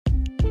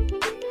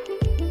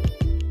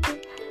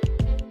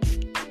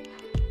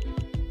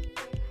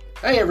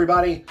Hey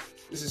everybody,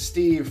 this is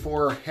Steve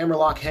for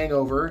Hammerlock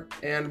Hangover,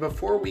 and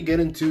before we get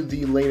into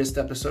the latest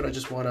episode, I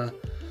just want to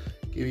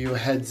give you a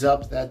heads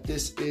up that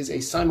this is a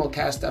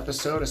simulcast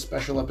episode, a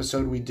special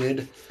episode we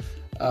did.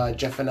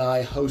 Jeff and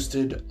I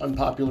hosted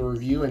Unpopular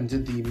Review and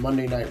did the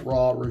Monday Night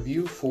Raw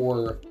review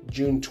for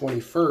June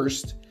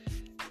 21st,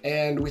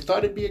 and we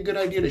thought it'd be a good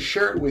idea to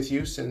share it with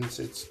you since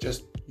it's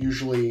just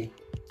usually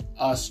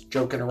us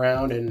joking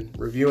around and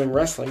reviewing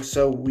wrestling,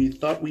 so we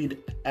thought we'd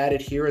add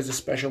it here as a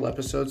special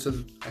episode, so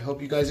I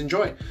hope you guys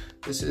enjoy.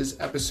 This is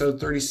episode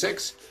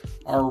 36,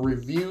 our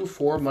review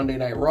for Monday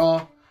Night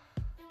Raw,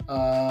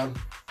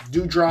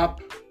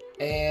 Dewdrop,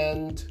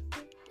 and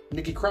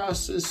Nikki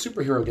Cross's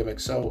superhero gimmick,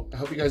 so I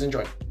hope you guys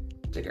enjoy.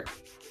 Take care.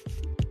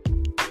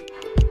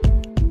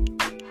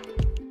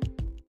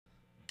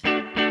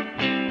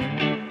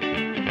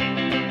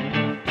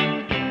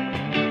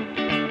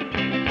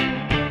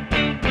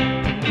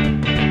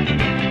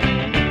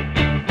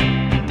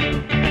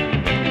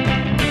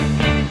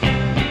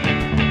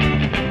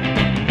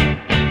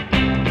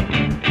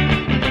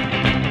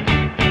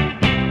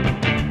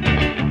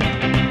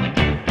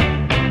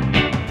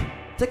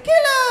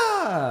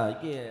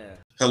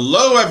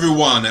 Hello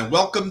everyone and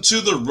welcome to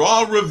the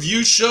Raw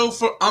Review Show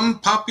for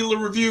Unpopular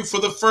Review.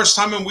 For the first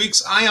time in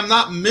weeks, I am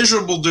not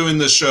miserable doing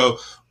this show.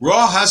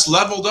 Raw has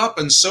leveled up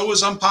and so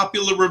is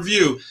Unpopular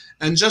Review.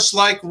 And just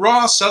like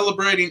Raw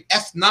celebrating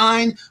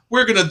F9,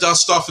 we're going to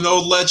dust off an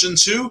old legend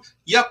too.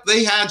 Yep,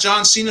 they had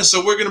John Cena,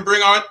 so we're going to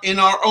bring in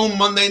our own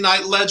Monday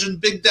Night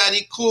legend, Big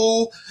Daddy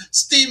Cool,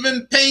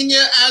 Steven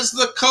Pena as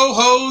the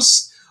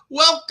co-host.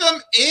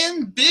 Welcome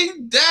in,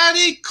 Big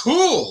Daddy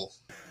Cool.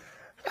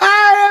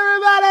 Hi,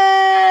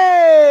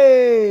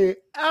 everybody!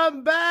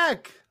 I'm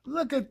back.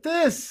 Look at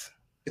this.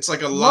 It's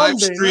like a live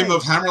stream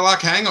of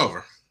Hammerlock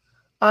Hangover.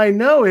 I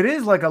know, it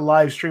is like a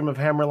live stream of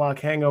Hammerlock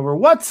Hangover.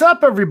 What's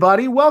up,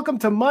 everybody? Welcome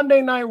to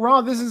Monday Night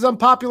Raw. This is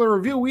Unpopular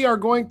Review. We are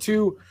going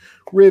to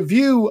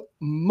review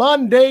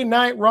Monday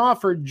Night Raw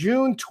for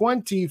June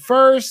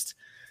 21st.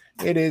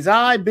 It is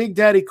I, Big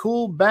Daddy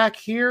Cool, back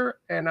here,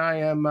 and I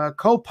am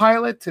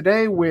co-pilot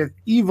today with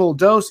Evil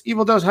Dose.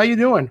 Evil Dose, how you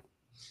doing?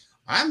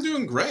 I'm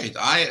doing great.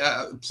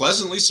 I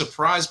pleasantly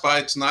surprised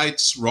by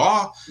tonight's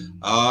Raw.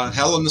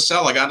 Hell in the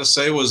Cell, I got to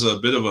say, was a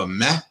bit of a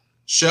meh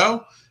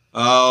show.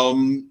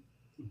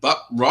 But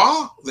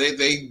Raw,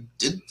 they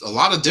did a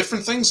lot of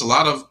different things, a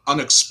lot of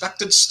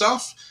unexpected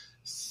stuff.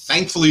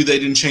 Thankfully, they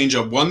didn't change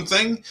up one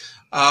thing.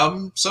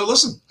 So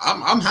listen,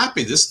 I'm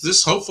happy.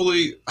 This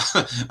hopefully,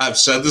 I've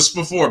said this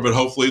before, but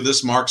hopefully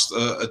this marks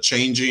a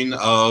changing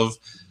of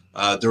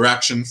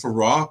direction for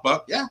Raw.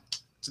 But yeah,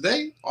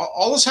 today,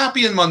 all is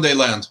happy in Monday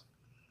Land.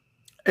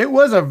 It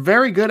was a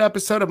very good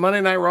episode of Monday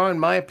Night Raw, in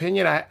my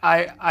opinion.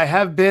 I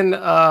have been,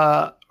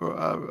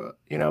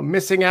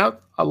 missing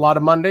out a lot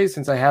of Mondays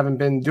since I haven't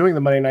been doing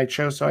the Monday Night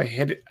show, so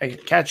I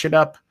catch it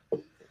up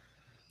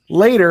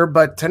later.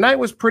 But tonight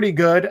was pretty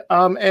good,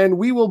 and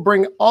we will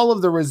bring all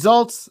of the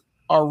results,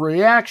 our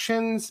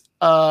reactions,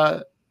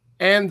 and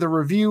the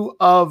review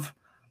of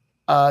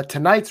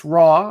tonight's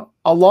Raw,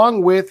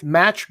 along with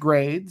match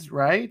grades,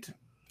 right,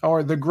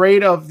 or the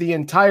grade of the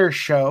entire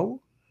show.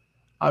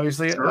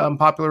 Obviously, sure.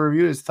 Popular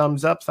Review is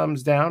thumbs up,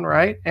 thumbs down,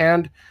 right?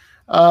 And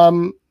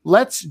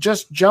let's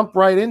just jump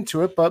right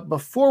into it. But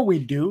before we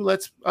do,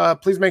 let's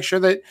please make sure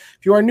that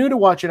if you are new to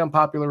watching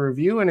Unpopular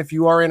Review, and if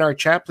you are in our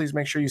chat, please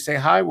make sure you say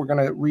hi. We're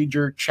going to read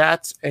your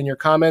chats and your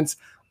comments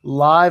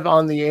live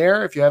on the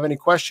air. If you have any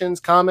questions,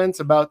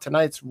 comments about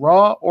tonight's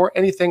Raw or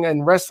anything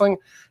in wrestling,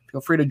 feel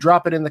free to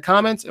drop it in the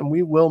comments, and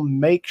we will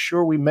make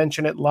sure we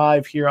mention it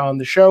live here on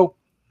the show.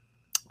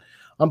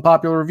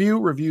 Unpopular Review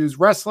reviews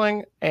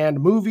wrestling and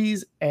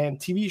movies and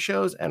TV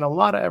shows and a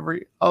lot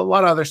of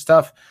other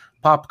stuff,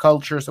 pop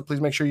culture. So please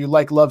make sure you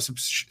like, love,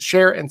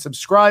 share, and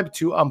subscribe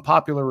to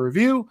Unpopular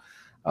Review,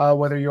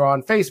 whether you're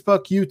on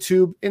Facebook,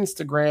 YouTube,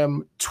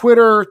 Instagram,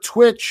 Twitter,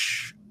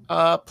 Twitch.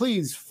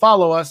 Please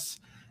follow us,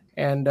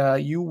 and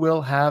you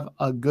will have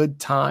a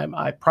good time.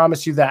 I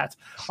promise you that.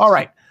 All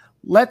right,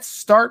 let's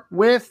start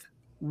with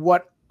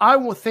what I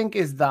will think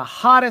is the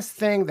hottest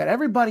thing that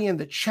everybody in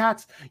the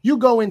chats, you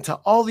go into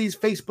all these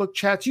Facebook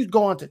chats, you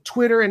go onto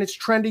Twitter and it's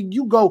trending,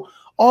 you go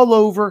all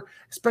over,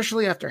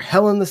 especially after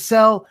Hell in the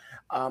Cell,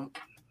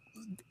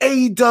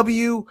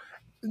 AEW,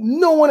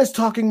 no one is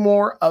talking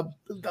more of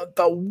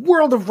the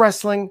world of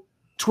wrestling.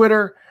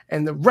 Twitter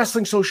and the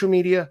wrestling social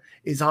media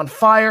is on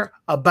fire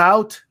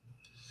about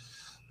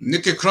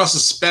Nikki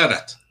Cross's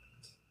spirit.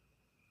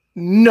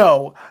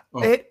 No,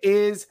 It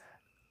is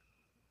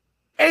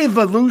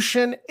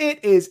Evolution.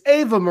 It is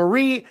Ava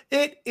Marie.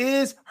 It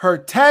is her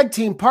tag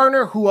team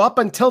partner who up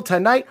until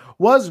tonight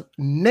was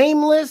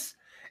nameless.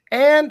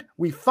 And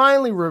we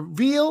finally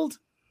revealed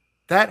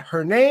that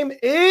her name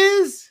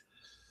is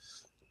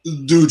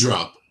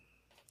Dewdrop.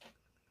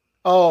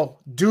 Oh,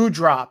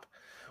 Dewdrop.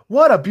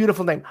 What a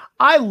beautiful name.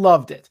 I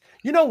loved it.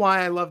 You know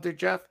why I loved it,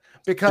 Jeff?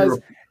 Because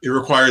it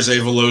requires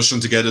Evolution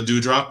to get a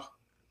Dewdrop.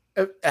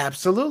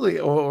 Absolutely.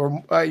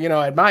 Or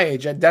at my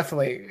age,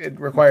 it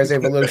requires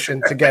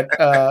Evolution to get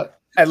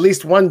at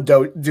least one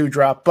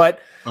dewdrop. But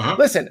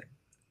listen,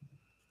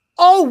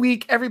 all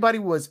week, everybody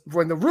was,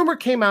 when the rumor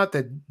came out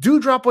that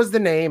Doudrop was the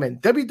name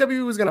and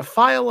WWE was going to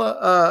file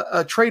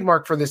a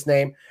trademark for this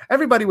name,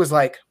 everybody was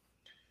like,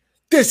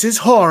 this is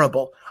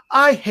horrible.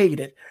 I hate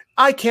it.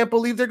 I can't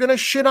believe they're going to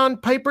shit on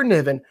Piper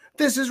Niven.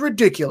 This is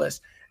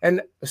ridiculous.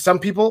 And some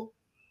people,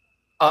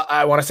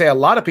 I want to say a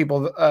lot of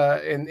people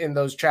in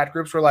those chat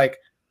groups were like,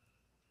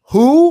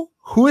 who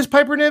is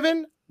Piper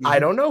Niven? Mm-hmm. I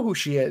don't know who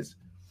she is.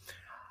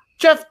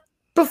 Jeff,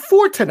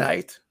 before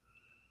tonight,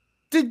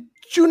 did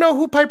you know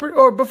who Piper,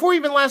 or before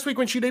even last week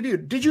when she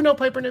debuted, did you know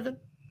Piper Niven?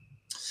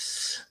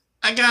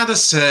 I gotta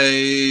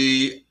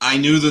say, I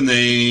knew the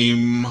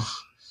name.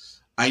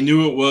 I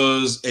knew it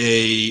was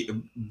a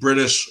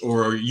British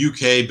or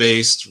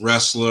UK-based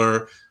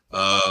wrestler,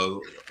 a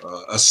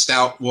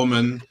stout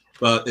woman.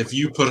 But if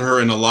you put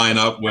her in a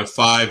lineup with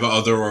 5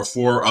 other or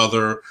 4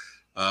 other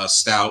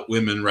stout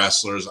women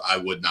wrestlers, I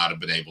would not have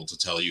been able to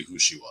tell you who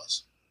she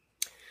was.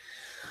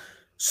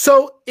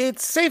 So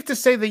it's safe to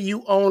say that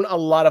you own a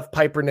lot of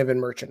Piper Niven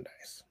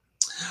merchandise.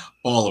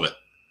 All of it.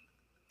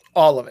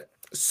 All of it.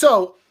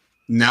 So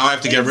now I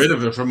have to get rid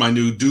of it for my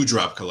new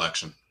Doudrop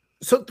collection.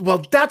 So,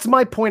 well, that's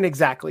my point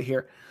exactly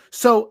here.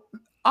 So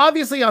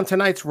obviously on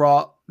tonight's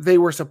Raw, they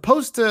were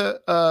supposed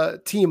to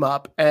team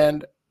up,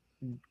 and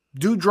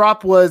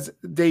Doudrop was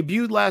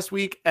debuted last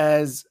week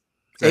as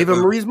Ava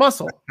Marie's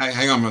muscle.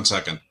 Hang on 1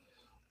 second.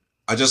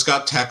 I just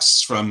got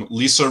texts from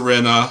Lisa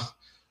Rinna,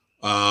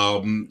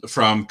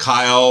 from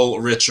Kyle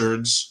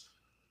Richards.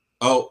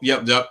 Oh,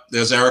 yep.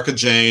 There's Erica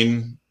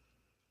Jane.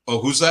 Oh,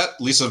 who's that?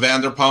 Lisa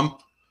Vanderpump.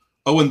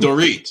 Oh, and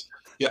Dorit.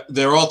 Yeah,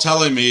 they're all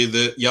telling me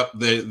that, yep,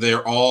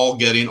 they're all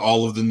getting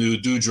all of the new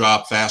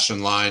Doudrop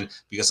fashion line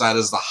because that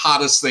is the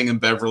hottest thing in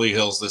Beverly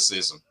Hills this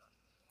season.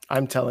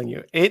 I'm telling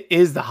you, it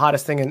is the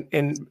hottest thing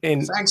in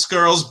Thanks,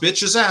 girls.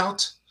 Bitches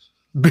out.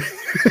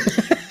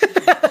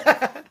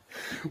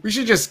 We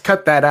should just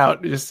cut that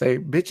out. Just say,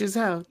 bitches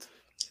out.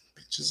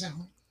 Bitches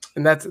out.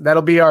 And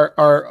that'll be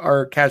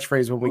our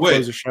catchphrase when we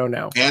close the show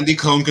now. Andy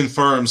Cohn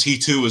confirms he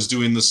too is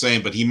doing the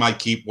same, but he might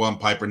keep one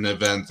Piper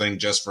Niven thing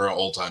just for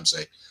old time's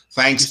sake.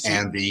 Thanks,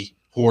 Andy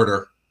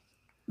Porter.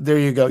 There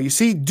you go. You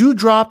see,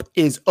 Doudrop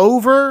is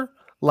over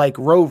like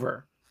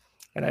Rover.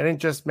 And I didn't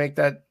just make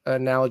that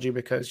analogy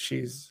because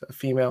she's a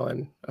female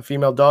and a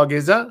female dog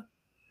is a...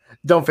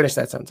 Don't finish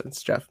that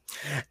sentence, Jeff.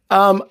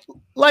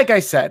 Like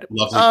I said...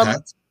 Lovely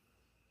pet?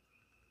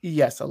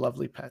 Yes, a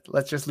lovely pet.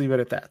 Let's just leave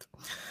it at that.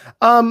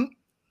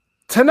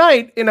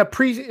 Tonight, in a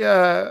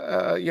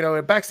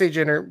a backstage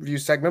interview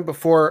segment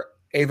before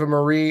Ava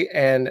Marie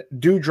and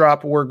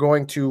Doudrop were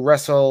going to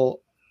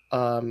wrestle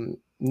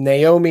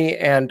Naomi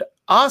and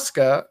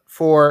Asuka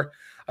for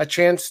a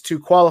chance to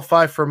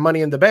qualify for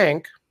Money in the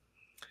Bank.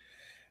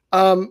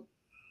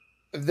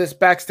 This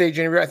backstage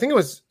interview, I think it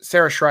was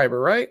Sarah Schreiber,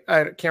 right?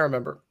 I can't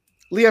remember.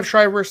 Liev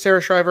Schreiber,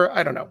 Sarah Schreiber,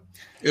 I don't know.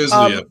 It was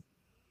Liev.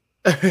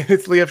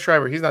 It's Liev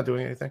Schreiber. He's not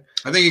doing anything.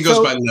 I think he goes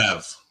by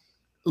Lev.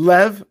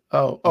 Lev?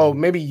 Oh,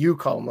 maybe you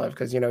call him Lev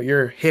because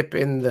you're hip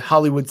in the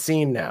Hollywood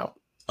scene now.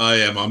 I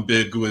am. I'm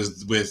big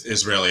with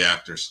Israeli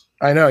actors.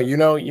 I know. You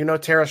know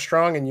Tara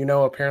Strong, and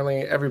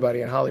apparently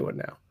everybody in Hollywood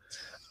now.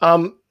 I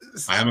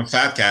am a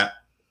fat cat.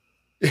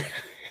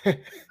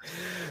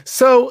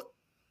 So,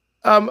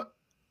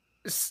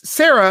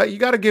 Sarah, you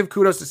got to give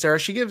kudos to Sarah.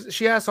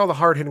 She asks all the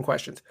hard-hitting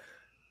questions.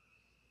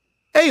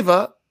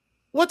 Ava,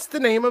 what's the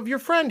name of your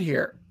friend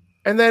here?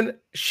 And then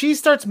she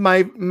starts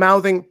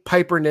mouthing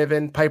Piper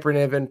Niven,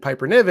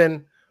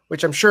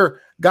 which I'm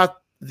sure got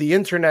the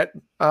internet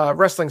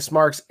wrestling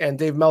smarks and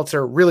Dave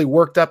Meltzer really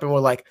worked up and were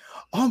like,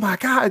 oh my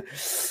God,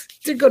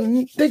 they're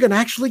gonna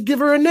actually give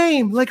her a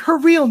name, like her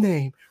real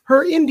name,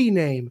 her indie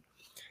name.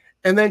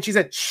 And then she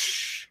said,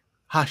 shh,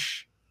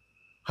 hush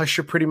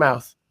your pretty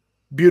mouth.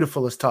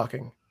 Beautiful is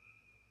talking.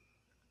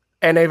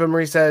 And Ava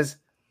Marie says,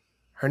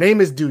 her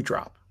name is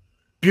Doudrop.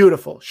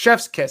 Beautiful.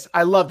 Chef's kiss.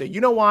 I loved it. You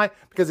know why?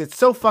 Because it's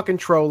so fucking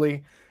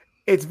trolly.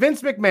 It's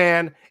Vince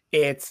McMahon.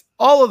 It's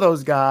all of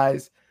those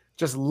guys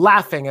just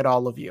laughing at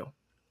all of you.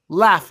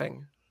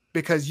 Laughing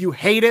because you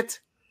hate it.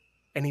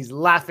 And he's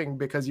laughing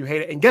because you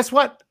hate it. And guess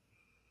what?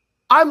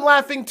 I'm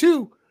laughing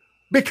too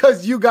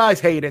because you guys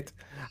hate it.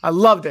 I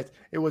loved it.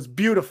 It was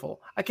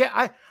beautiful. I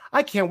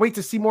can't wait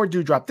to see more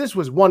Doudrop. This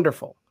was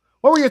wonderful.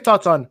 What were your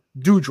thoughts on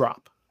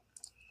Doudrop?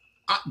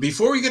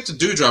 Before we get to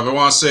Doudrop, I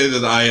want to say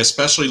that I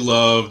especially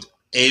loved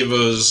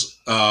Ava's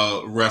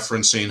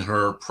referencing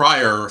her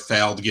prior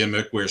failed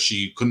gimmick where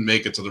she couldn't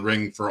make it to the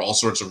ring for all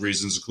sorts of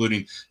reasons,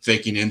 including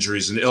faking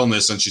injuries and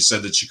illness. And she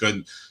said that she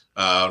couldn't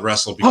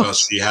wrestle because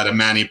she had a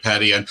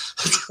mani-pedi and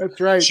that's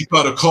right. She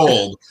caught a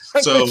cold.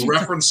 So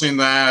referencing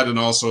that, and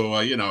also,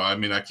 I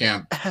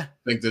can't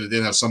think that it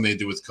didn't have something to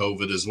do with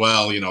COVID as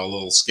well. A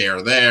little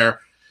scare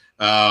there.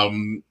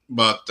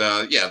 But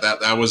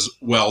that was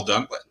well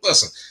done. But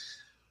listen,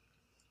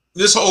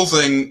 this whole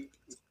thing,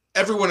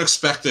 everyone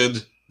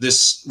expected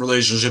this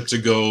relationship to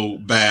go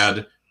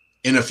bad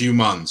in a few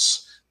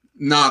months,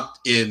 not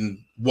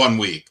in 1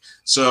 week.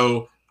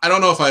 So I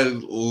don't know if I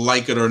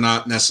like it or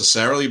not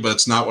necessarily, but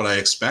it's not what I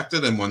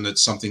expected. And when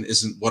something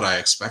isn't what I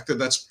expected,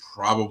 that's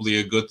probably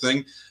a good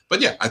thing. But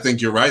yeah, I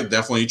think you're right.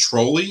 Definitely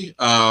trolly.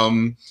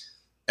 And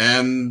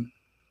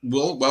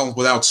well,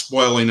 without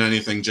spoiling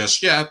anything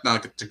just yet,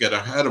 not to get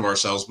ahead of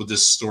ourselves, but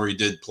this story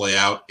did play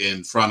out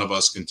in front of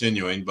us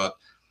continuing. But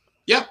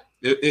yeah,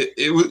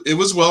 it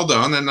was well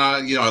done. And,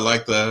 I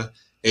like the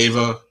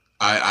Ava.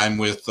 I'm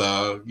with,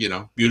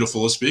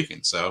 Beautiful is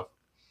speaking. So.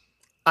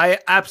 I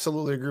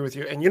absolutely agree with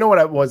you. And you know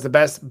what was the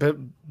best? But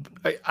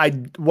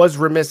I was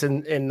remiss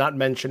in not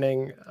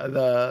mentioning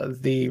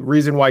the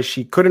reason why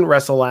she couldn't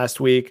wrestle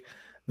last week.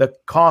 The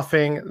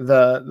coughing,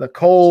 the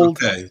cold.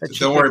 Okay,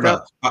 don't worry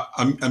about it.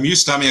 I'm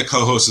used to having a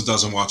co-host that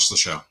doesn't watch the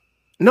show.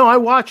 No, I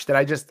watched it.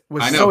 I just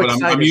was so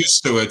excited. I'm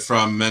used to it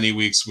from many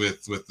weeks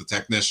with the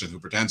technician who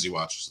pretends he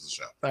watches the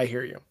show. I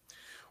hear you.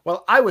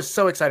 Well, I was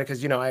so excited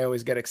because, I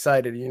always get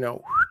excited,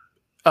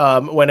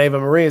 when Ava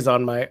Marie is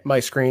on my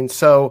screen.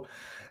 So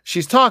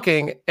she's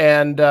talking,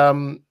 and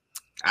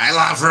I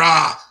love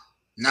Raw.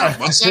 No,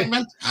 what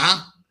segment?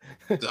 Huh?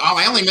 Oh,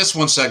 I only missed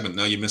one segment.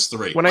 No, you missed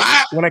 3. When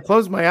I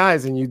close my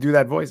eyes and you do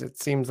that voice, it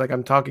seems like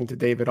I'm talking to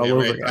David all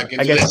over again. I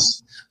get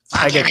this.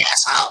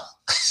 Asshole.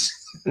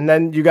 And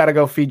then you got to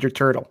go feed your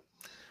turtle.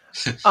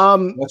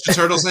 What's your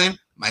turtle's name?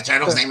 My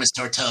turtle's name is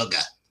Tortuga.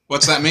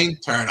 What's that mean?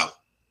 Turtle.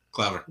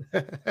 Clever.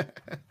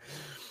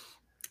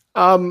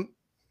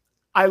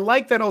 I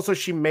like that also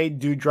she made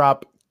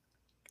Dewdrop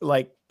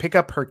pick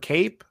up her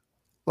cape.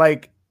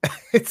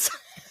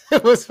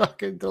 It was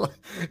fucking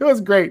it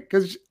was great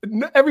because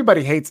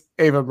everybody hates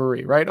Ava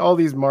Marie, right? All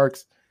these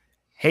marks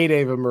hate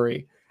Ava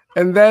Marie.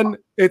 And then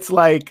it's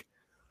like,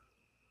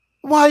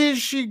 why is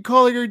she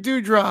calling her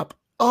Dewdrop?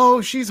 Oh,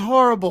 she's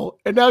horrible.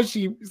 And now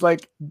she's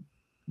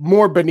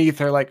more beneath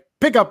her,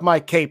 pick up my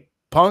cape,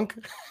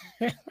 punk.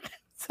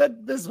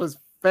 Said this was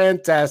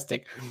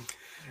fantastic.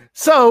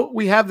 So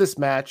we have this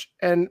match,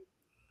 and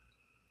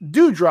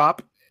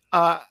Dewdrop,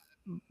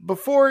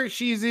 before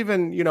she's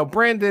even,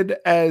 branded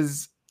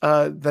as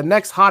the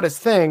next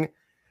hottest thing,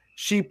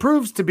 she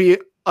proves to be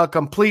a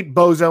complete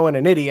bozo and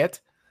an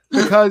idiot,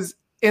 because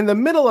in the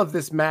middle of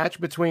this match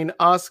between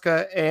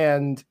Asuka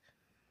and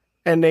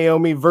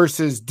Naomi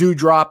versus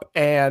Dewdrop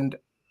and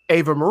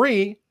Ava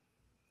Marie,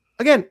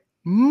 again,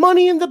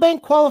 Money in the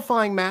Bank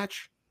qualifying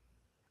match,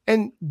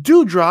 and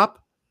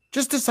Dewdrop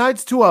just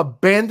decides to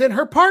abandon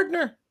her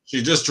partner.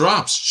 She just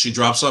drops. She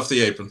drops off the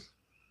apron.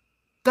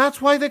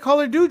 That's why they call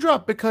her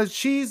Dewdrop, because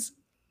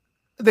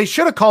they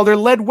should have called her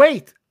Lead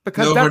Weight.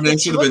 Because her name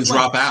should have been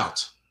Drop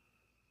Out.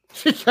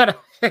 She could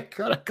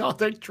have called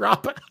her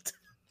Drop Out.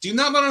 Do you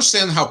not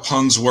understand how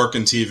puns work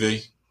in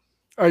TV?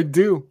 I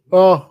do.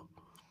 Oh.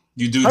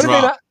 You do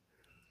drop.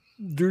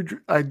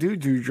 I do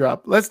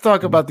Dewdrop. Let's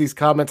talk about these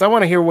comments. I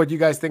want to hear what you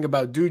guys think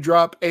about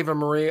Dewdrop, Ava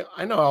Marie.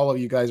 I know all of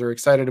you guys are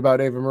excited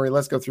about Ava Marie.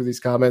 Let's go through these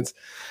comments,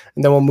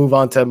 and then we'll move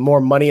on to more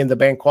Money in the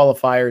Bank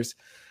qualifiers.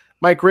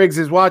 Mike Riggs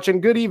is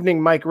watching. Good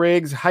evening, Mike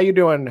Riggs. How you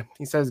doing?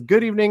 He says,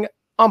 good evening,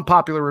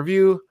 unpopular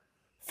review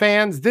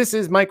fans. This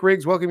is Mike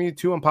Riggs welcoming you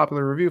to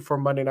Unpopular Review for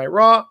Monday Night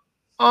Raw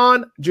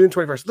on June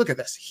 21st. Look at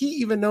this. He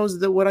even knows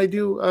that what I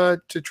do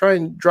to try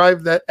and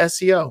drive that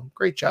SEO.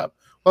 Great job.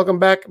 Welcome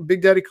back,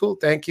 Big Daddy Cool.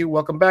 Thank you.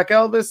 Welcome back,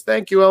 Elvis.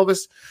 Thank you,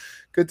 Elvis.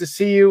 Good to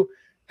see you.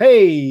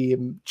 Hey,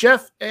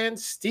 Jeff and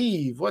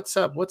Steve. What's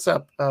up? What's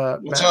up?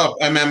 What's up,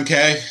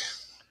 MMK?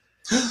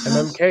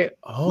 MMK.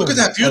 Oh, look at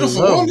that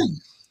beautiful woman.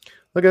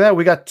 Look at that.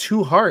 We got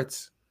 2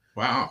 hearts.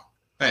 Wow.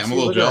 Hey, I'm a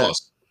little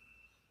jealous.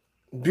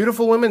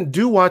 Beautiful women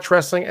do watch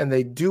wrestling, and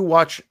they do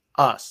watch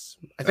us.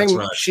 I think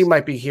she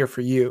might be here for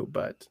you,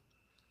 but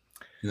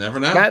you never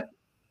know. Matt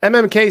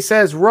MMK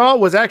says Raw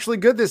was actually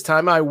good this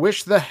time. I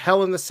wish the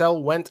Hell in the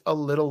Cell went a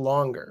little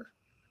longer.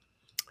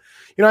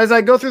 As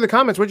I go through the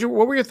comments, what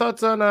were your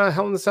thoughts on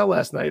Hell in the Cell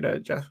last night,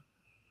 Jeff?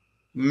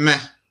 Meh.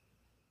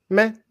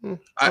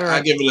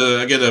 I give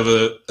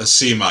it a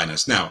C-.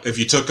 Now, if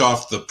you took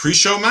off the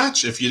pre-show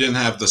match, if you didn't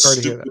have the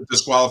stupid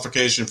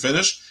disqualification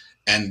finish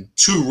and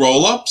 2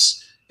 roll-ups,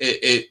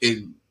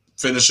 it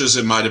finishes,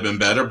 it might have been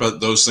better,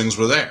 but those things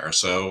were there.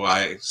 So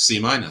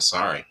C-.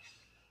 Sorry.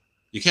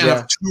 You can't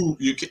have 2.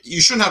 You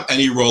shouldn't have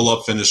any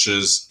roll-up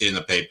finishes in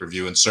a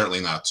pay-per-view, and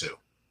certainly not 2.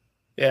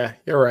 Yeah,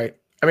 you're right.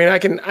 I mean,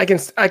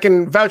 I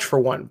can vouch for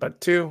 1,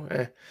 but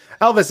 2.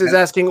 Elvis is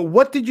asking,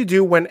 what did you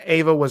do when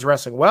Ava was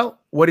wrestling? Well,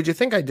 what did you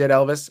think I did,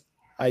 Elvis?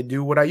 I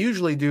do what I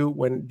usually do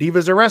when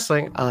divas are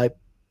wrestling. I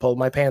pull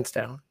my pants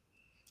down.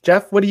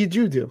 Jeff, what do you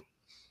do?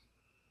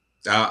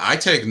 I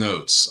take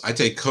notes. I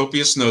take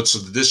copious notes so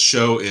that this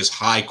show is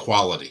high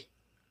quality.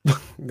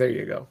 There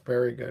you go.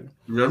 Very good.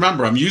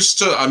 Remember, I'm used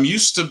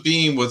to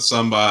being with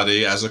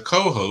somebody as a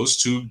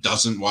co-host who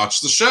doesn't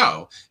watch the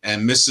show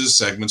and misses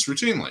segments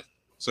routinely.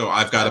 So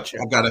I've got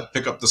to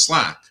pick up the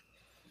slack.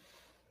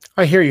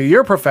 I hear you.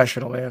 You're a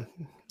professional, man.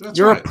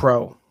 You're a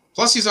pro.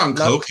 Plus, he's on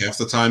coke half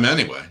the time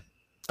anyway.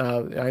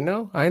 I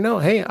know.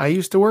 Hey, I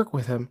used to work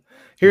with him.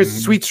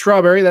 Here's Sweet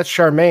Strawberry. That's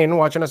Charmaine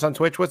watching us on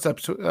Twitch. What's up,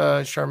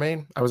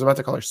 Charmaine? I was about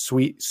to call her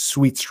Sweet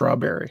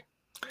Strawberry.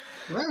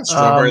 Yeah,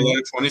 Strawberry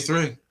Letter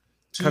 23.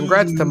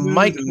 Congrats to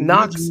Mike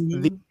Knox,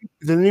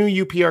 the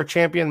new UPR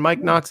champion.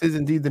 Mike Knox is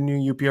indeed the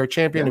new UPR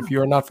champion. If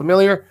you are not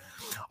familiar,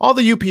 all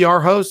the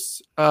UPR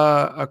hosts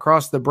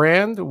across the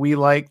brand, we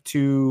like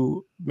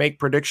to make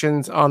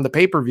predictions on the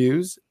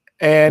pay-per-views,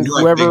 and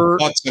whoever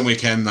and we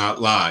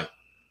cannot lie.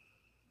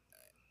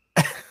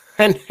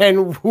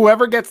 and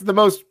whoever gets the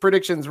most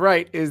predictions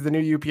right is the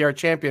new UPR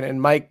champion.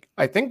 And Mike,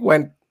 I think,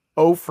 went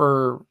 0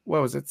 for,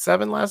 what was it,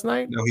 7 last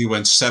night? No, he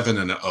went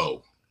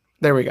 7-0.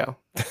 There we go.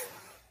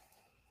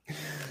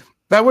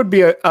 That would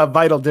be a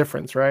vital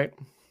difference, right?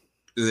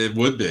 It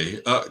would be.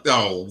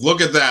 Oh,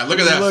 look at that! Look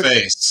at that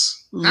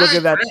face! Look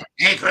at that!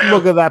 Hey, crew.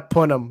 Look at that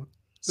punum.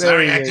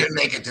 Sorry I couldn't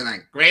make it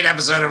tonight. Great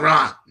episode of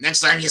Raw. Next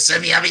time you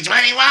send me, I'll be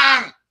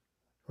 21.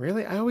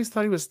 Really? I always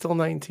thought he was still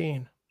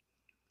 19.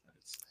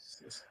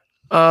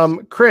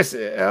 Chris,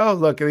 oh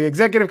look, the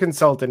executive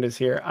consultant is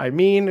here. I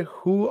mean,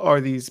 who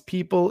are these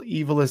people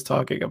Evil is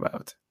talking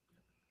about?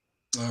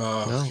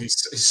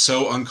 He's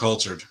so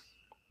uncultured.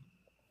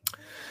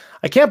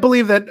 I can't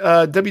believe that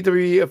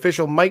WWE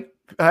official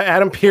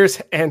Adam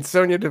Pearce and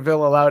Sonya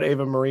Deville allowed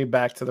Ava Marie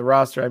back to the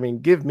roster. I mean,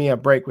 give me a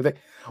break with it.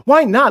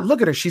 Why not?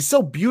 Look at her. She's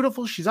so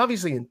beautiful. She's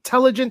obviously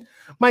intelligent.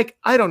 Mike,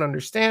 I don't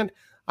understand.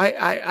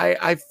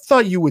 I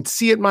thought you would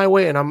see it my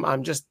way, and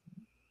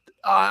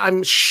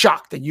I'm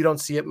shocked that you don't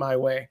see it my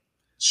way.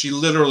 She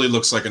literally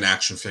looks like an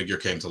action figure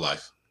came to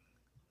life.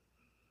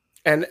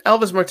 And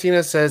Elvis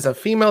Martinez says a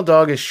female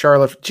dog is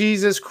Charlotte.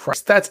 Jesus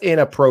Christ, that's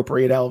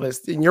inappropriate,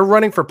 Elvis. And you're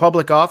running for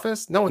public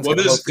office? No one's. What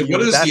is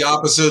the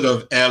opposite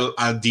of El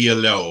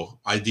Idealo?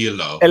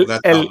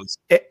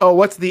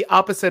 What's the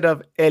opposite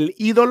of El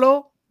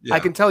Idolo? Yeah. I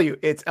can tell you,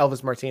 it's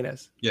Elvis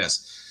Martinez.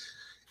 Yes.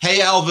 Hey,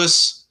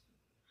 Elvis.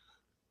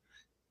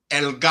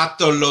 El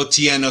gato lo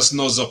tienes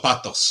no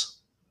zapatos.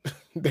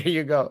 There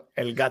you go.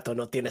 El gato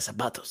no tiene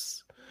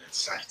zapatos.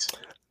 That's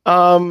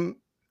right.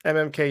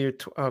 MMK, you're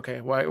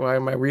okay. Why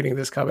am I reading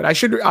this comment? I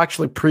should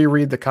actually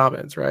pre-read the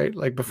comments, right?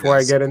 Like before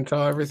I get into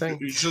everything.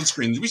 You should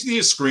screen. We need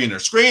a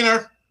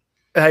screener.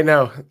 I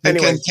know.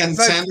 Anyway, can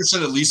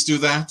Sanderson at least do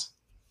that?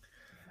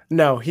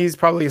 No, he's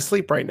probably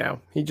asleep right now.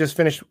 He just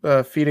finished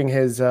feeding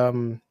his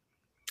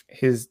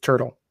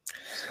turtle.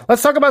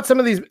 Let's talk about some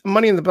of these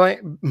Money in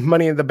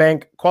the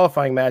Bank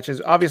qualifying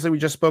matches. Obviously, we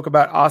just spoke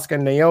about Asuka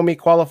and Naomi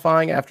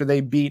qualifying after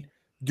they beat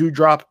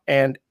Doudrop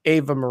and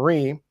Ava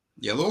Marie.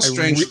 Yeah, a little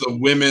strange. The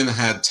women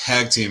had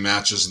tag team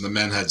matches and the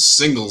men had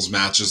singles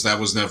matches. That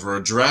was never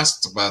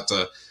addressed, but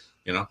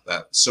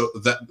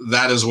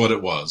that is what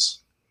it was.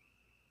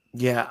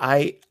 Yeah,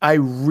 I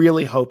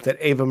really hope that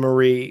Ava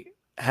Marie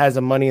has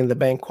a Money in the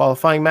Bank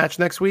qualifying match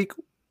next week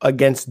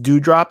against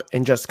Doudrop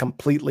and just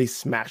completely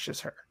smashes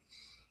her.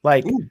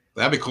 Like, ooh,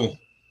 that'd be cool.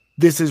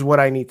 This is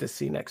what I need to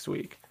see next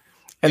week.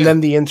 And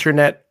then the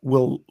internet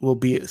will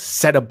be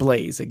set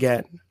ablaze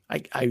again.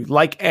 I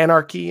like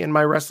anarchy in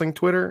my wrestling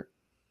Twitter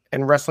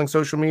and wrestling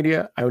social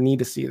media. I need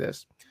to see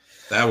this.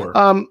 That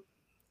works.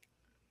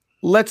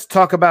 Let's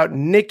talk about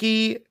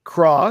Nikki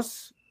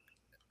Cross.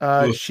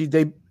 She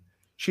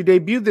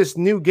debuted this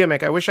new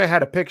gimmick. I wish I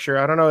had a picture.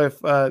 I don't know if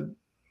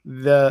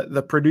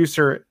the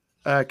producer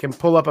can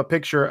pull up a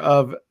picture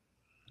of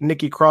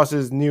Nikki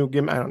Cross's new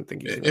gimmick. I don't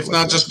think. If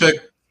not, just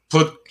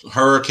put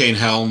hurricane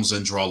helms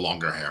and draw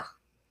longer hair.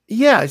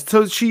 Yeah,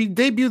 so she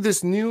debuted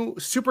this new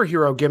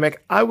superhero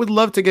gimmick. I would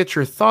love to get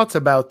your thoughts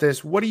about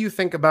this. What do you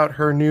think about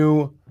her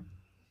new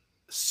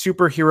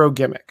superhero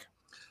gimmick?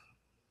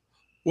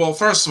 Well,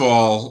 first of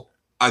all,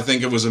 I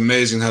think it was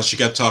amazing how she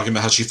kept talking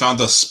about how she found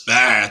a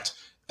spat,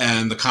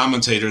 and the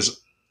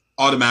commentators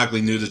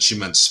automatically knew that she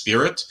meant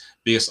spirit,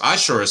 because I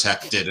sure as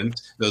heck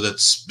didn't know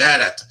that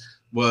spat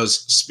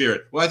was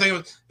spirit. Well, I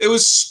think it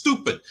was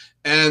stupid.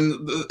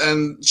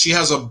 And she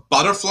has a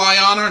butterfly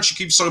on her, and she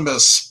keeps talking about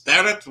a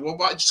spirit. Well,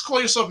 why just call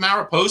yourself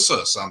Mariposa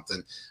or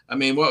something? I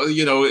mean, well, if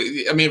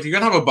you're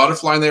gonna have a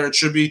butterfly in there, it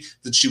should be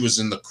that she was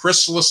in the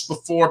chrysalis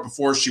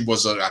before she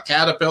was a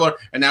caterpillar,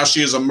 and now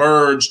she has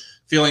emerged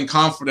feeling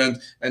confident,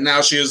 and now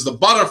she is the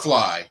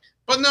butterfly.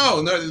 But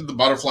no, the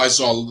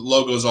butterfly's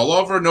logos all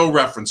over, no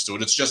reference to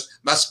it. It's just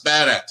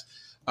Masparet.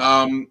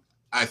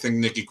 I think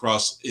Nikki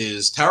Cross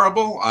is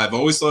terrible. I've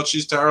always thought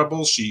she's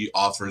terrible. She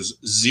offers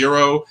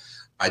zero.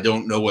 I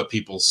don't know what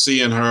people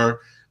see in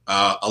her.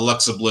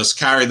 Alexa Bliss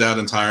carried that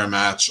entire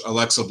match.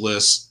 Alexa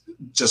Bliss,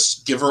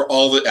 just give her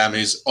all the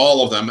Emmys,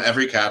 all of them,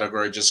 every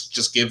category.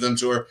 Just give them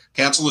to her.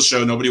 Cancel the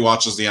show. Nobody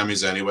watches the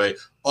Emmys anyway.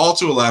 All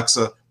to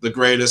Alexa, the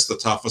greatest, the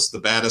toughest, the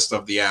baddest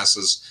of the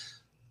asses.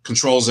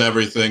 Controls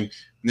everything.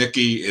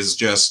 Nikki is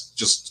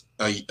just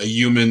a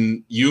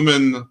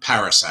human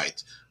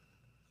parasite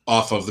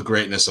off of the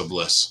greatness of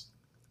Bliss.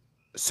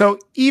 So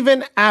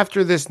even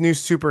after this new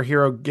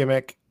superhero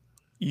gimmick,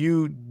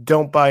 you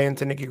don't buy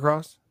into Nikki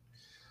Cross?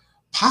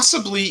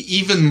 Possibly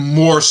even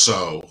more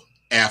so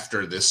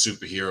after this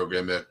superhero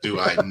gimmick do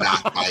I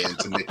not buy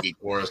into Nikki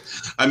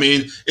Cross. I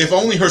mean, if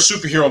only her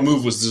superhero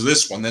move was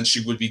this one, then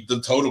she would be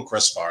the total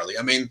Chris Farley.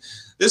 I mean,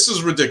 this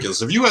is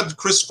ridiculous. If you had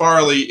Chris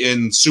Farley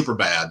in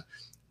Superbad,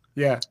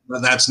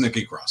 that's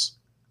Nikki Cross.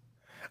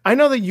 I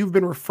know that you've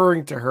been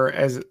referring to her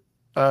as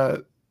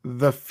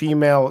the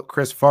female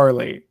Chris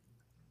Farley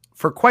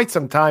for quite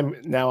some time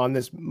now on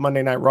this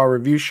Monday Night Raw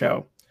review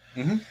show.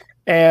 Mm-hmm.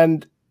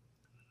 And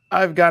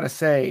I've got to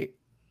say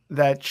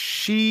that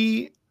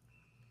she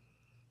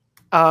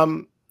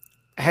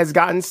has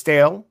gotten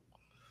stale.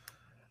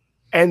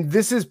 And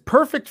this is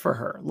perfect for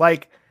her.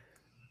 Like,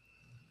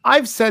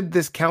 I've said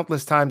this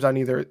countless times on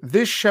either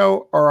this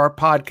show or our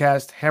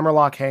podcast,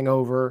 Hammerlock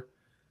Hangover.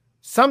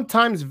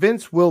 Sometimes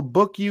Vince will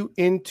book you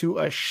into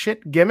a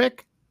shit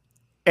gimmick.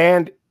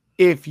 And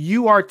if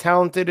you are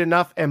talented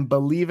enough and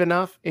believe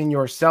enough in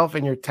yourself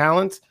and your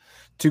talents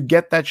to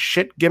get that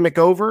shit gimmick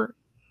over,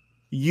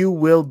 you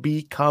will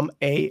become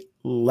a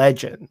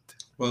legend.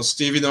 Well,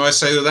 Steve, you know what I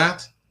say to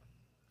that?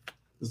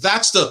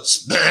 That's the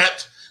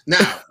spirit.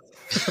 Now,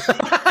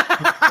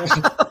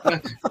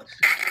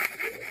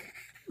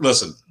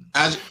 listen,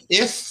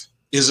 if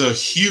is a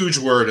huge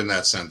word in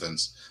that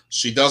sentence.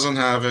 She doesn't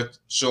have it.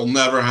 She'll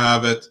never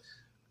have it.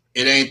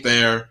 It ain't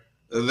there.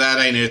 That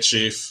ain't it,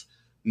 Chief.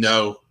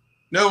 No.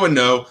 No and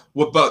no.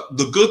 But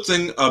the good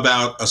thing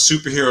about a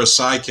superhero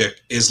sidekick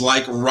is,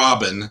 like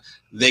Robin,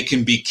 they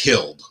can be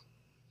killed.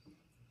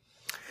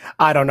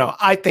 I don't know.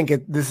 I think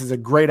this is a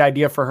great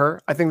idea for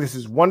her. I think this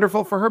is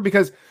wonderful for her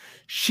because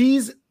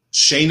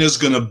Shayna's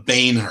going to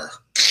bane her.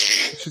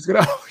 She's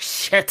going to, oh,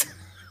 shit.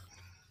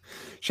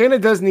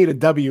 Shayna does need a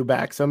W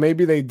back, so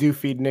maybe they do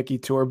feed Nikki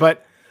to her.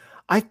 But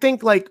I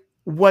think, like,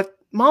 what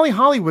Molly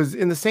Holly was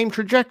in the same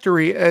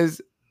trajectory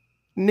as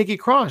Nikki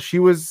Cross. She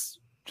was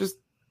just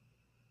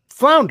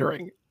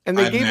floundering. And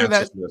they gave her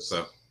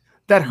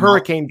that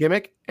hurricane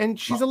gimmick, and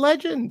she's a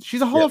legend.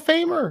 She's a Hall of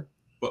Famer.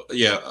 Well,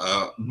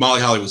 yeah,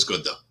 Molly Holly was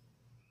good,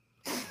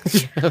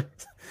 though.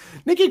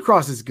 Nikki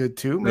Cross is good,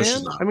 too,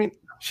 man. No, I mean,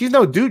 she's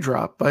no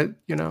dewdrop, but,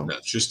 you know. No,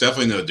 she's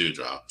definitely no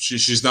dewdrop.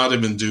 She's not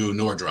even dew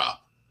nor drop.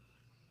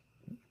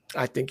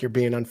 I think you're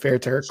being unfair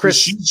to her. Chris,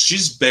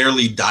 she's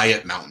barely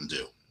Diet Mountain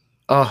Dew.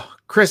 Oh,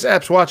 Chris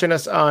Epps watching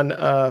us on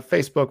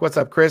Facebook. What's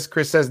up, Chris?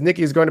 Chris says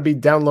Nikki is going to be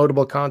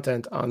downloadable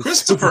content on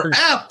Christopher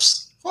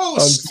Epps. On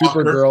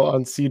Supergirl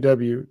on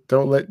CW.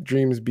 Don't let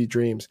dreams be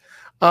dreams.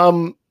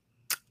 MMK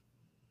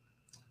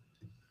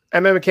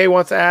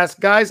wants to ask,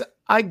 guys,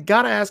 I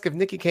got to ask if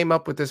Nikki came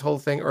up with this whole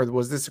thing or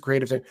was this a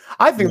creative thing?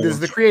 I think this is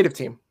the creative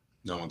team.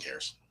 No one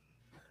cares.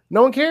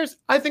 No one cares?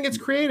 I think it's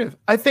creative.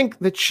 I think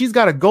that she's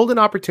got a golden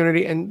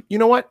opportunity. And you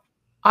know what?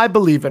 I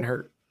believe in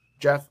her,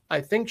 Jeff. I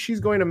think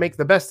she's going to make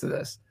the best of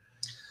this.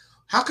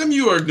 How come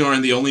you are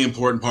ignoring the only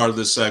important part of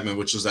this segment,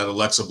 which is that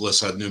Alexa Bliss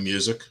had new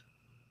music?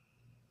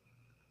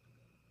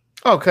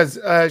 Oh, because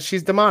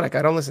she's demonic.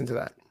 I don't listen to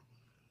that.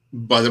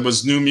 But it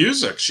was new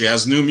music. She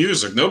has new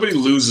music. Nobody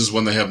loses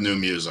when they have new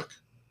music.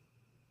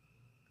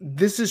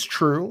 This is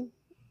true.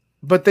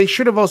 But they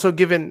should have also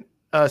given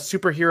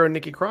superhero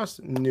Nikki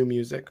Cross new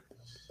music.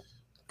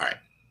 All right.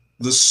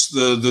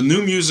 The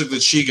new music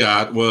that she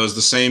got was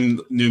the same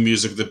new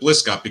music that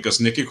Bliss got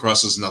because Nikki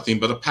Cross is nothing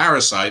but a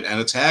parasite and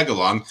a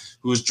tag-along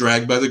who was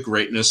dragged by the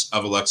greatness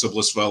of Alexa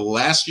Bliss. For the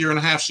last year and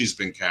a half she's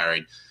been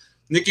carried.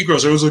 Nikki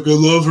Cross, I was like, I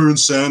love her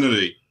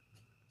insanity.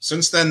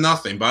 Since then,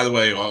 nothing. By the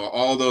way,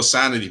 all those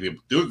sanity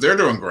people, they're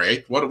doing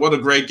great. What a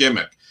great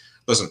gimmick.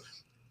 Listen,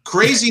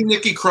 crazy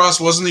Nikki Cross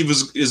wasn't even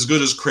as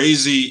good as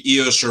crazy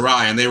Io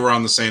Shirai, and they were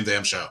on the same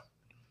damn show.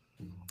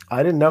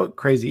 I didn't know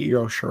crazy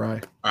Io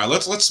Shirai. All right,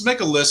 let's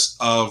make a list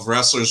of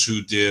wrestlers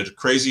who did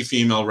crazy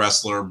female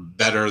wrestler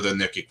better than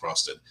Nikki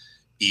Cross did.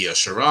 Io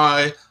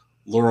Shirai,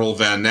 Laurel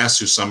Van Ness,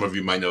 who some of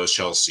you might know as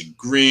Chelsea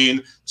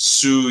Green,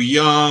 Sue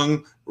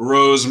Young,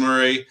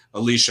 Rosemary,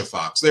 Alicia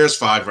Fox. There's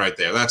 5 right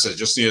there. That's it.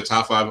 Just need a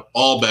top 5,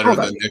 all better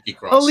than Nikki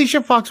Cross.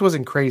 Alicia Fox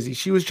wasn't crazy.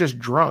 She was just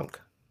drunk.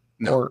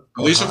 No,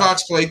 Alicia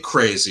Fox played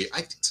crazy.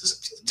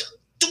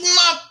 Do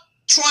not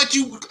try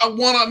to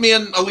one-up me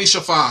and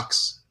Alicia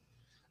Fox.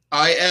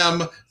 I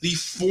am the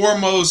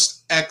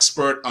foremost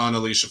expert on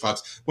Alicia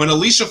Fox. When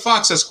Alicia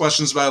Fox has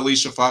questions about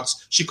Alicia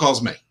Fox, she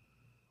calls me.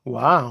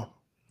 Wow.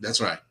 That's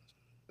right.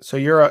 So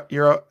you're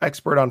an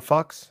expert on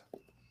Fox?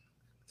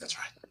 That's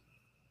right.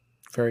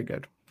 Very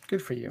good.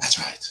 Good for you. That's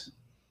right.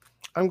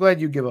 I'm glad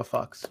you give a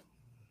fucks.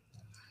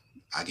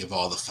 I give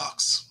all the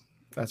fucks.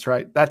 That's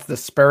right. That's the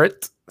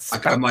spirit.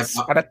 I'm like,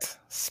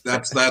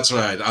 that's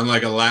right. I'm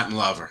like a Latin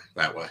lover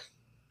that way.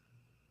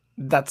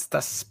 That's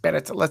the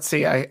spirit. Let's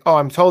see.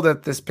 I'm told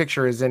that this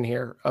picture is in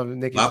here of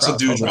Nikki Cross. Lots of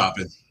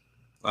dewdropping.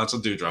 Lots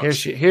of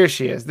dewdrops. Here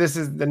she is. This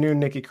is the new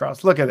Nikki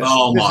Cross. Look at this.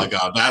 Oh my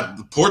God. That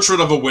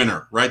portrait of a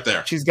winner right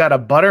there. She's got a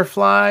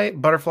butterfly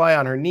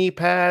on her knee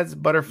pads,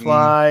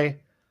 butterfly.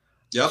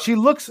 Yep. She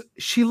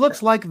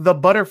looks like the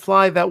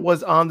butterfly that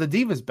was on the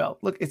Divas belt.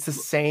 Look, it's the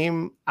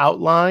same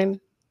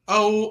outline.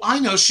 Oh, I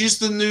know. She's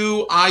the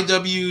new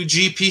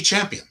IWGP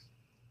champion.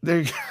 There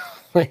you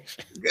go.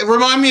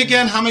 Remind me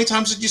again, how many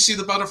times did you see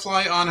the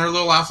butterfly on her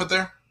little outfit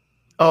there?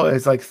 Oh,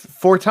 it's like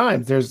 4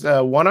 times. There's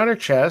 1 on her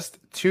chest,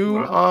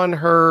 2 on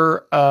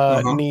her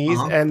knees,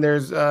 and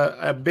there's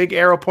a big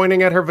arrow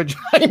pointing at her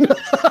vagina.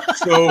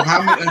 So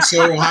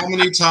how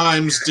many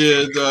times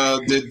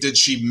did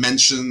she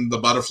mention the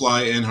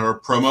butterfly in her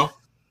promo?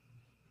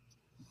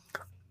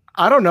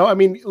 I don't know. I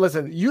mean,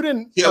 listen, you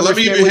didn't Let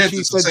me give understand you a when hint. she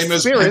It's the said same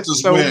as spirits,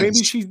 Penta's so wins.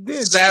 maybe she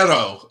did.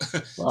 Cero.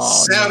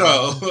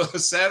 Oh,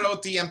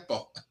 Cero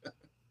tiempo.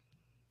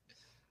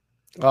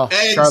 Oh,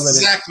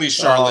 Exactly,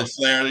 Charlotte Oh.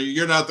 Flair.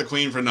 You're not the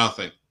queen for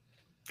nothing.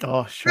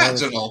 Oh,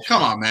 Charlotte. Reginald,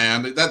 come on,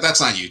 man.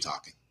 That's not you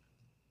talking.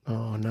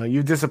 Oh, no,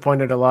 you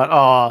disappointed a lot.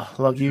 Oh,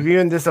 look, you've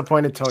even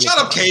disappointed Tony. Shut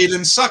up,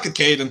 Caden. Suck it,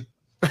 Caden.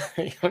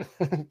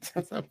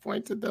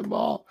 Disappointed them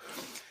all.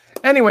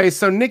 Anyway,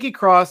 so Nikki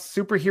Cross,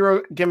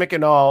 superhero gimmick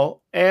and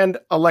all, and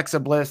Alexa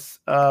Bliss,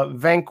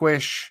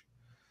 vanquish.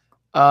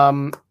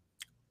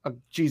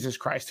 Jesus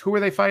Christ, who were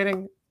they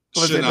fighting?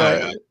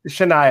 Shania.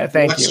 Shania,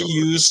 thank Alexa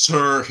you. used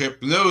her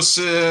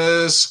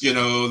hypnosis.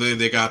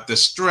 They got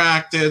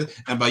distracted.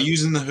 And by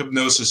using the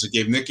hypnosis, it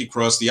gave Nikki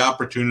Cross the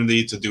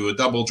opportunity to do a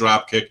double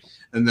drop kick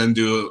and then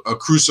do a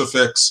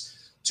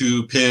crucifix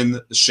to pin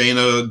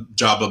Shayna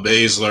Jabba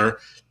Baszler,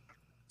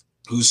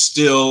 who's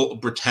still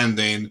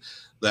pretending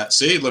that,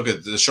 see, look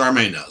at the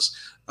Charmaine knows.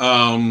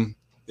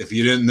 If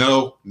you didn't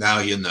know, now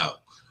you know.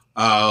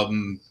 That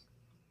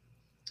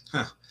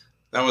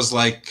was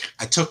like,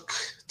 I took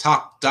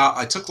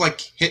like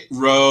Hit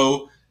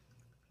Row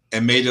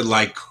and made it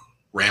like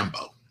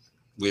Rambo.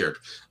 Weird.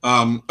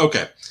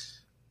 Okay.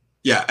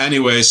 Yeah,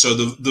 anyway, so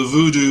the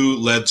voodoo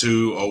led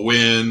to a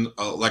win.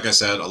 Like I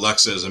said,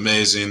 Alexa is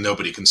amazing.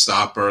 Nobody can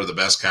stop her. The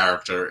best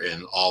character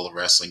in all of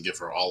wrestling. Give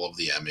her all of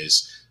the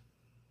Emmys.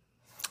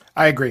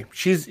 I agree.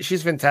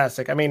 She's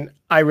fantastic. I mean,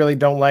 I really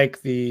don't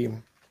like the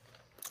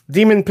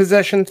demon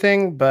possession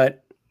thing,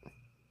 but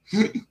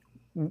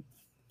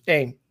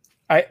hey,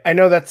 I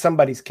know that's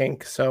somebody's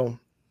kink. So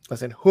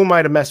listen, who am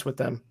I to mess with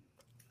them?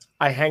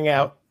 I hang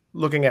out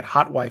looking at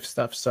hot wife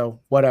stuff, so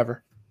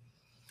whatever.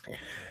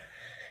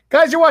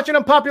 Guys, you're watching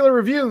Unpopular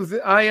Reviews.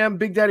 I am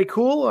Big Daddy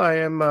Cool. I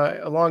am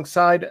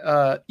alongside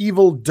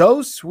Evil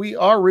Dose. We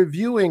are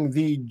reviewing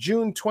the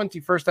June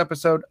 21st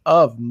episode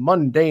of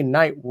Monday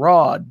Night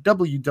Raw,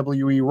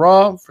 WWE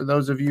Raw, for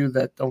those of you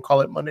that don't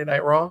call it Monday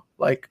Night Raw,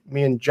 like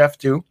me and Jeff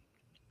do.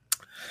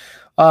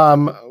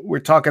 We're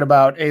talking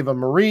about Ava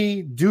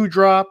Marie,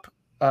 Dewdrop.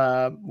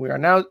 We are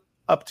now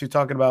up to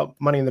talking about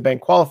Money in the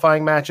Bank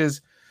qualifying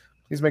matches.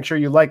 Please make sure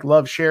you like,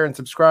 love, share, and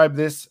subscribe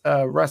this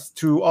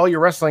to all your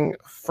wrestling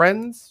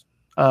friends.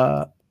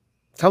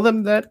 Tell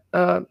them that,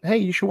 hey,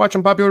 you should watch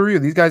Unpopular Review.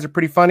 These guys are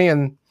pretty funny,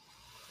 and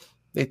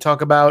they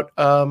talk about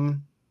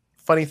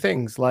funny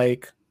things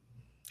like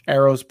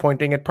arrows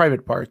pointing at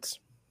private parts.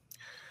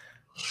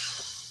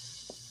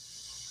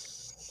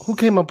 Who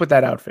came up with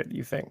that outfit,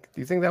 you think? Do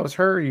you think that was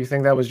her, or you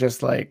think that was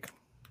just like...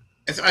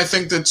 I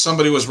think that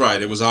somebody was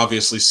right. It was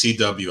obviously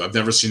CW. I've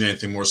never seen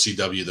anything more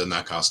CW than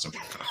that costume.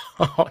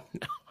 Oh,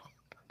 no.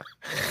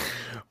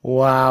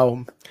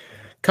 Wow.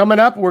 Coming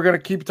up, we're going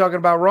to keep talking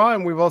about Raw,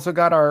 and we've also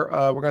got our,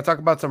 we're going to talk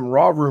about some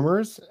Raw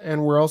rumors,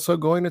 and we're also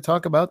going to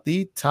talk about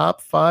the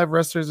top 5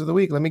 wrestlers of the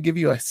week. Let me give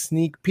you a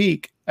sneak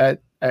peek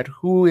at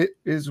who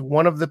is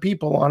one of the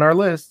people on our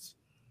list.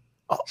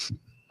 Oh,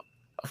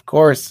 of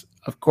course.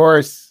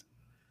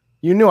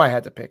 You knew I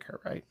had to pick her,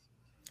 right?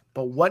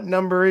 But what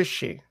number is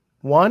she?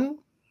 1?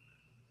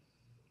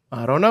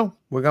 I don't know.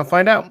 We're going to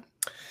find out.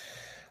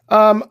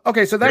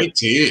 Okay, so that... Great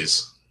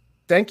tease.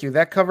 Thank you.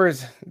 That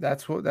covers...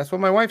 That's what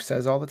my wife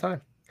says all the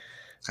time.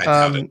 I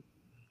doubt it.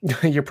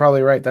 You're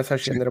probably right. That's how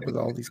she ended up with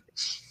all these.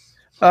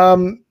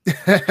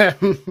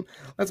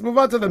 Let's move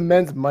on to the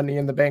men's Money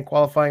in the Bank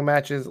qualifying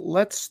matches.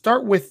 Let's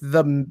start with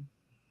the...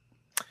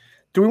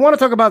 Do we want to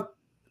talk about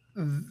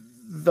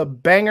the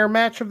banger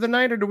match of the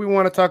night, or do we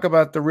want to talk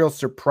about the real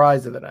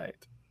surprise of the night?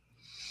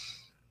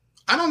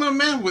 I don't know,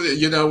 man.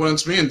 When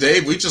it's me and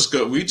Dave, we just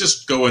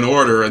go in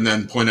order and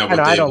then point out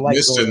what Dave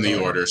missed in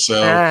the order.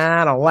 So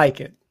I don't like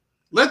it.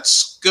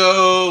 Let's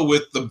go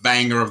with the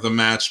banger of the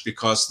match,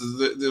 because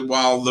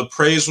while the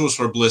praise was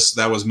for Bliss,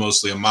 that was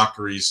mostly a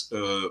mockery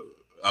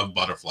of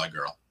Butterfly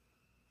Girl.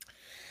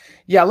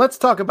 Yeah, let's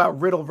talk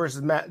about Riddle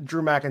versus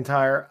Drew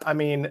McIntyre. I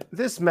mean,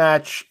 this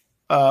match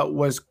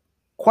was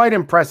quite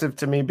impressive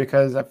to me,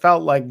 because I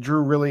felt like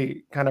Drew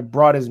really kind of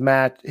brought his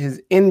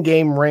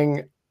in-game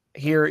ring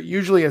here.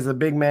 Usually as a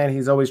big man,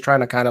 he's always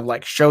trying to kind of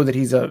like show that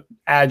he's a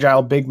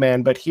agile big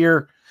man, but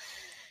here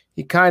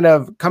he kind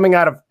of, coming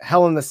out of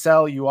Hell in the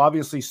Cell, you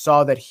obviously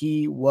saw that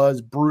he was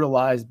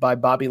brutalized by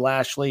Bobby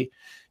Lashley.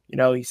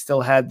 He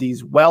still had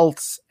these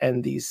welts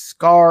and these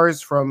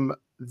scars from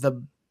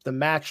the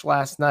match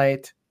last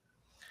night.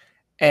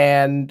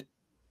 And,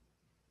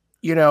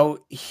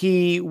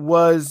 he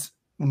was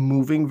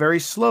moving very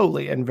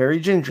slowly and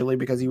very gingerly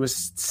because he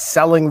was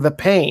selling the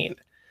pain.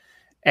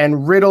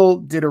 And Riddle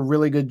did a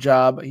really good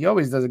job. He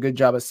always does a good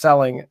job of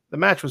selling. The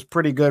match was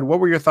pretty good.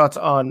 What were your thoughts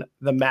on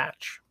the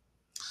match?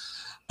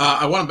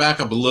 I want to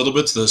back up a little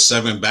bit to the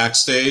segment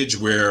backstage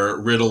where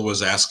Riddle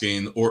was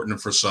asking Orton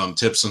for some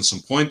tips and some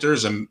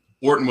pointers, and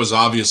Orton was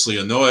obviously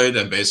annoyed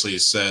and basically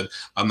said,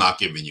 "I'm not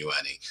giving you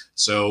any."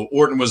 So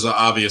Orton was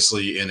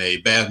obviously in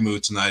a bad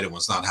mood tonight and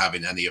was not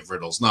having any of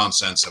Riddle's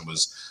nonsense and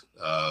was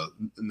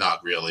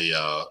not really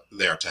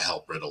there to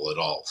help Riddle at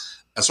all.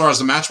 As far as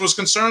the match was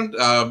concerned,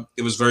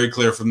 it was very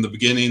clear from the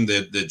beginning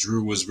that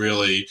Drew was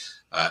really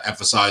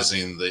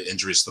emphasizing the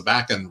injuries to the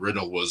back, and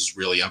Riddle was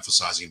really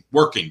emphasizing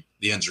working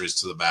the injuries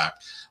to the back.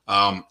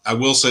 I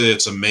will say that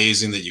it's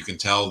amazing that you can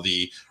tell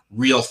the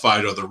real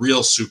fighter, the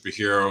real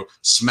superhero,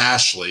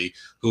 Smashley,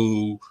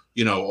 who,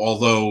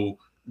 although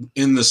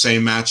in the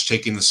same match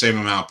taking the same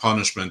amount of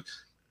punishment,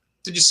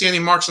 did you see any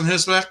marks on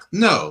his back?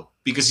 No,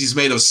 because he's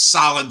made of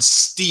solid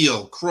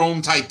steel,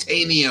 chrome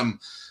titanium.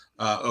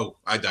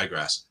 I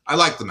digress. I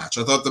liked the match.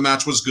 I thought the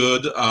match was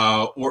good.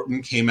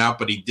 Orton came out,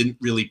 but he didn't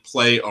really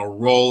play a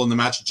role in the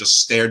match. He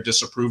just stared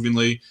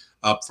disapprovingly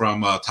up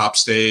from top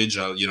stage,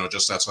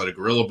 just outside of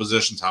gorilla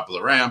position, top of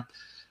the ramp.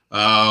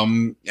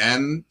 I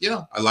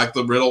like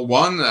the Riddle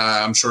one.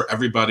 I'm sure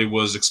everybody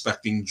was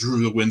expecting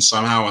Drew to win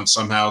somehow, and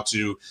somehow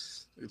to,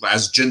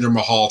 as Jinder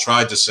Mahal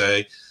tried to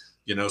say,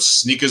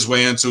 sneak his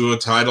way into a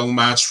title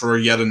match for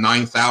yet a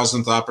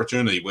 9,000th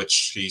opportunity,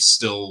 which he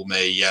still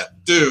may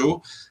yet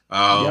do.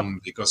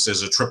 Because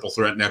there's a triple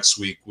threat next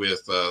week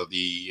with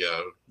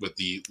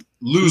the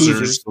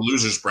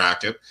losers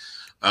bracket,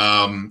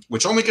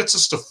 which only gets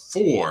us to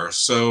 4.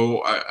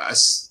 So I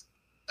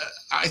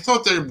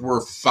thought there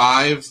were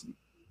 5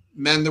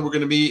 men that were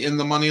going to be in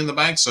the Money in the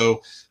Bank.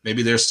 So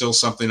maybe there's still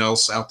something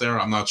else out there.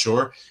 I'm not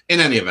sure. In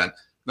any event,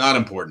 not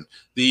important.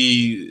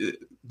 The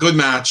good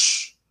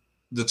match,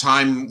 the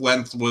time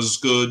length was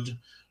good,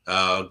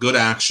 good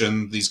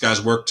action. These guys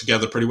worked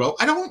together pretty well.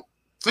 I don't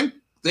think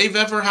they've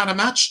ever had a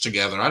match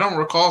together. I don't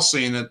recall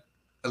seeing it,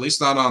 at least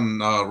not on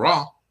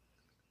Raw.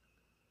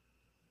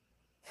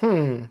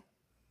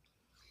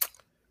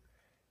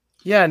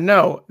 Yeah,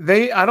 no.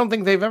 I don't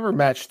think they've ever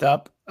matched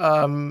up.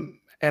 I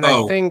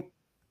think...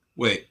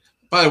 Wait.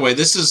 By the way,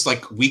 this is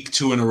like week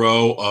 2 in a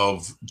row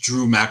of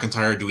Drew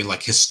McIntyre doing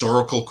like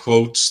historical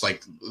quotes.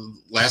 Like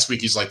last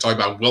week, he's like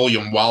talking about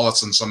William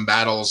Wallace and some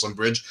battle, some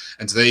bridge.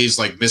 And today he's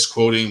like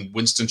misquoting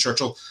Winston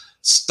Churchill.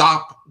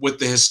 Stop with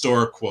the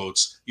historic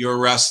quotes. You're a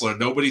wrestler.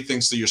 Nobody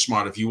thinks that you're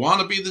smart. If you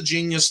want to be the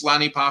genius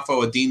Lanny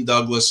Poffo, a Dean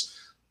Douglas,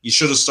 you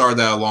should have started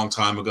that a long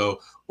time ago,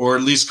 or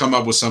at least come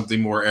up with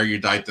something more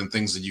erudite than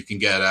things that you can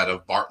get out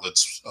of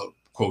Bartlett's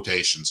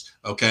quotations.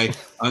 Okay,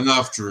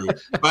 enough, Drew.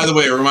 By the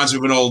way, it reminds me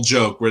of an old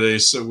joke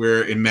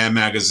where in Mad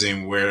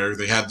Magazine where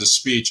they had the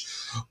speech,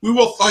 "We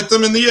will fight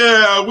them in the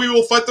air. We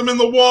will fight them in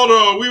the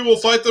water. We will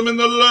fight them in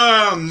the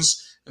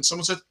lands." And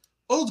someone said,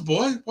 "Old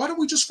boy, why don't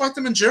we just fight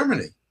them in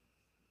Germany?"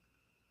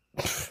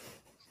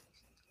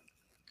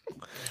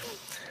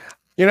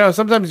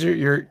 Sometimes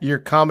your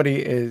comedy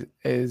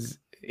is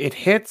it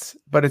hits,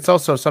 but it's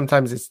also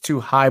sometimes it's too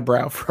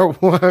highbrow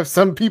for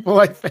some people,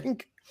 I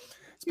think.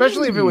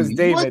 Especially if it was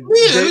David.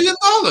 $1 million.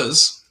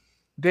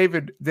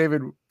 David,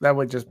 that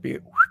would just be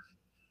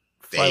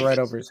fly right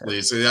over his head.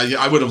 Please.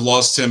 I would have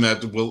lost him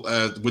at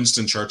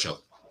Winston Churchill.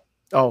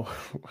 Oh,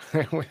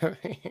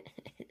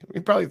 we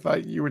probably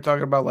thought you were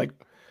talking about like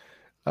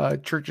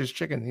Church's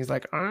Chicken. He's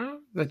like,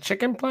 the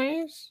chicken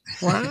place?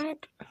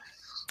 What?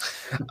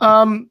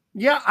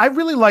 Yeah, I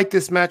really like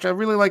this match. I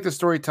really like the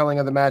storytelling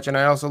of the match, and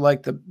I also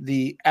like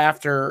the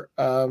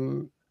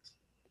aftermatch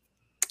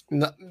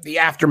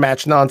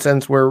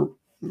nonsense where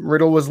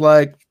Riddle was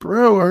like,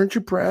 "Bro, aren't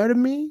you proud of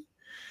me?"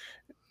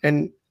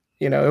 And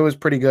it was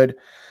pretty good.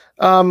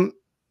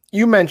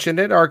 You mentioned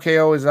it.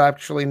 RKO is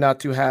actually not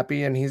too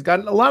happy, and he's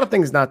got a lot of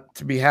things not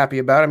to be happy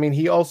about. I mean,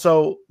 he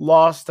also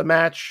lost a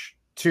match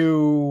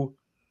to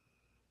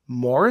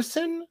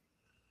Morrison.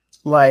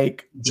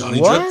 Like,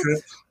 Johnny what?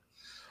 Drip.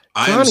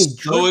 I am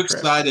so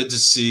excited to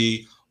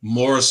see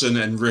Morrison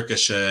and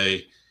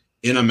Ricochet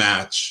in a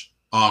match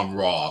on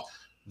Raw.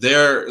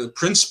 Their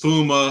Prince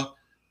Puma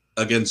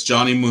against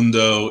Johnny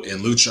Mundo in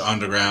Lucha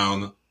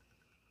Underground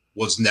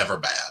was never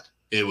bad.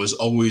 It was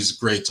always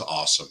great to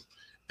awesome.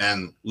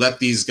 And let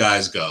these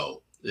guys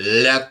go.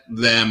 Let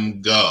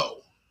them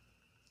go.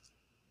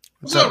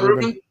 What's up,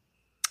 Ruben?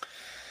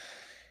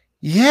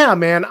 Yeah,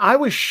 man, I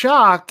was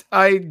shocked.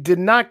 I did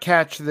not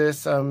catch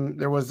this.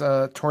 There was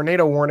a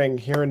tornado warning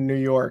here in New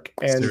York,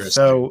 and seriously?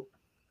 So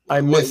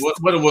I missed.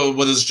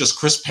 What is just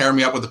Chris pair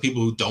me up with the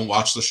people who don't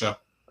watch the show?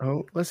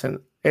 Oh, listen,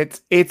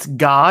 it's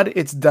God.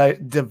 It's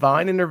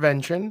divine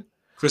intervention.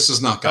 Chris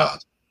is not God.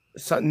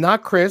 So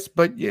not Chris,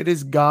 but it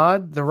is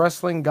God. The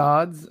wrestling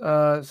gods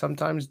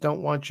sometimes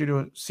don't want you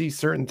to see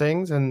certain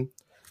things, and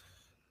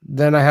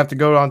then I have to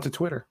go onto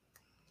Twitter.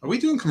 Are we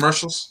doing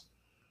commercials?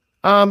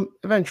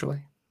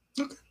 Eventually.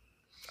 Okay.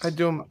 I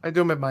do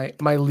them at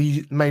my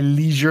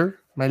leisure.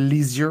 All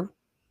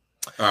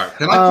right.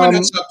 Can I point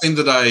out something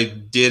that I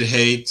did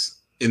hate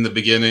in the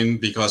beginning,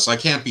 because I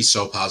can't be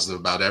so positive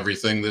about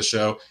everything this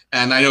show.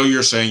 And I know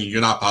you're saying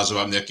you're not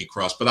positive about Nikki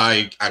Cross, but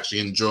I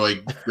actually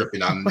enjoy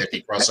ripping on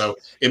Nikki Cross. So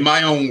in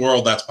my own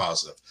world, that's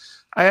positive.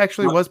 I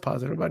actually was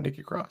positive about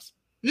Nikki Cross.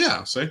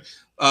 Yeah. See,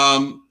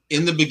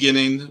 in the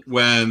beginning,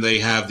 when they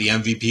have the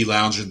MVP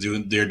lounge and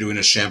they're doing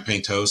a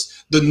champagne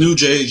toast, the New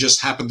Jay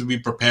just happened to be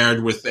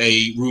prepared with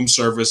a room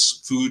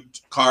service food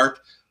cart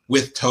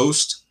with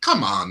toast.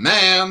 Come on,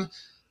 man.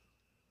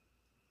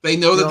 They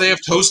know that they have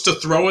toast to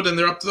throw it, and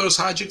they're up to those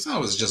hijinks. That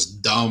was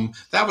just dumb.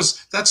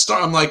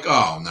 I'm like,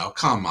 oh no,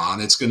 come on,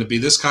 it's going to be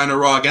this kind of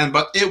Raw again.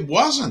 But it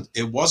wasn't.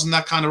 It wasn't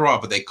that kind of Raw.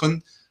 But they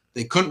couldn't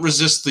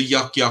resist the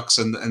yucks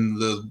and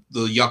the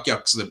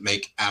yucks that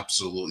make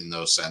absolutely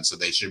no sense. That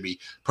they should be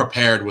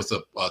prepared with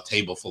a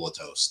table full of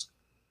toast.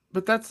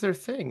 But that's their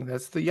thing.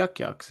 That's the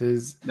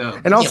yucks.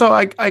 And also,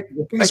 I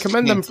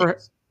commend them for.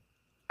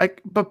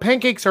 But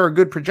pancakes are a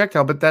good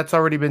projectile, but that's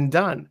already been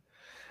done.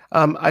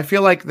 I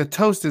feel like the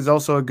toast is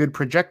also a good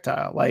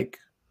projectile.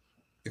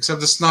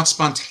 Except it's not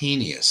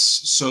spontaneous.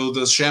 So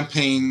the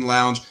champagne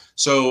lounge.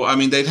 So I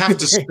mean, they'd have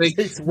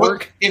to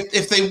work.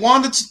 If they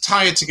wanted to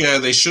tie it together,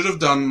 they should have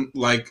done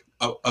like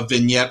a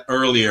vignette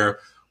earlier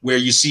where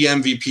you see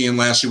MVP and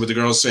Lashley with the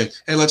girls saying,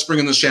 "Hey, let's bring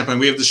in the champagne.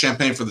 We have the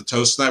champagne for the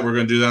toast tonight. We're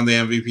going to do that in the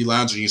MVP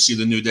lounge." And you see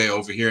the New Day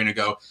over here, and you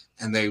go,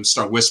 and they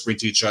start whispering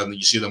to each other, and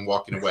you see them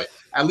walking away.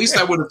 At least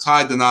that would have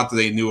tied the knot that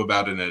they knew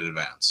about in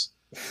advance.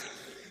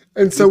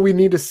 And so we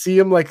need to see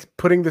him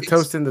putting the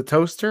toast in the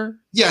toaster?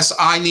 Yes,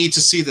 I need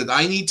to see that.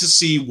 I need to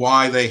see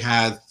why they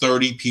had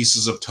 30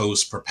 pieces of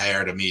toast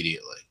prepared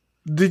immediately.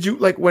 Did you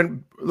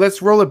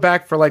let's roll it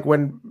back for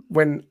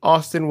when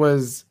Austin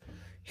was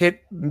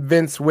hit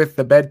Vince with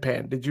the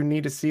bedpan. Did you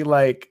need to see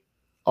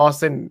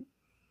Austin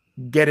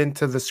get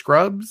into the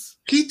scrubs?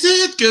 He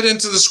did get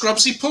into the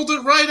scrubs. He pulled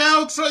it right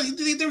out.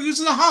 They were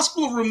using the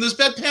hospital room. There's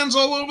bedpans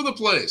all over the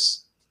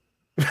place.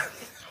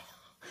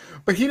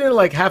 But he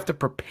didn't have to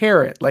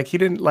prepare it. He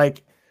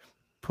didn't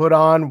put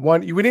on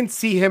one. We didn't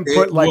see him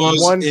put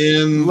one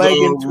in leg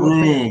the into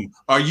room.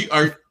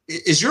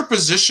 Is your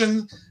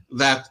position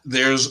that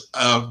there's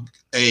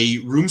a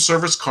room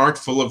service cart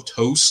full of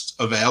toast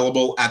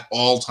available at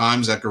all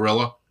times at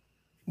Gorilla?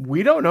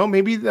 We don't know.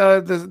 Maybe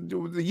the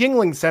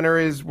Yingling Center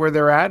is where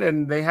they're at,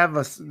 and they have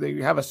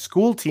a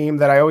school team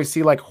that I always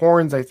see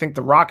horns. I think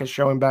The Rock is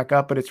showing back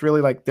up, but it's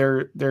really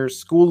their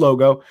school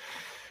logo.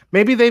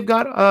 Maybe they've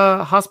got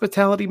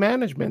hospitality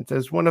management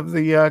as one of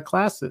the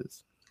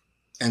classes.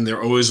 And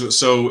they're always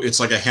so it's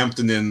like a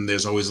Hampton Inn.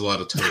 There's always a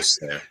lot of toast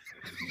there.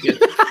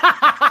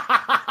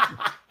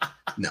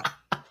 No,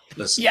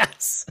 listen.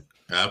 Yes.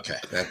 Okay,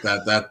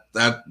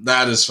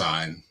 that is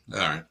fine. All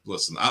right,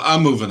 listen.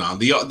 I'm moving on.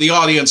 The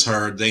audience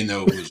heard. They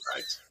know who's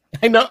right.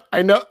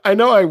 I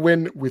know. I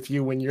win with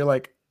you when you're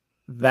like,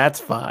 that's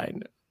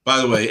fine.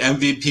 By the way,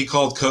 MVP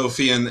called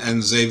Kofi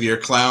and Xavier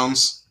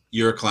clowns.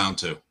 You're a clown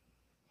too.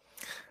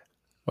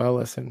 Well,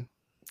 listen,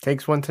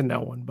 takes one to know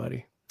one,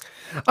 buddy.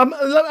 I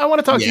want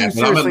to talk to you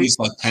seriously. I'm at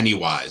least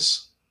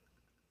Pennywise.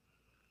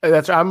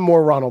 I'm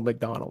more Ronald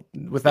McDonald,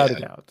 without a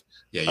doubt.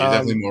 Yeah, you're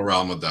definitely more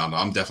Ronald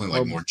McDonald. I'm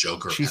definitely more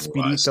Joker.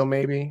 Chispirito,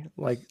 maybe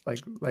like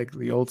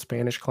the old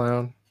Spanish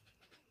clown.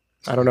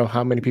 I don't know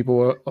how many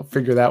people will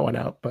figure that one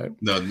out, but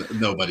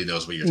nobody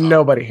knows what you're talking.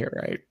 Nobody here,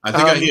 right? I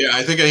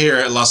think I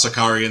hear La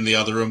Sicari in the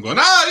other room going,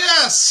 "Ah,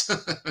 yes."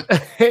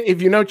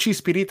 If you know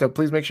Chispirito,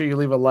 please make sure you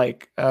leave a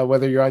like,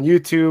 whether you're on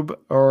YouTube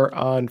or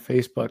on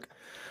Facebook,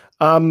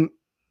 and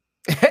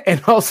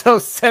also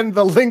send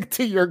the link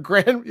to your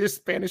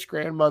Spanish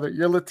grandmother,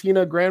 your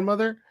Latina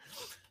grandmother.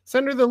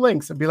 Send her the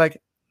links and be like,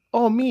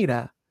 "Oh,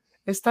 mira,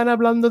 están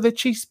hablando de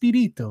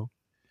Chispirito."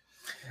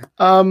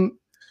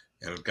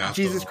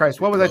 Jesus Christ,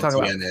 what was I talking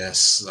about?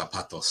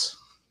 Zapatos.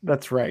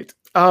 That's right.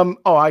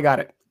 I got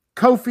it.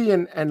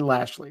 Kofi and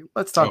Lashley.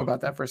 Let's talk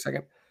about that for a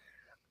second.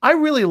 I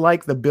really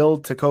like the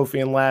build to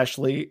Kofi and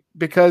Lashley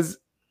because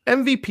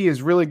MVP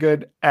is really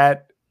good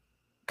at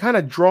kind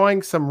of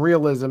drawing some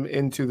realism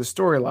into the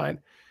storyline.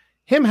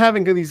 Him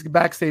having these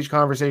backstage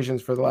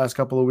conversations for the last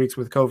couple of weeks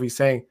with Kofi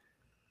saying,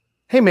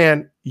 "Hey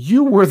man,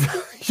 you were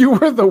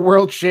the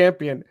world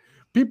champion.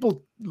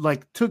 People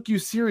took you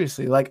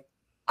seriously.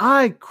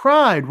 I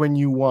cried when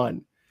you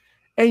won,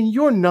 and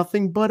you're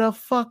nothing but a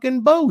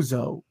fucking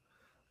bozo."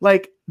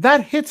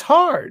 That hits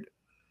hard.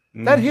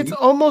 Mm-hmm. That hits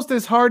almost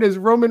as hard as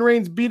Roman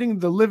Reigns beating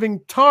the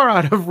living tar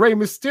out of Rey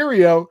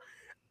Mysterio,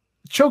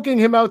 choking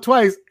him out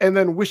twice, and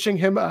then wishing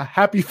him a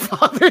happy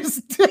Father's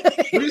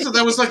Day.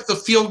 That was the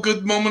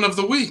feel-good moment of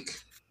the week.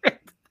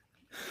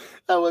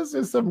 That was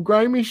just some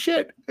grimy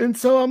shit. And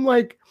so I'm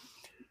like,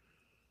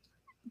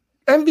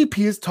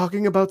 MVP is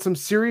talking about some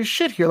serious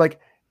shit here.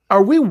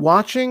 Are we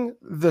watching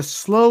the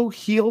slow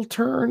heel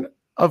turn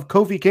of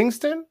Kofi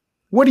Kingston?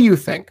 What do you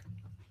think?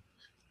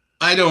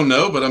 I don't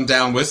know, but I'm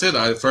down with it.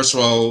 First of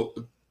all,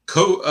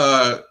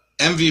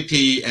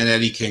 MVP and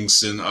Eddie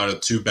Kingston are the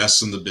two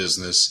best in the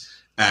business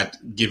at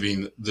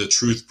giving the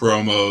truth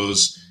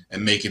promos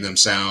and making them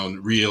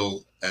sound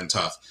real and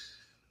tough.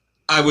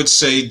 I would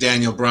say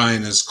Daniel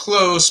Bryan is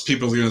close.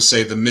 People are going to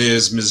say The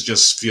Miz. Miz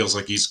just feels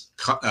like he's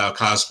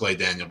cosplay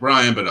Daniel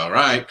Bryan, but all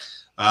right.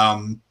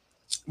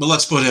 But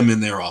let's put him in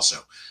there also.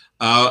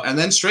 And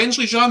then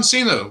strangely, John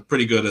Cena,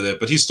 pretty good at it,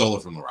 but he stole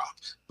it from The Rock.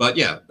 But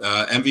yeah,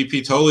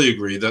 MVP totally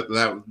agree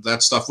that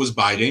stuff was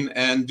biting.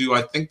 And do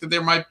I think that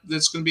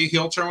there's going to be a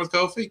heel turn with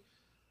Kofi?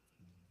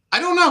 I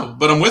don't know,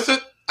 but I'm with it.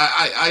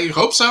 I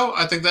hope so.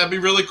 I think that'd be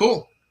really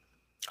cool.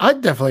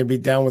 I'd definitely be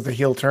down with a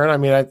heel turn. I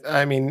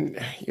mean,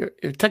 you're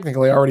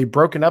technically already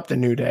broken up the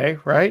New Day,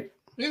 right?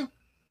 Yeah.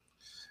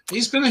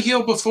 He's been a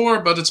heel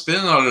before, but it's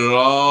been a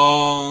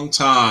long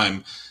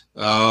time.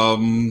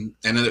 And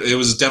it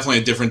was definitely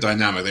a different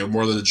dynamic. They were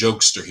more than the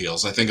jokester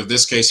heels. I think in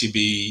this case, he'd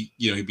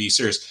be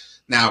serious.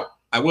 Now,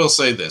 I will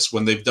say this: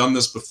 when they've done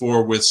this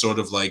before with sort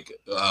of like,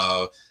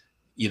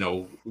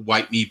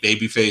 white meat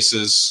baby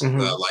faces,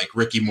 like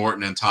Ricky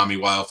Morton and Tommy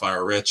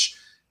Wildfire Rich,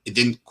 it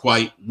didn't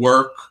quite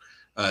work.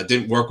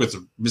 Didn't work with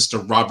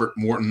Mr. Robert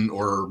Morton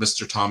or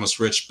Mr. Thomas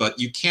Rich, but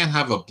you can't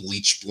have a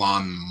bleach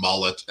blonde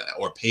mullet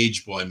or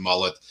page boy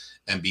mullet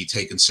and be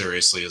taken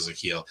seriously as a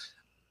heel.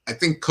 I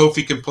think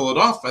Kofi can pull it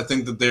off. I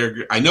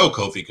know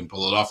Kofi can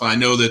pull it off. And I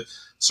know that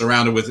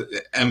surrounded with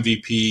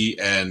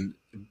MVP and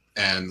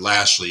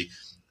Lashley,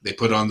 they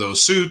put on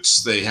those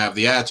suits. They have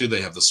the attitude.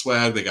 They have the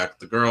swag. They got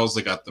the girls.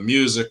 They got the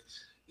music.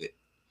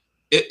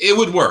 It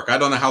would work. I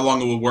don't know how long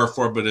it would work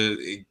for, but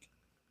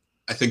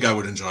I think I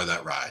would enjoy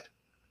that ride.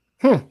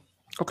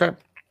 Okay.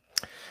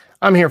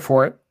 I'm here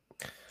for it.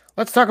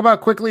 Let's talk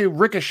about quickly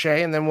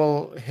Ricochet, and then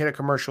we'll hit a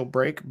commercial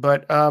break.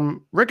 But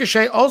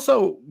Ricochet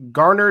also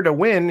garnered a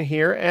win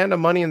here and a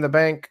Money in the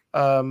Bank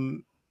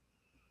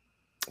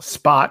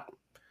spot.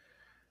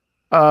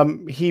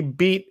 He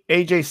beat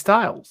AJ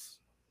Styles.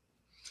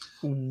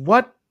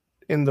 What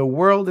in the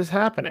world is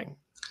happening?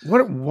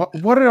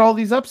 What are all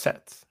these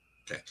upsets?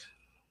 Okay.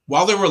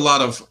 While there were a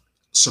lot of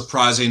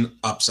surprising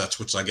upsets,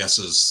 which I guess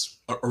is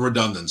a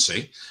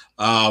redundancy,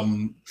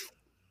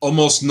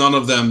 almost none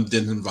of them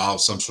didn't involve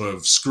some sort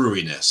of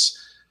screwiness.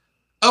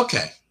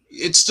 Okay,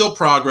 it's still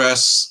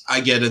progress.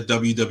 I get it.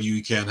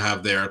 WWE can't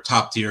have their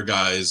top tier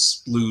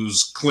guys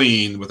lose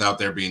clean without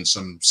there being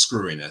some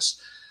screwiness.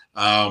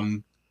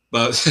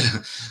 But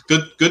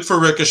good for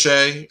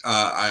Ricochet.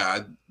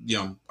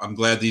 I'm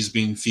glad he's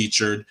being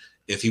featured.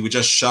 If he would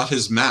just shut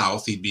his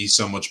mouth, he'd be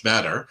so much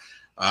better.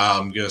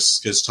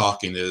 Because his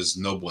talking is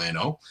no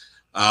bueno.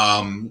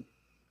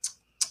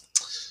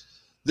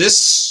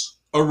 This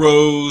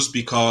arose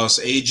because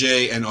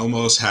AJ and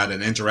Omos had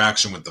an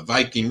interaction with the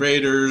Viking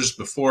Raiders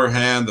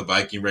beforehand. The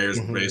Viking Raiders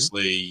were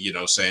basically,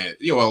 saying,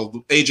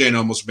 AJ and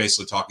Omos were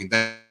basically talking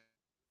down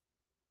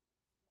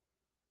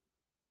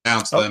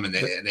to them, and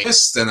they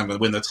missed, and I'm going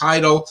to win the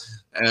title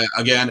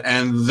again,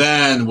 and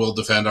then we'll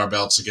defend our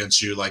belts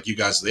against you like you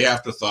guys are the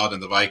afterthought.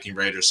 And the Viking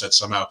Raiders said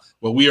somehow,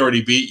 well, we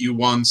already beat you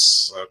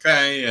once,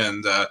 okay?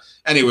 And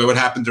anyway, what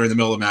happened during the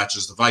middle of the match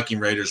is the Viking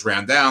Raiders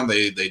ran down.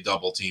 They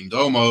double-teamed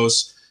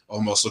Omos.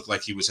 Almost looked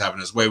like he was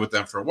having his way with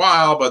them for a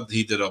while, but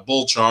he did a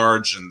bull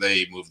charge, and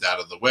they moved out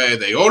of the way.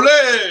 They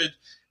olayed,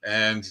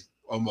 and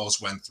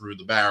almost went through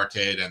the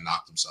barricade and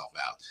knocked himself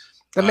out.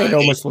 That made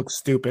Omos look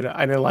stupid.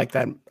 I didn't like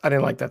that. I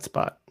didn't like that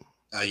spot.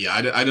 I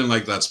didn't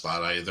like that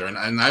spot either. And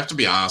I have to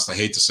be honest, I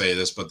hate to say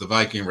this, but the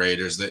Viking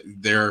Raiders,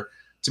 they're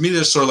to me,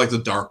 they're sort of like the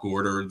Dark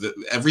Order.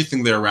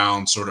 Everything they're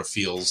around sort of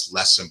feels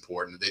less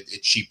important.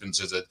 It cheapens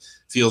it. It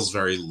feels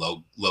very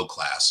low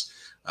class,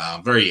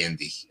 very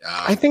indie.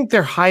 I think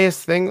their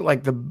highest thing,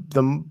 like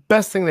the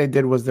best thing they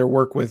did was their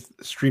work with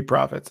Street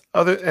Profits.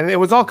 And it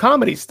was all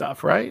comedy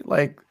stuff, right?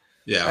 Like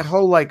that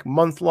whole like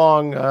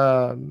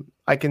month-long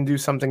I can do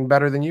something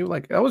better than you.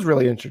 Like that was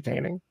really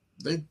entertaining.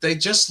 They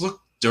just look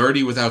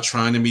dirty without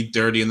trying to be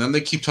dirty, and then they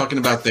keep talking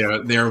about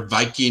their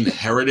Viking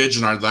heritage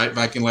and our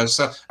Viking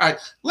lifestyle. All right,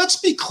 let's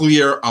be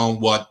clear on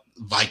what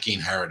Viking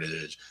heritage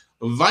is.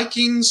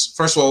 Vikings,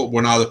 first of all,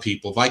 we're not a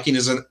people. Viking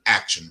is an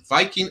action.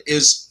 Viking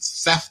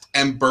is theft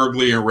and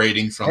burglary and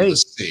raiding from the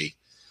sea.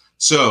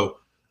 So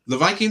the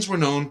Vikings were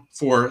known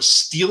for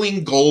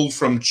stealing gold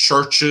from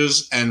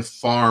churches and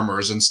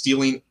farmers and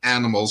stealing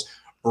animals,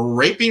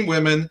 raping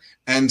women,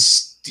 and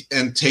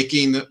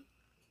taking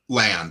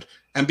land.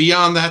 And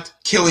beyond that,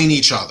 killing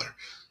each other.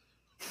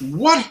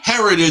 What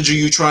heritage are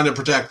you trying to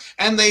protect?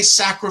 And they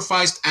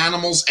sacrificed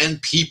animals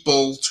and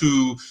people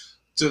to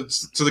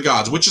the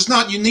gods, which is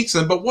not unique to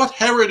them. But what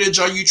heritage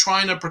are you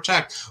trying to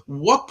protect?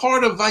 What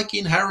part of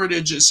Viking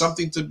heritage is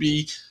something to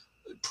be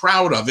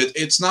proud of?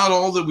 It's not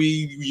all that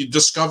we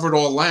discovered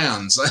all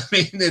lands. I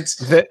mean, it's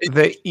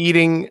the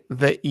eating.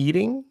 The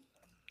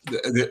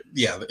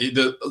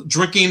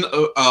drinking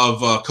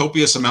of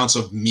copious amounts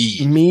of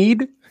mead.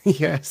 Mead,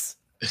 yes.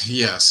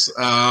 Yes.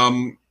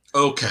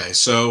 Okay.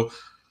 So,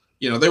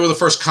 they were the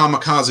first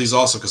kamikazes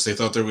also because they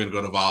thought they were going to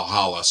go to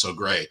Valhalla. So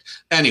great.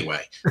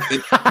 Anyway,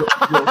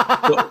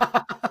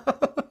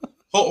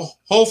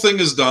 whole thing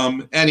is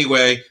dumb.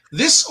 Anyway,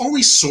 this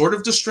only sort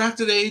of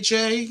distracted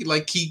AJ.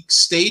 Like he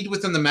stayed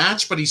within the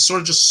match, but he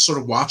sort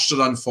of watched it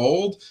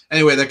unfold.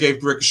 Anyway, that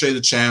gave Ricochet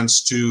the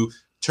chance to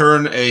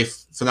turn a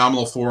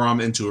phenomenal forearm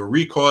into a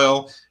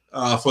recoil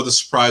for the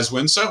surprise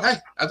win. So, hey,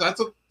 I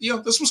thought,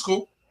 this was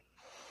cool.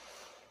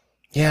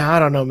 Yeah, I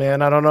don't know,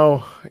 man. I don't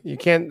know. You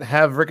can't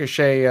have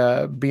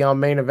Ricochet be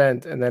on main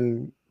event and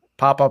then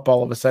pop up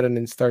all of a sudden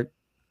and start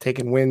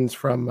taking wins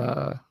from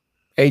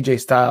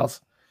AJ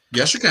Styles.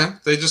 Yes, you can.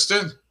 They just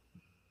did.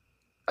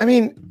 I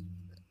mean,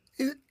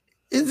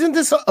 isn't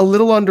this a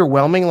little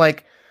underwhelming?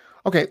 Like,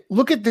 okay,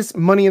 look at this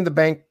Money in the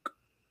Bank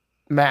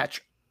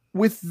match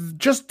with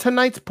just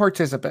tonight's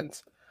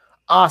participants.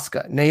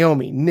 Asuka,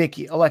 Naomi,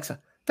 Nikki, Alexa.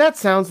 That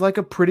sounds like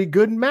a pretty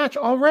good match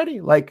already.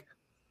 Like,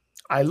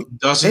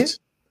 Does it?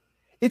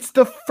 It's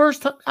the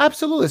first time,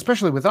 absolutely,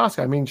 especially with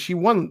Asuka. I mean, she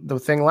won the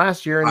thing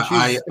last year, and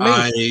I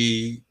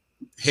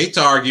hate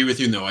to argue with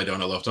you. No, I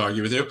don't. I love to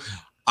argue with you.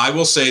 I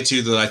will say to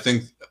you that I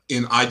think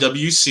in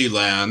IWC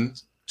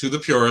land, to the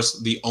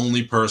purist, the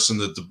only person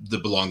that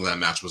belonged to that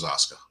match was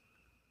Asuka.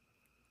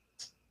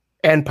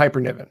 And Piper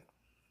Niven.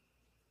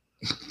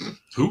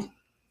 Who?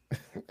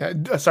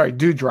 Sorry,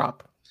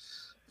 Dewdrop.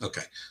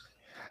 Okay.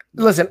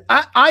 Listen,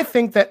 I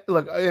think that,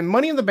 look,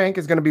 Money in the Bank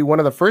is going to be one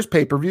of the first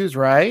pay-per-views,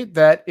 right?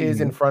 That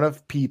is in front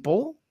of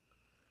people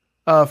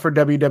for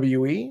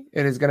WWE.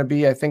 It is going to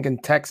be, I think, in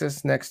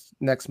Texas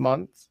next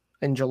month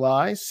in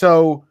July.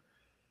 So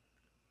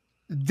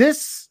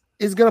this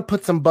is going to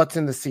put some butts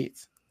in the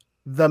seats.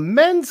 The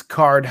men's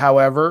card,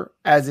 however,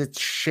 as it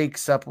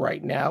shakes up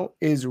right now,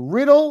 is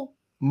Riddle,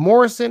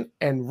 Morrison,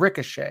 and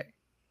Ricochet.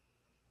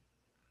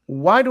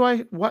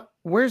 Where's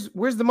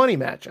the money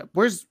matchup?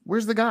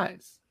 Where's the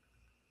guys?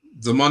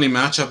 The money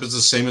matchup is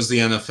the same as the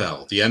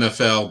NFL. The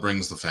NFL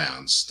brings the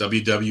fans.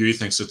 WWE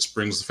thinks it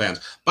brings the fans.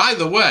 By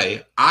the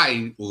way,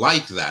 I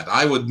like that.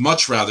 I would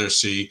much rather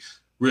see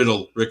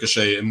Riddle,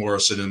 Ricochet, and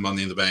Morrison in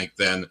Money in the Bank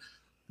than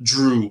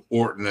Drew,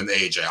 Orton, and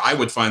AJ. I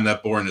would find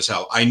that boring as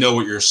hell. I know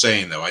what you're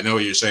saying, though. I know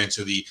what you're saying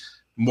to the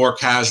more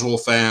casual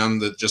fan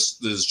that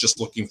is just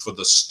looking for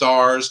the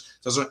stars.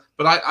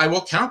 But I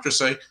will counter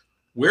say,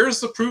 where is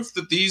the proof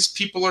that these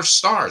people are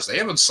stars? They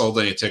haven't sold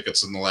any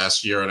tickets in the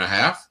last year and a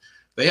half.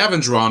 They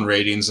haven't drawn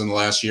ratings in the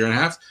last year and a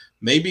half.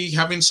 Maybe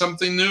having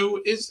something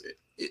new is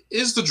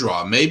the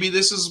draw. Maybe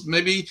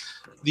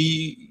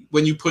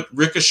when you put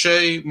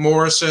Ricochet,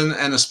 Morrison,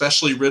 and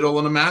especially Riddle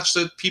in a match,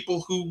 that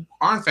people who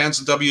aren't fans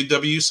of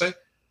WWE say,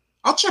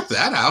 I'll check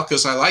that out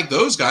because I like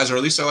those guys, or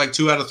at least I like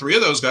 2 out of 3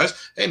 of those guys.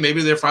 Hey,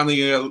 maybe they're finally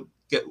going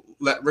to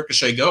let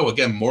Ricochet go.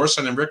 Again,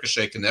 Morrison and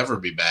Ricochet can never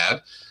be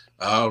bad.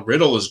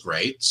 Riddle is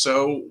great,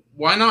 so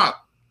why not?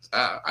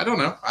 I don't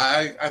know.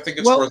 I think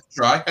it's worth a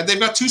try. And they've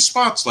got 2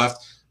 spots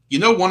left. You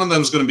know, one of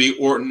them is going to be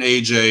Orton,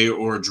 AJ,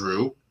 or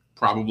Drew.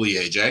 Probably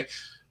AJ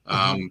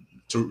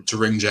to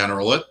ring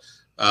general it.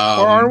 Or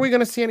are we going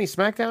to see any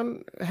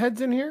SmackDown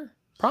heads in here?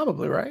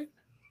 Probably, right?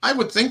 I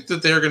would think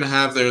that they're going to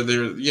have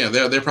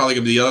they're probably going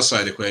to be the other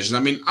side equation. I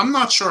mean, I'm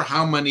not sure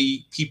how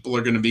many people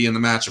are going to be in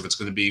the match. If it's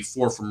going to be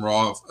 4 from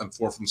Raw and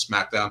 4 from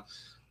SmackDown,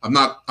 I'm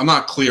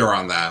not clear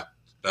on that.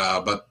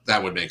 But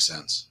that would make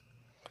sense.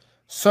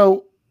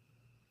 So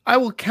I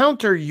will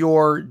counter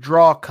your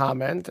draw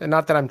comment, and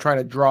not that I'm trying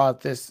to draw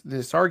out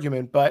this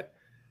argument, but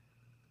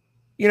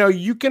you know,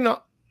 you can.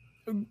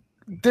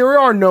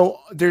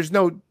 There's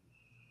no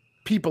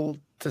people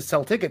to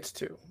sell tickets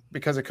to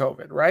because of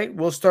COVID, right?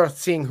 We'll start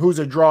seeing who's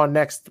a draw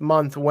next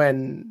month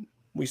when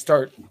we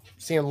start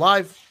seeing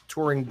live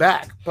touring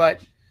back,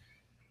 but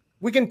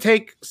we can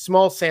take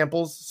small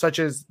samples such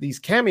as these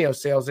cameo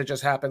sales that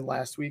just happened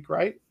last week,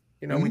 right?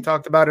 You know, we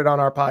talked about it on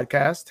our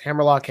podcast,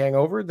 Hammerlock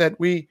Hangover, that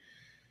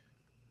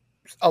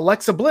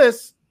Alexa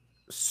Bliss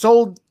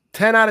sold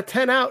 10 out of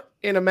 10 out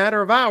in a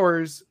matter of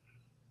hours,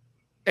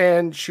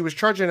 and she was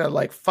charging at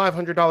like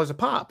 $500 a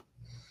pop.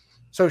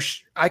 So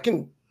I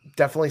can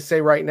definitely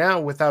say right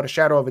now, without a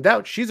shadow of a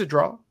doubt, she's a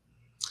draw.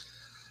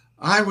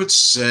 I would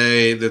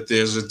say that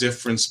there's a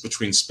difference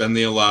between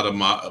spending a lot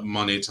of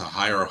money to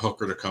hire a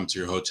hooker to come to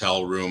your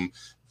hotel room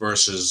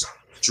versus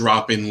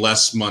dropping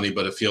less money,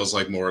 but it feels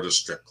like more at a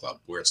strip club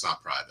where it's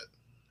not private.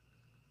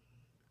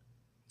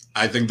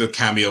 I think the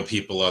cameo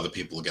people are the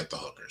people who get the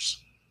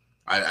hookers.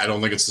 I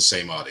don't think it's the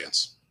same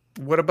audience.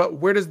 What about,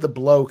 where does the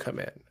blow come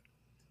in?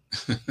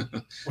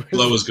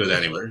 Blow is good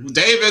anywhere.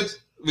 David,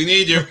 we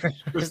need you.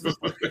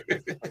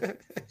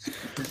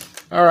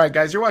 All right,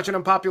 guys, you're watching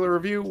Unpopular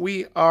Review.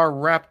 We are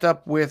wrapped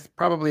up with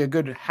probably a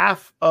good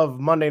half of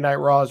Monday Night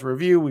Raw's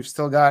review. We've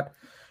still got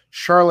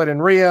Charlotte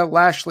and Rhea,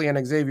 Lashley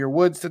and Xavier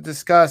Woods to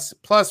discuss.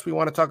 Plus, we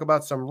want to talk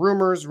about some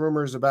rumors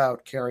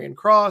about Karrion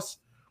Kross,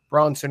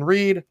 Bronson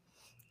Reed,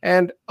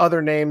 and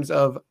other names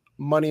of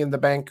Money in the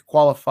Bank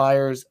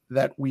qualifiers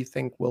that we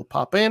think will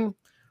pop in.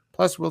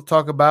 Plus, we'll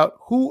talk about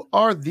who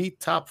are the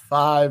top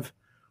 5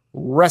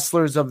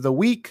 wrestlers of the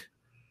week.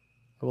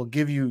 I will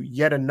give you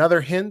yet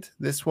another hint.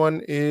 This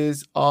one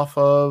is off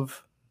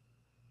of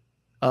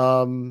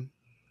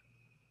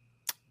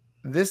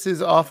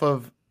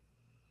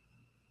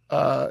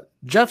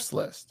Jeff's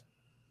list.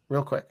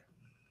 Real quick.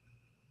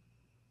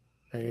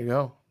 There you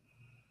go.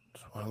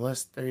 Just one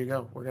list. There you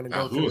go. We're gonna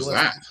go. Who was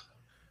that?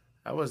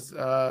 That was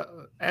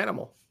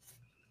Animal.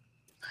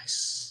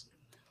 Nice.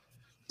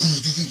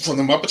 From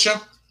the Muppet Show?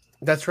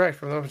 That's right,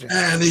 from the Muppet Show.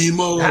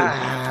 Animal.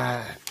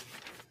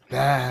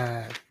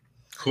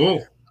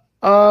 Cool.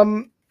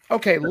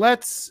 Okay,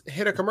 let's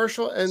hit a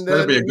commercial and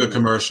Better be a good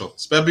commercial.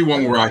 It's better be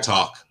one where I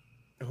talk.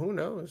 Who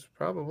knows?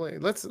 Probably.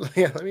 Let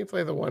me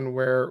play the one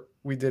where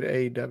we did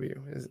AEW.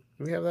 Do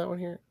we have that one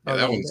here? Yeah,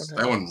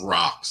 that one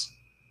rocks.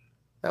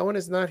 That one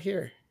is not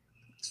here.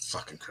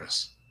 Fucking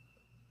Chris.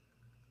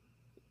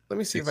 Let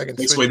me see if I can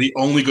switch. The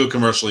only good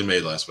commercial he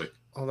made last week.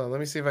 Hold on, let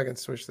me see if I can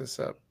switch this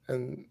up.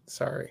 And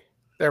sorry.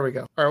 There we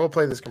go. All right, we'll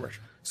play this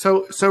commercial.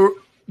 So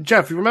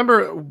Jeff, you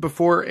remember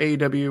before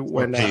AEW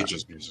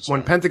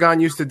when Pentagon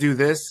used to do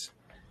this?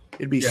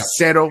 It'd be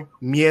cero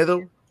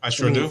miedo. I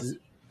sure do.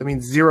 That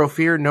means zero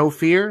fear, no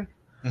fear.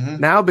 Mm-hmm.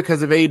 Now,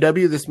 because of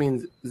AEW, this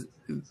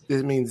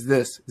means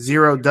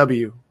zero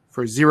W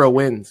for zero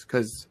wins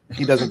because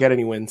he doesn't get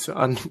any wins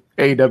on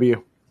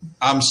AEW.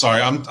 I'm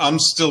sorry. I'm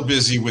still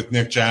busy with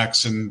Nick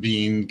Jackson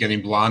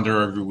getting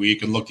blonder every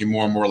week and looking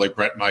more and more like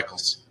Bret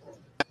Michaels.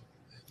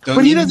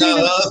 Don't need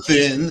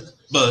nothing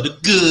but a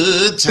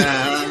good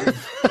time.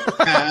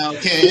 How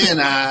can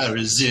I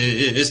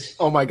resist?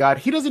 Oh my God,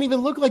 he doesn't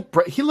even look like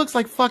Bret. He looks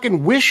like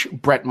fucking Wish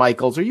Bret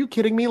Michaels. Are you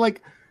kidding me?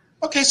 Like,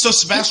 okay, so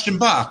Sebastian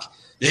Bach,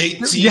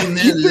 18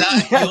 in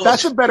life. Yeah,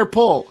 that's a better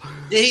pull.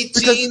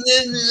 18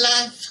 in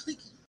life.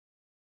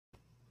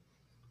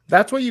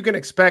 That's what you can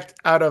expect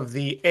out of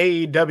the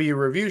AEW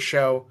review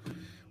show,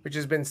 which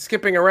has been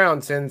skipping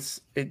around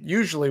since it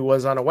usually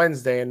was on a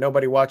Wednesday, and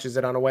nobody watches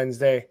it on a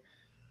Wednesday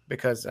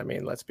because, I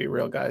mean, let's be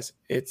real, guys.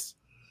 It's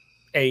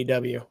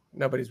AEW.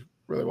 Nobody's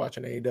really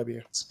watching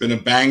AEW. It's been a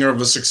banger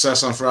of a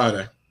success on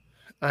Friday.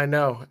 I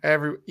know.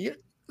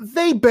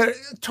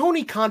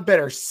 Tony Khan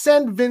better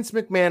send Vince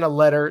McMahon a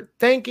letter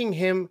thanking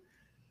him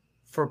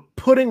for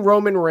putting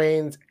Roman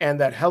Reigns and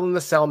that Hell in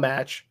the Cell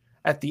match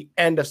at the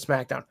end of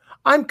SmackDown.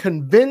 I'm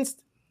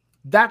convinced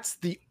that's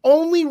the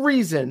only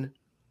reason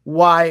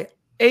why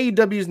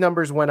AEW's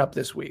numbers went up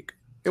this week.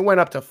 It went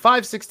up to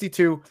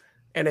 562,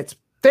 and it's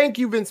thank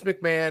you, Vince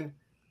McMahon.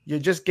 You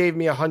just gave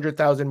me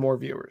 100,000 more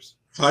viewers.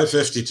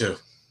 552.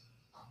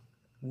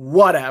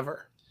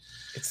 Whatever.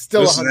 It's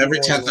still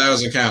every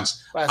 10,000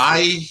 counts.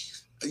 I'm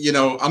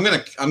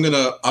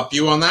gonna up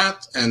you on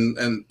that.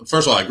 And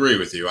first of all, I agree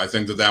with you. I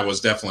think that was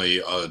definitely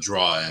a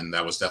draw, and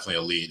that was definitely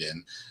a lead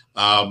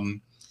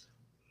in.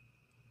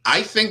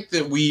 I think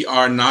that we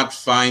are not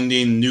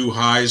finding new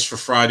highs for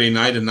Friday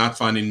night and not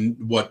finding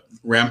what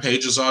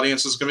Rampage's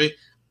audience is going to be.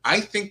 I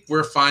think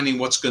we're finding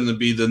what's going to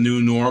be the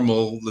new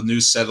normal, the new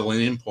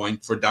settling in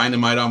point for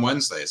Dynamite on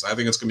Wednesdays. I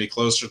think it's going to be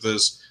closer to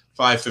this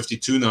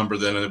 552 number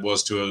than it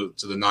was to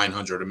the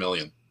 900 a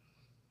million.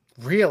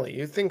 Really?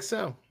 You think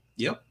so?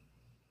 Yep.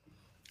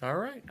 All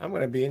right. I'm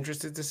going to be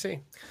interested to see.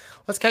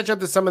 Let's catch up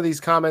to some of these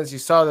comments. You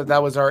saw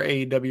that was our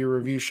AEW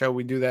review show.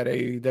 We do that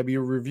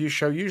AEW review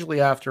show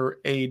usually after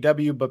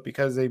AEW, but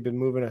because they've been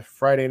moving to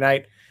Friday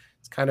night,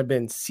 it's kind of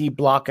been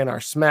C-blocking our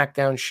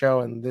SmackDown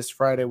show, and this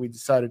Friday we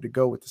decided to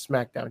go with the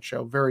SmackDown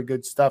show. Very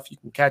good stuff. You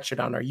can catch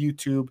it on our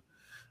YouTube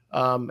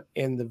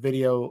in the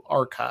video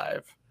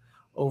archive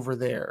over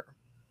there.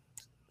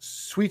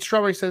 Sweet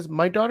Strawberry says,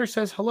 my daughter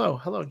says hello.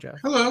 Hello, Jeff.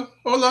 Hello.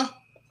 Hola.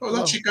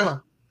 Hola,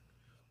 chica.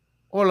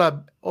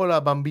 Hola,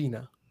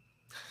 bambina.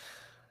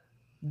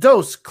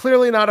 Dose,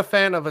 clearly not a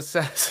fan of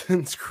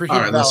Assassin's Creed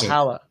Valhalla.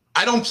 Listen,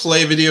 I don't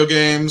play video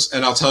games,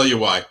 and I'll tell you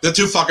why. They're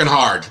too fucking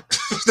hard.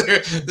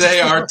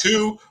 They are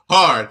too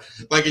hard.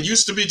 Like, it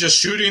used to be just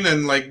shooting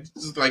and like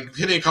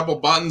hitting a couple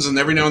buttons, and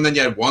every now and then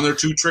you had one or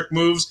two trick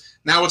moves.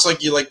 Now it's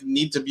like you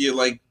need to be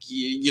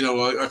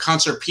a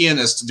concert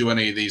pianist to do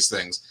any of these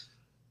things.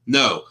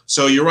 No.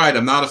 So you're right.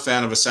 I'm not a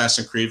fan of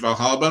Assassin's Creed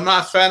Valhalla, but I'm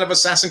not a fan of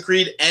Assassin's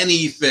Creed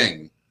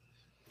anything.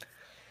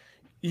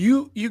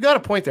 You got a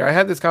point there. I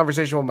had this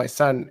conversation with my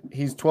son.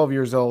 He's 12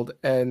 years old,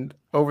 and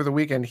over the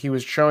weekend he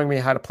was showing me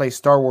how to play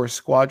Star Wars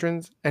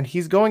Squadrons, and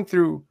he's going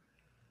through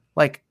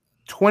like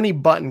 20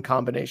 button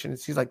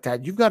combinations. He's like,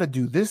 Dad, you've got to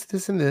do this,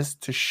 this, and this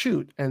to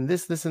shoot, and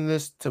this, and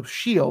this to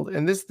shield,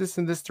 and this,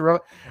 and this to and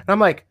I'm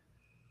like,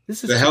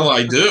 this is the hell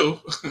I do.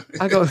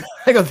 I go,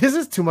 this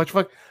is too much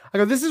fun. I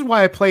go, this is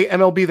why I play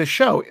MLB The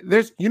Show.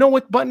 You know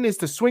what button is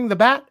to swing the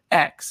bat?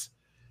 X.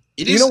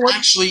 It is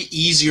actually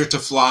easier to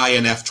fly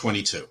an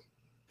F-22.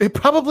 It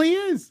probably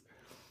is.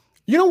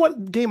 You know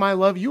what game I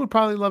love? You would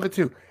probably love it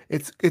too.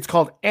 It's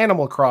called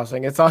Animal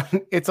Crossing. It's on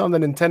the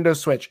Nintendo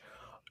Switch.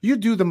 You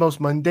do the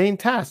most mundane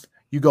task.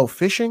 You go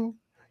fishing.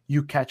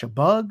 You catch a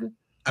bug.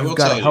 You've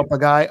got to help a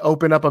guy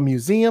open up a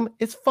museum.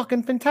 It's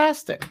fucking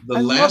fantastic. The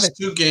last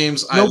two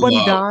games Nobody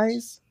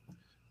dies.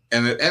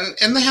 And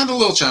they had a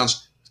little challenge.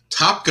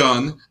 Top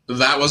Gun,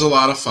 that was a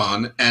lot of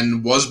fun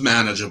and was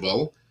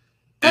manageable.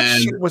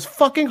 That shit was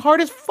fucking hard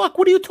as fuck.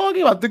 What are you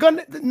talking about?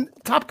 The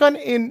Top Gun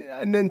in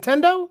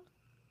Nintendo?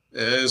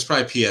 It's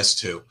probably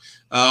PS2.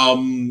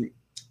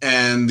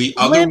 And the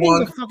other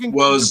one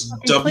was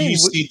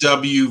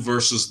WCW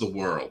versus the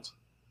World.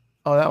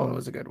 Oh, that one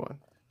was a good one.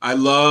 I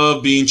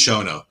love being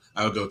Chono.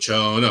 I would go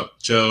Chono.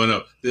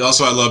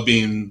 Also, I love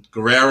being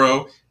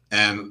Guerrero,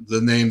 and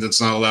the name that's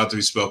not allowed to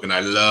be spoken. I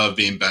love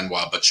being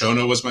Benoit, but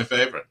Chono was my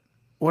favorite.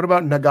 What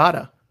about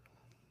Nagata?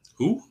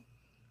 Who?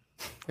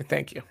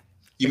 Thank you.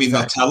 You mean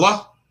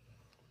Nutella?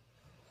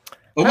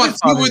 Oh, my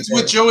feud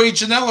with Joey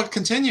Janela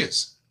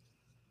continues.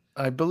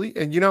 I believe,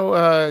 and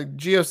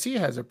GOC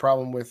has a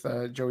problem with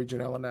Joey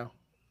Janela now.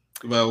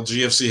 Well,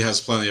 GFC has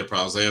plenty of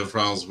problems. They have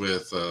problems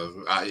with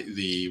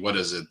the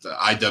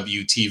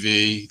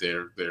IWTV,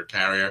 their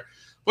carrier.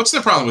 What's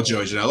the problem with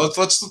Joey Janela?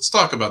 Let's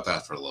talk about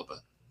that for a little bit.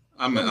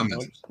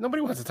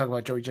 Nobody wants to talk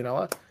about Joey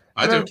Janela.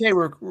 I do. Okay,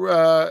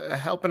 we're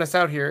helping us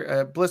out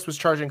here. Bliss was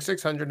charging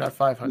 $600, not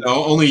 $500.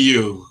 No, only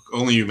you,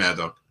 Mad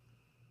Dog.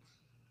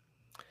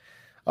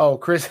 Oh,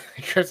 Chris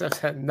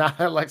said, not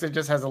Alexa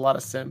just has a lot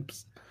of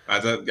simps.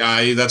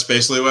 That's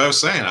basically what I was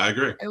saying. I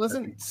agree. Hey,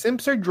 listen,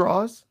 simps are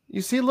draws.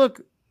 You see,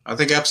 look. I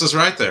think Epps is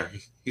right there.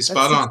 He's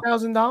spot on.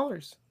 That's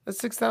 $6,000.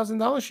 That's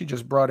 $6,000 she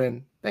just brought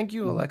in. Thank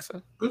you,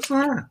 Alexa. Good for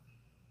her.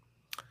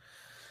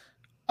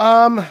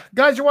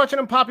 Guys, you're watching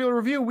Unpopular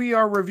Review. We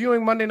are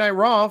reviewing Monday Night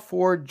Raw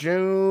for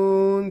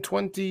June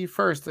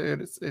 21st.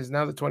 It is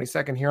now the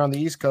 22nd here on the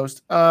East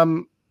Coast.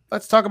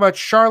 Let's talk about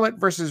Charlotte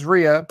versus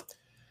Rhea.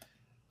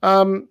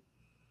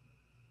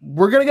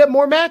 We're gonna get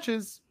more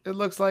matches. It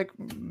looks like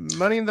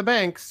Money in the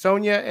Bank.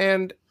 Sonya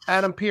and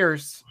Adam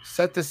Pearce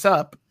set this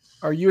up.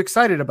 Are you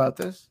excited about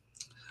this?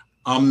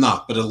 I'm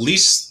not, but at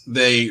least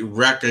they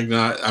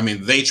recognize. I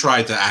mean, they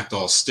tried to act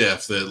all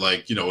stiff that,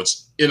 like, you know,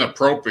 it's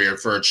inappropriate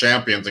for a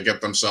champion to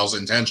get themselves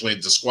intentionally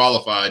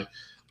disqualified.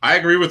 I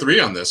agree with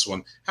Rhea on this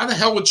one. How the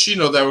hell would she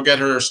know that would get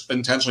her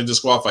intentionally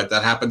disqualified?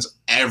 That happens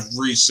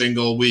every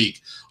single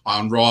week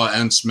on Raw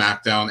and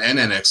SmackDown and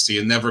NXT,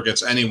 and never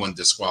gets anyone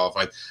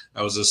disqualified.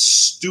 That was a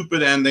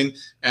stupid ending.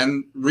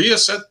 And Rhea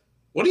said,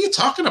 "What are you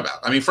talking about?"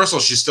 I mean, first of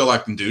all, she's still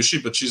acting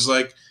douchey, but she's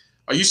like,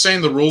 "Are you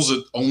saying the rules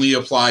that only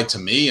apply to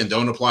me and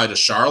don't apply to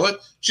Charlotte?"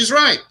 She's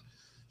right.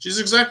 She's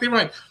exactly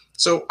right.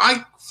 So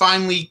I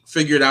finally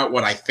figured out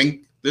what I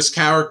think this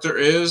character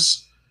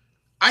is.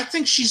 I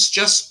think she's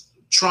just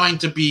trying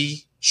to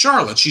be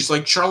Charlotte. She's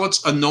like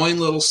Charlotte's annoying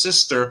little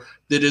sister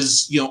that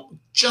is, you know,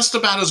 just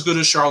about as good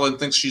as Charlotte and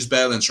thinks she's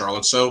better than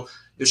Charlotte. So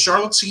if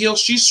Charlotte's a heel,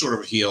 she's sort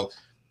of a heel.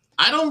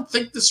 I don't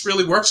think this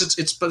really works.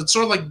 It's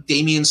sort of like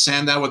Damian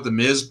Sandow with The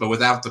Miz, but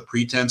without the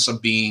pretense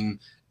of being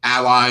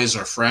allies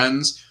or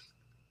friends.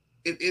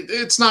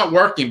 It's not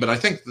working, but I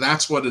think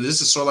that's what it is.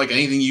 It's sort of like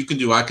anything you can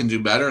do, I can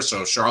do better.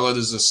 So Charlotte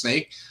is a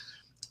snake.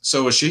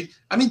 So is she.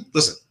 I mean,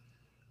 listen,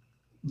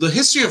 the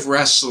history of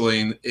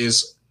wrestling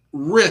is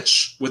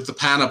rich with the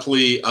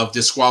panoply of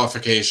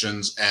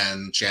disqualifications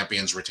and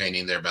champions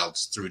retaining their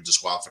belts through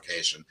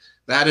disqualification.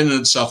 That in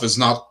itself is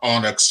not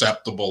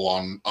unacceptable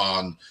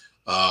on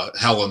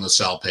Hell in a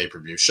Cell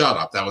pay-per-view. Shut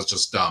up. That was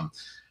just dumb.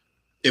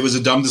 It was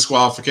a dumb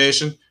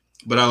disqualification.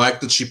 But I like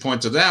that she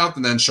pointed out,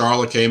 and then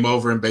Charlotte came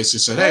over and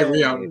basically said, "Hey,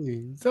 Rhea,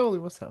 Zoe,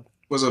 what's up?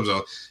 What's up,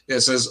 Zoe?" Yeah,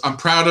 it says, "I'm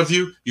proud of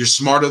you. You're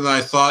smarter than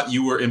I thought.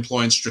 You were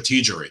employing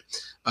strategery."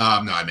 No,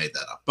 I made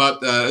that up,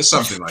 but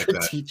something like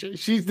that.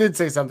 She did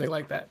say something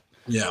like that.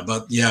 Yeah,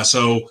 but yeah.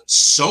 So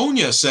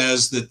Sonya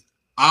says that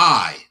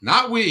not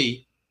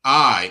WWE,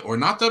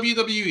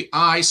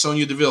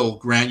 Sonya Deville,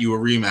 grant you a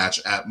rematch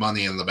at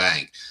Money in the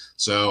Bank.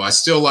 So I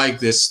still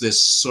like this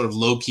sort of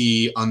low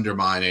key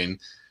undermining.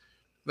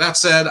 That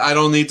said, I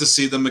don't need to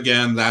see them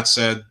again. That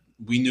said,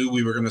 we knew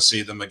we were going to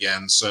see them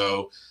again.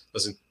 So,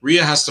 listen,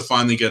 Rhea has to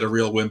finally get a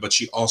real win, but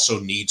she also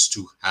needs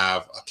to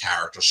have a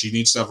character. She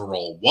needs to have a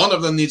role. One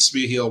of them needs to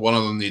be a heel. One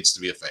of them needs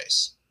to be a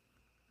face.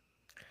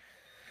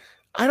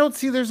 I don't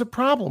see there's a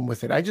problem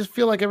with it. I just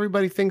feel like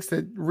everybody thinks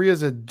that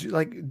Rhea's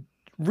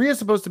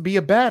supposed to be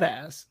a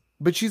badass,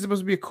 but she's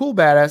supposed to be a cool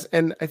badass.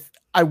 And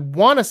I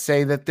want to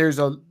say that there's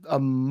a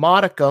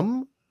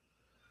modicum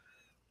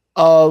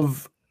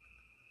of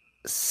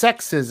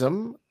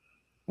sexism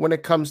when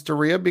it comes to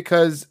Rhea,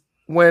 because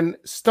when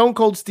Stone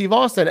Cold Steve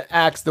Austin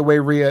acts the way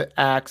Rhea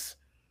acts,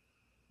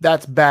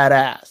 that's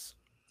badass.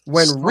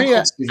 When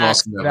Rhea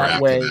acts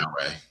that way,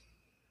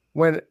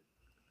 when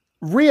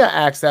Rhea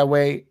acts that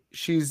way,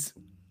 she's,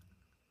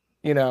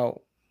 you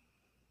know,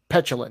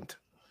 petulant.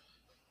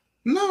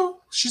 No,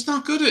 she's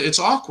not good at it. It's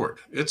awkward.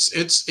 It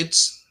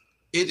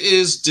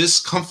is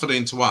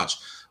discomforting to watch.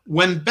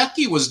 When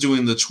Becky was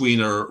doing the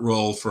tweener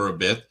role for a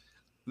bit,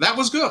 that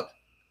was good.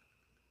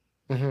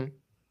 Mm-hmm.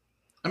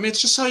 I mean,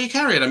 it's just how you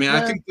carry it. I mean,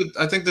 yeah.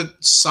 I think that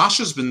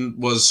Sasha's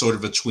was sort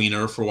of a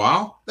tweener for a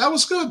while. That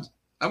was good.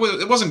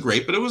 It wasn't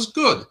great, but it was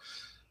good.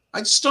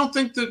 I just don't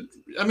think that.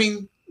 I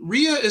mean,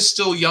 Rhea is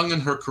still young in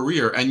her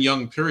career and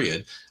young.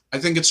 Period. I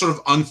think it's sort of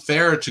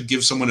unfair to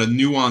give someone a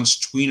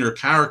nuanced tweener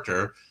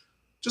character.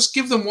 Just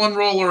give them one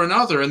role or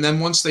another, and then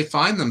once they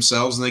find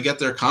themselves and they get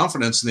their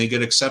confidence and they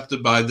get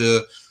accepted by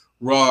the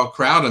Raw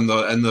crowd and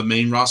the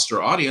main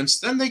roster audience,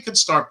 then they could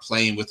start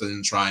playing with it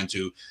and trying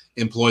to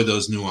employ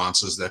those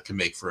nuances that can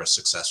make for a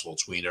successful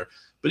tweener.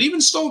 But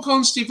even Stone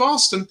Cold Steve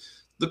Austin,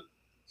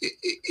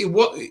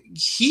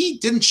 he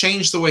didn't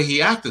change the way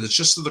he acted. It's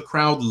just that the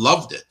crowd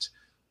loved it.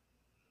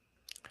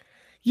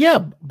 Yeah,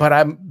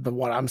 but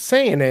what I'm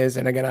saying is,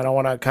 and again, I don't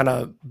want to kind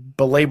of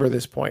belabor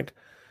this point.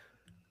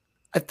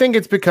 I think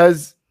it's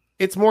because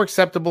it's more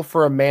acceptable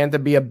for a man to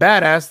be a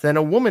badass than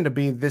a woman to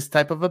be this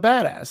type of a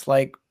badass.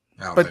 Like,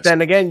 but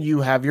then again,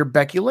 you have your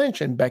Becky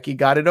Lynch, and Becky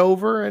got it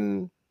over,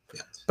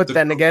 but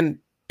then again,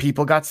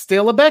 people got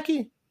stale of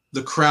Becky.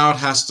 The crowd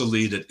has to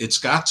lead it. It's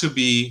got to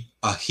be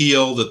a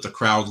heel that the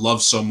crowd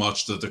loves so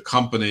much that the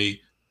company,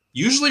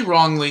 usually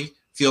wrongly,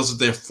 feels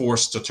that they're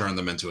forced to turn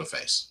them into a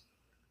face,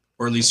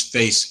 or at least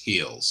face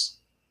heels.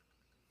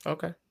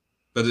 Okay.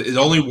 But it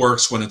only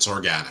works when it's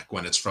organic,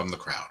 when it's from the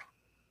crowd.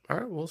 All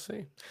right, we'll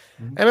see.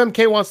 Mm-hmm.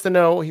 MMK wants to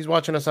know, he's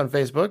watching us on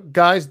Facebook.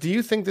 Guys, do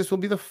you think this will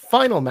be the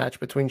final match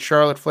between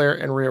Charlotte Flair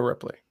and Rhea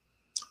Ripley?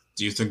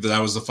 Do you think that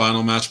was the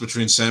final match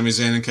between Sami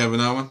Zayn and Kevin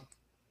Owens?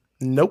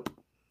 Nope.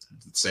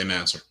 Same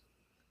answer.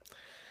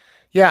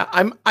 Yeah,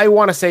 I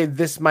want to say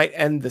this might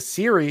end the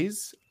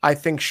series. I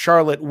think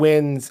Charlotte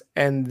wins,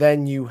 and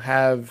then you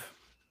have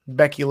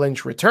Becky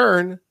Lynch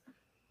return,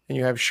 and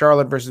you have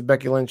Charlotte versus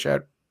Becky Lynch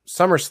at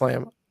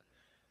SummerSlam.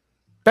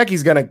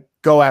 Becky's going to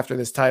go after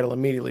this title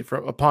immediately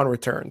upon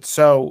return.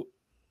 So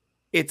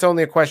it's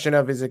only a question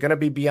of, is it going to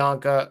be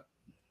Bianca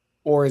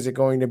or is it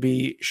going to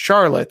be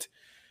Charlotte?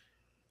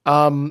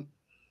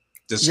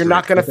 You're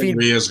not going to feed.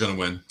 Rhea's going to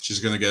win.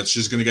 She's going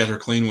to get her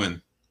clean win.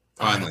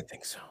 Finally. I don't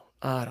think so.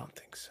 I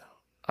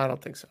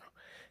don't think so.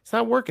 It's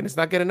not working. It's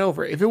not getting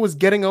over. If it was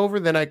getting over,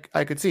 then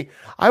I could see.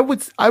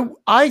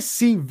 I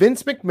see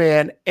Vince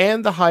McMahon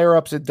and the higher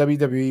ups at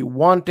WWE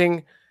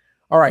wanting,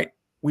 all right,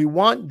 we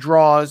want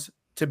draws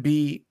to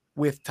be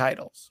with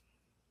titles.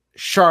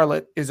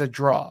 Charlotte is a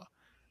draw.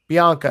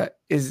 Bianca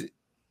is,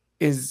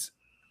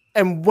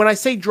 and when I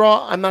say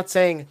draw, I'm not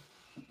saying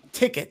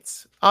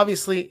tickets.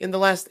 Obviously, in the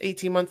last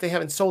 18 months, they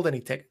haven't sold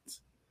any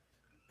tickets.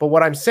 But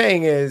what I'm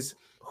saying is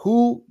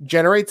who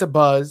generates a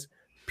buzz,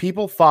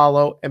 people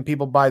follow, and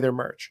people buy their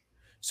merch.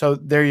 So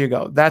there you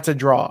go. That's a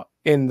draw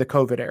in the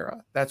COVID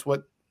era. That's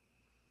what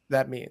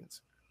that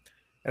means.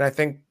 And I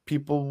think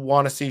people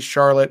want to see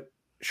Charlotte.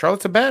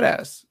 Charlotte's a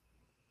badass.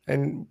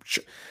 And,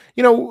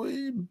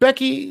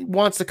 Becky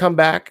wants to come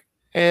back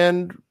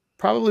and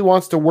probably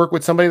wants to work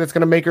with somebody that's going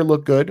to make her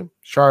look good.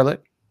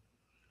 Charlotte.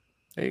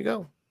 There you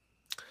go.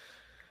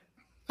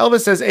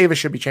 Elvis says Ava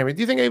should be champion.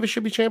 Do you think Ava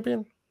should be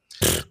champion?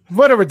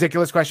 What a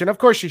ridiculous question. Of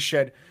course she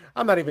should.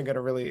 I'm not even going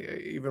to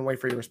really even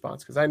wait for your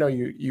response because I know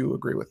you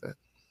agree with it.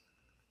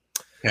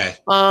 Okay.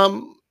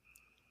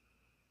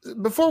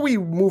 Before we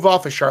move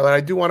off of Charlotte, I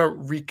do want to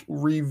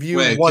review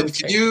one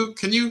thing.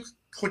 Can you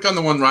click on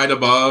the one right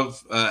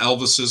above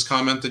Elvis's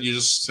comment that you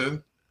just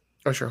said?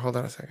 Oh, sure. Hold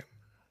on a second.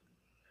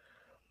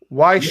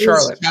 Why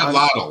Charlotte?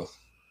 Shatlotl.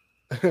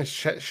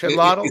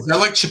 Shatlotl? Is that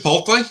like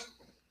Chipotle?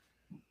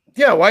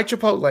 Yeah, why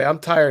Chipotle? I'm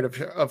tired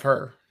of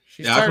her.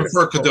 I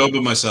prefer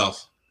Qdoba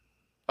myself.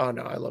 Oh,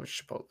 no, I love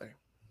Chipotle.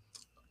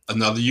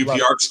 Another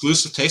UPR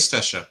exclusive taste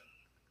test show.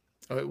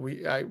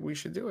 We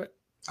should do it.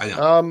 I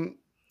know.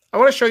 I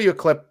want to show you a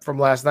clip from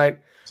last night.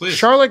 Please.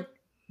 Charlotte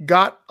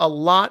got a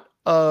lot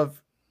of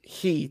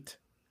heat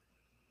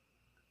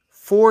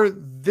for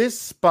this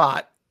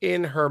spot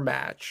in her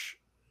match,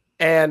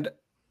 and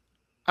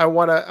I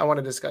want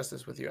to discuss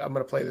this with you. I'm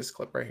going to play this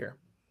clip right here.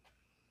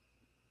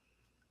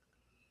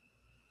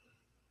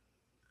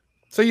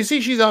 So you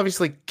see she's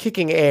obviously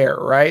kicking air,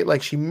 right?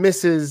 Like she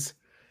misses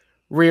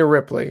Rhea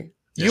Ripley.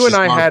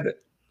 Yeah,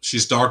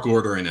 she's dark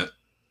ordering it.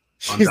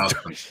 She's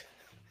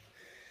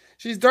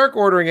dark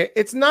ordering it.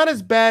 It's not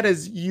as bad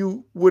as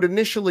you would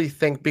initially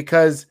think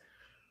because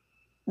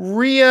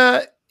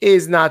Rhea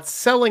is not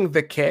selling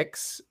the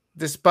kicks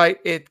despite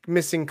it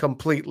missing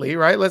completely,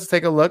 right? Let's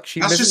take a look.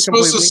 She's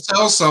supposed to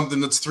sell something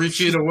that's 3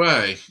 feet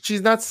away.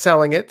 She's not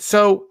selling it.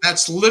 So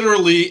that's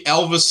literally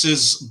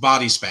Elvis's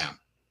body spam.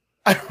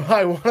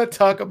 I want to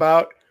talk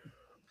about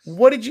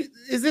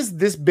is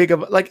this big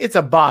of like, it's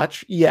a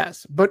botch?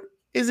 Yes. But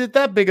is it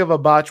that big of a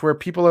botch where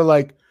people are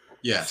like,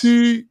 yes,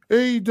 see,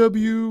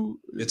 AEW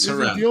it's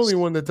isn't the only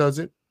one that does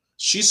it.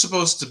 She's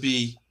supposed to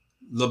be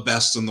the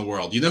best in the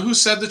world. You know who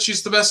said that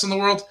she's the best in the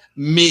world?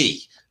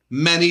 Me.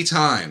 Many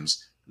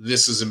times.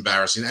 This is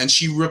embarrassing. And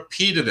she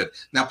repeated it.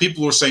 Now,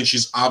 people were saying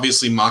she's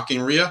obviously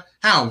mocking Rhea.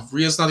 How?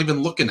 Rhea's not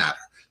even looking at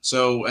her.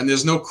 So, and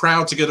there's no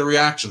crowd to get a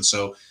reaction.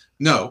 So,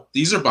 no,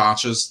 these are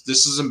botches.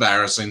 This is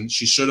embarrassing.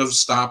 She should have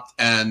stopped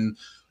and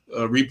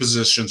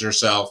repositioned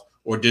herself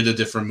or did a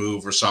different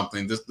move or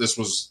something. This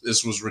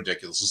was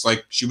ridiculous. It's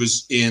like she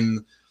was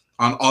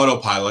on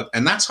autopilot.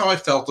 And that's how I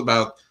felt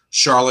about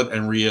Charlotte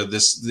and Rhea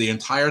the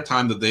entire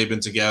time that they've been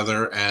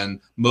together, and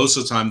most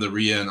of the time that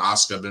Rhea and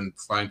Asuka have been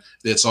fine.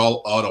 It's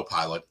all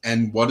autopilot.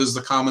 And what is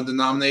the common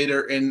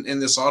denominator in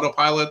this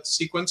autopilot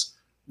sequence?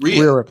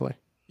 Rhea Ripley.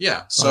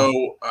 Yeah.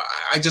 So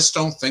I just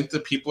don't think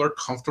that people are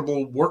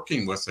comfortable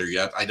working with her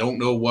yet. I don't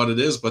know what it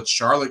is, but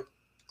Charlotte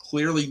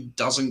clearly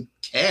doesn't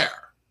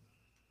care.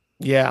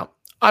 Yeah.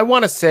 I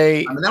want to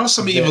say that was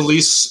some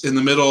Ivelisse in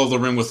the middle of the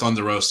ring with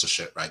Thunder Rosa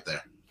shit right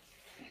there.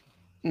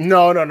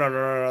 No.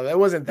 That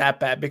wasn't that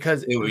bad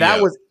because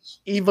was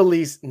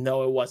Ivelisse.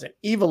 No, it wasn't.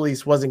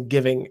 Ivelisse wasn't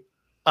giving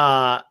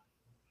Thunder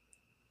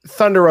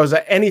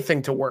Rosa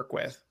anything to work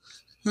with.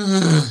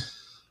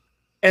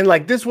 And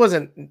like, this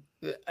wasn't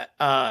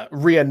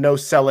Rhea no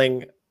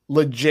selling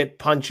legit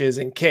punches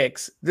and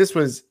kicks. This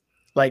was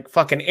like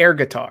fucking air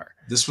guitar.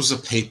 This was a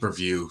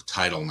pay-per-view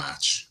title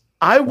match.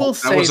 I will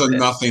say that was a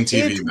nothing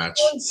TV match.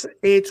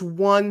 It's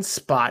one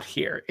spot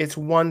here. It's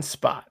one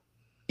spot.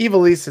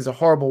 Ivelisse is a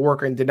horrible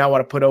worker and did not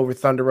want to put over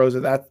Thunder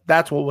Rosa.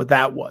 That's what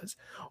that was.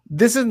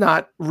 This is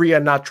not Rhea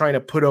not trying to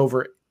put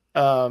over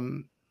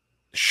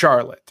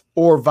Charlotte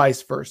or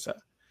vice versa.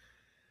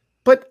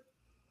 But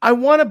I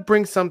want to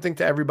bring something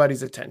to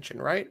everybody's attention,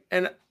 right?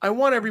 And I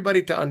want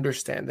everybody to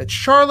understand that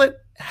Charlotte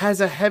has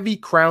a heavy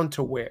crown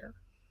to wear.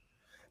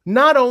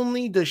 Not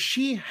only does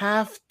she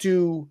have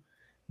to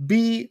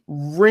be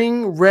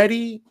ring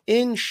ready,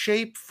 in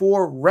shape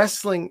for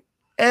wrestling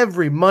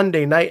every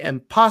Monday night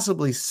and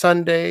possibly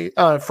Friday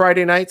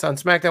nights on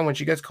SmackDown when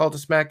she gets called to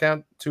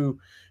SmackDown to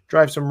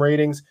drive some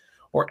ratings,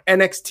 or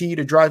NXT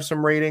to drive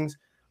some ratings,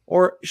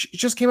 or she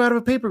just came out of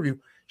a pay-per-view.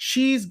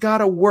 She's got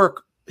to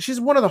work. She's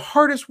one of the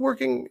hardest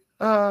working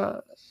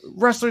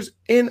wrestlers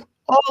in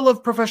all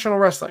of professional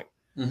wrestling.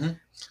 Mm-hmm.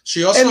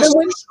 She also has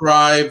to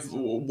describe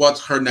what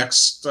her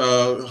next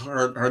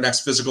her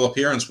next physical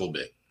appearance will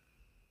be.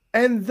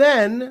 And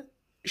then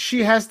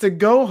she has to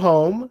go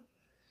home,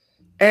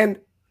 and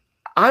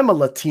I'm a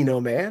Latino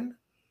man.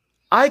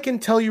 I can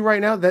tell you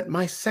right now that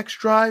my sex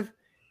drive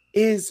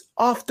is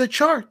off the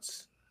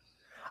charts.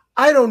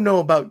 I don't know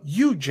about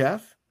you,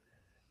 Jeff,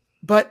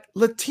 but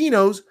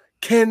Latinos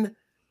can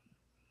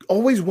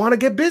always want to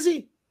get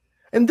busy.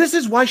 And this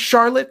is why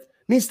Charlotte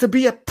needs to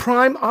be at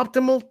prime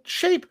optimal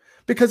shape,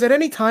 because at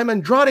any time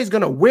Andrade is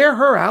going to wear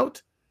her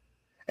out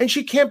and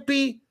she can't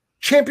be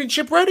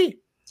championship ready.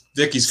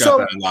 Vicky's got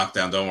that in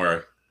lockdown, don't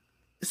worry.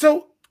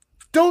 So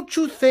don't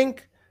you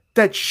think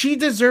that she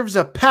deserves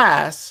a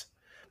pass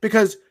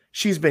because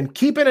she's been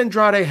keeping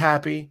Andrade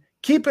happy,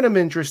 keeping him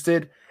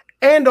interested,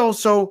 and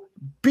also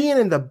being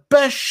in the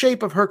best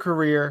shape of her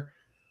career,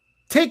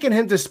 taking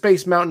him to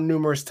Space Mountain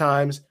numerous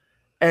times,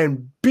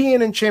 and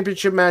being in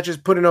championship matches,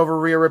 putting over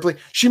Rhea Ripley?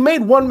 She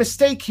made one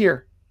mistake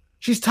here.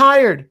 She's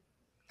tired.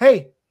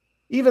 Hey,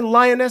 even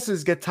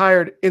lionesses get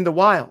tired in the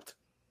wild.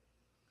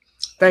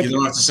 Thank you. You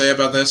know what to say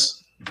about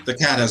this? The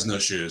cat has no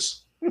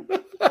shoes.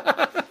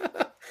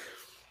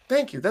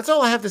 Thank you. That's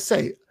all I have to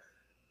say.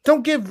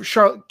 Don't give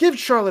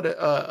Charlotte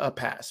a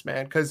pass,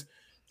 man, because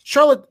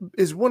Charlotte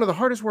is one of the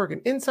hardest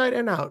working inside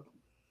and out.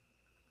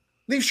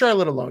 Leave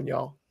Charlotte alone,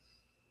 y'all.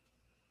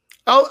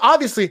 Oh,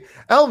 obviously,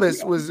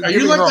 Elvis was Are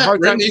giving you like her a that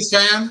hard time. Britney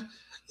fan?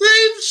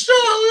 Leave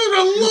Charlotte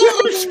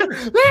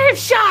alone. Leave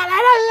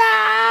Charlotte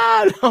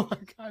alone. Oh my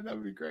God, that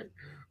would be great.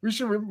 We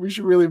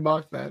should really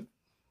mock that.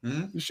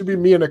 It should be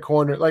me in a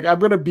corner. Like, I'm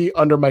gonna be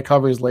under my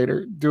covers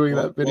later doing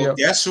that video. Well,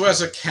 guess who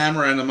has a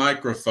camera and a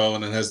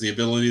microphone and has the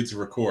ability to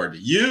record?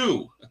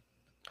 You.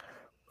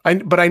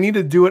 But I need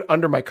to do it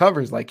under my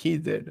covers like he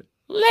did.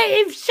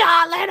 Leave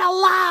Charlotte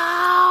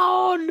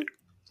alone.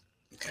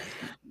 Okay,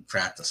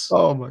 practice.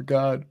 Oh my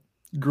God.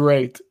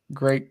 Great.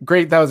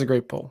 That was a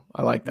great pull.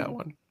 I like that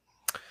one.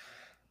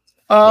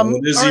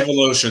 It is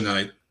Evolution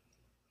night.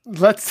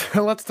 Let's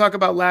talk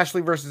about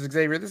Lashley versus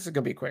Xavier. This is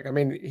gonna be quick. I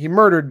mean, he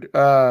murdered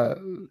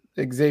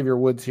Xavier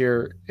Woods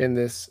here in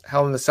this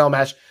Hell in the Cell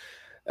match.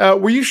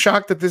 Were you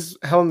shocked that this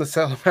Hell in the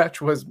Cell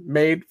match was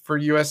made for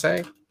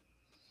USA?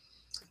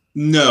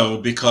 No,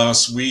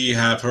 because we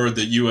have heard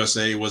that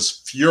USA was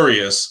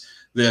furious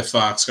that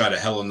Fox got a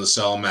Hell in the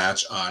Cell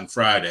match on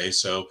Friday,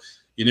 so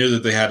you knew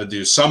that they had to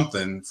do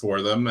something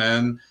for them.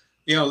 And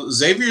you know,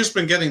 Xavier's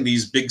been getting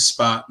these big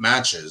spot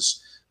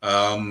matches,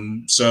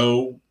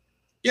 so.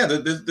 Yeah,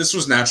 this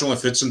was natural and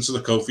fits into the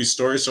Kofi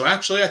story. So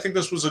actually, I think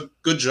this was a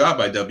good job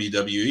by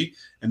WWE,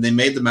 and they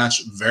made the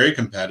match very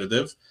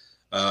competitive.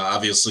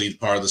 Obviously,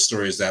 part of the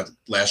story is that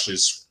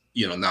Lashley's,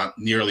 not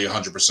nearly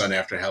 100%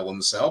 after Hell in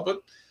the Cell,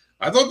 but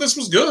I thought this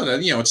was good.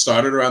 And, it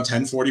started around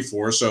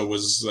 10:44, so it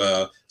was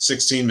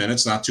 16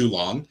 minutes, not too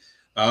long.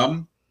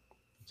 So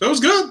it was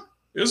good.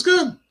 It was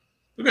good.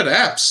 Look at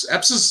Epps.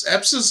 Epps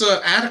is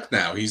an addict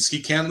now.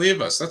 He can't leave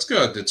us. That's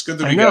good. It's good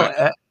to be good.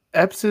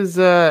 Epps is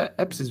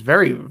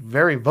very,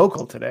 very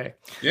vocal today.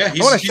 Yeah,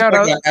 he's like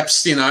on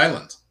Epstein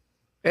Island.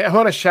 I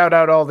want to shout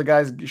out all the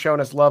guys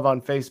showing us love on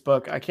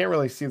Facebook. I can't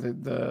really see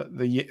the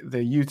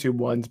YouTube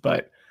ones,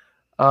 but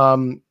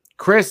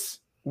Chris,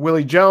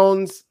 Willie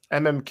Jones,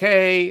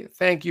 MMK,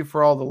 thank you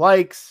for all the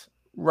likes.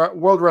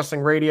 World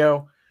Wrestling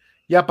Radio.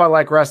 Yep, I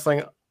like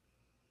wrestling.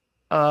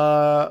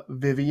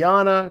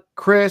 Viviana,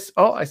 Chris.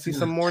 Oh, I see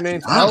some more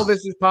names. Elvis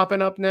is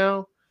popping up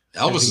now.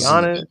 Elvis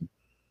Viviana.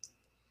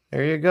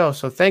 There you go.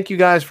 So thank you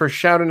guys for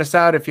shouting us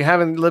out. If you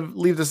haven't,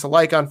 leave us a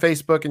like on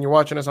Facebook, and you're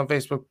watching us on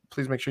Facebook,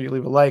 please make sure you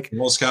leave a like.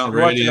 Wolves Count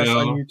Radio,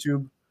 on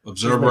YouTube,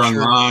 Observer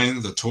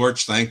Online, The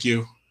Torch. Thank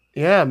you.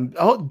 Yeah.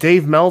 Oh,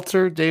 Dave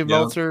Meltzer.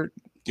 Meltzer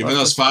giving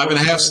us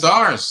 5.5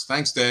 stars.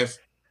 Thanks, Dave.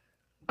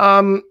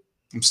 I'm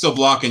still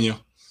blocking you.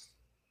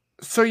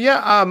 So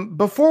yeah.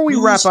 Before we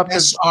wrap up,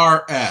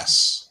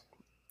 SRS.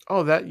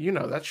 Oh,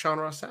 that's Sean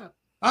Ross Sapp.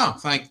 Oh,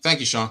 thank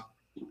you, Sean.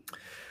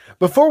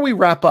 Before we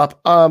wrap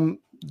up,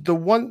 the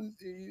one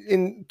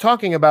in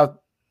talking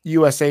about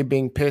USA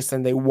being pissed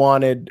and they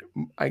wanted,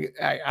 I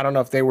don't know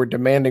if they were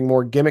demanding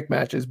more gimmick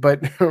matches,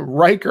 but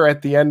Riker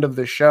at the end of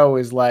the show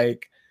is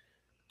like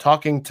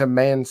talking to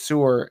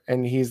Mansoor,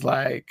 and he's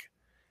like,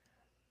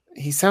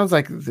 he sounds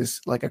like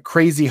this, like a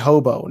crazy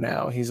hobo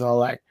now. He's all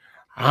like,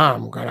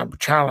 I'm gonna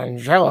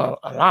challenge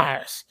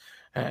Elias.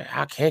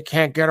 I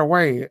can't get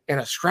away in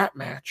a strap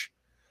match.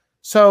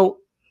 So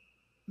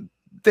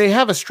they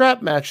have a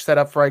strap match set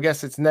up for, I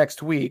guess it's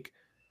next week.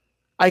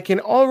 I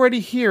can already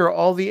hear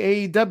all the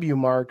AEW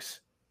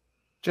marks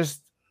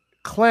just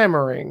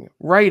clamoring,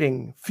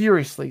 writing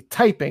furiously,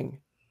 typing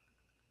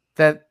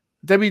that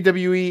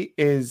WWE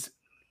is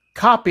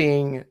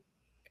copying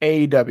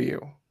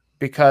AEW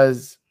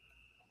because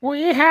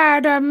We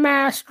had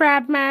a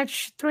strap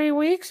match 3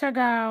 weeks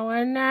ago,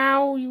 and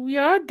now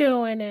you're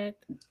doing it.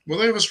 Well,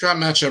 they have a strap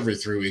match every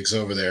 3 weeks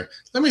over there.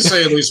 Let me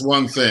say at least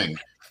one thing.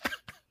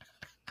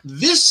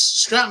 This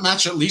strap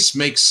match at least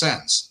makes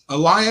sense.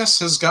 Elias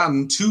has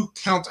gotten 2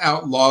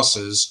 count-out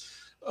losses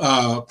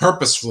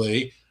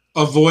purposefully,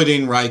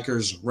 avoiding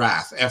Riker's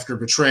wrath after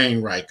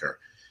betraying Riker.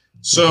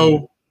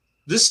 So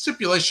this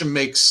stipulation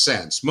makes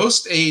sense.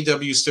 Most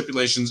AEW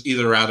stipulations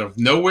either out of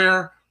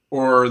nowhere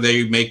or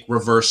they make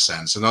reverse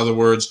sense. In other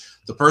words,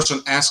 the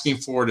person asking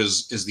for it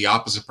is the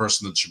opposite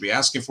person that should be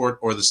asking for it,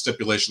 or the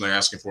stipulation they're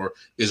asking for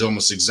is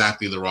almost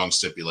exactly the wrong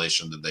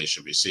stipulation that they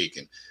should be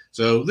seeking.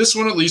 So this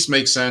one at least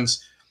makes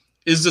sense.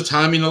 Is the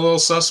timing a little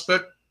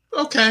suspect?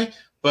 Okay.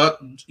 But,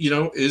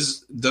 are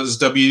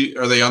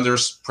they under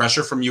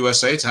pressure from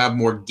USA to have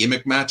more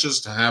gimmick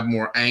matches, to have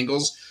more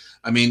angles?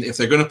 I mean, if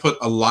they're going to put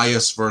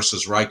Elias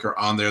versus Riker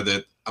on there,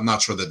 that I'm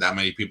not sure that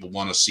many people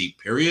want to see,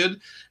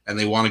 period. And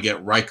they want to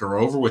get Riker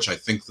over, which I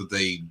think that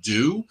they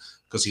do,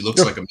 because he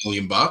looks like $1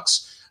 million.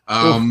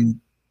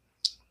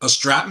 A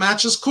strap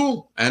match is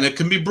cool, and it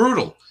can be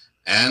brutal,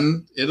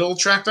 and it'll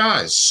attract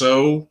eyes.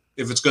 So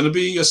if it's going to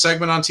be a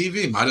segment on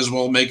TV, might as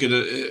well make it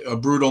a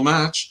brutal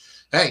match.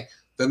 Hey,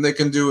 then they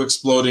can do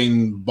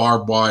exploding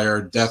barbed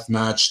wire death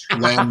match,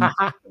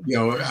 I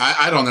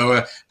don't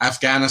know,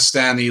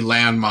 Afghanistani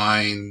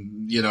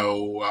landmine,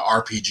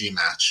 RPG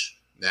match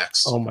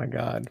next. Oh my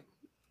God.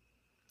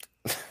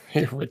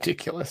 You're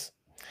ridiculous.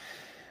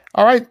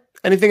 All right.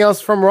 Anything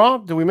else from Raw?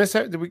 Did we miss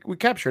it? We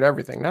captured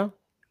everything, no?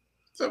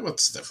 So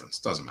what's the difference?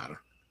 Doesn't matter.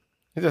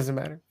 It doesn't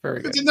matter.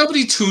 Very good.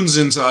 Nobody tunes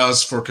into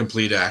us for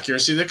complete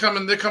accuracy. They're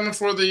coming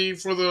for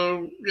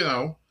the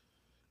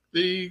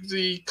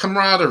the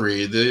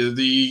camaraderie,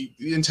 the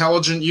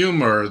intelligent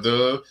humor,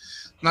 the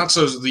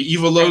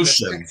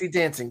evolution, the sexy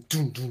dancing.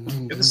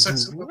 The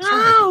sexy,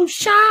 oh,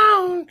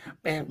 Sean!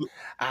 Man,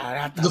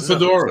 the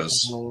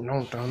fedoras.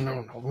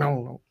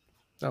 No.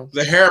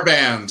 The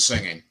hairband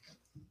singing.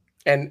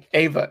 And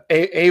Ava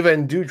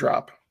and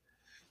Dewdrop.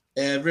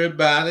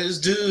 Everybody's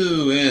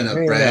doing a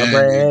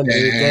brand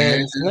new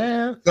dance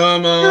now.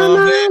 Come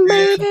on,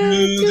 baby,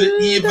 do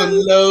the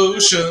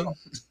evolution.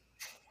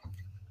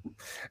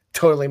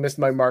 Totally missed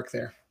my mark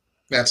there.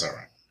 That's all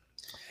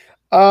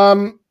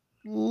right.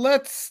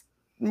 Let's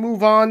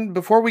move on.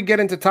 Before we get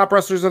into top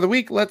wrestlers of the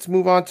week, let's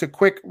move on to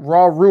quick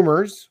Raw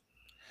rumors.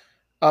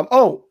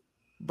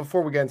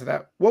 Before we get into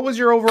that, what was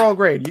your overall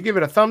grade? You give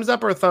it a thumbs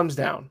up or a thumbs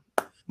down?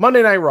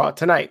 Monday Night Raw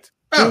tonight,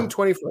 June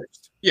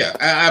 21st. Yeah,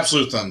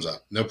 absolute thumbs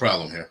up. No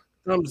problem here.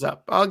 Thumbs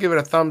up. I'll give it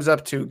a thumbs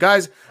up too.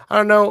 Guys, I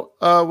don't know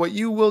what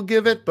you will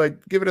give it,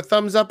 but give it a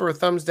thumbs up or a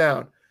thumbs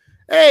down.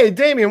 Hey,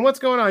 Damien, what's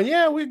going on?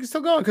 Yeah, we're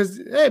still going because,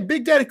 hey,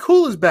 Big Daddy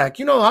Cool is back.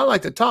 You know, I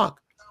like to talk.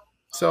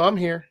 So I'm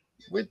here.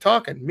 We're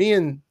talking. Me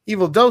and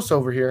Evil Dose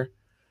over here.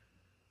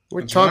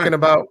 We're talking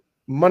about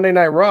Monday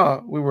Night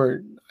Raw.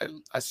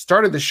 I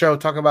started the show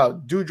talking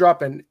about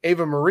Dewdrop and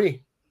Ava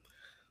Marie.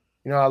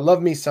 You know, I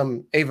love me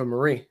some Ava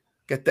Marie.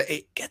 Get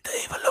the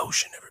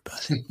evolution,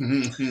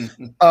 everybody.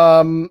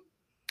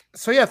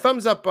 So yeah,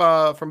 thumbs up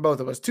from both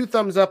of us. 2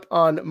 thumbs up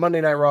on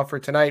Monday Night Raw for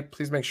tonight.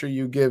 Please make sure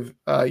you give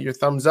your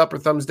thumbs up or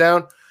thumbs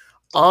down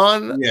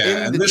on.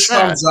 Yeah, and this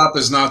chat. Thumbs up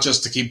is not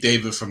just to keep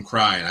David from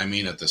crying. I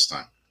mean it this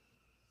time.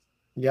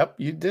 Yep,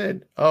 you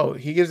did. Oh,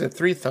 he gives it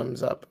 3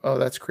 thumbs up. Oh,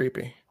 that's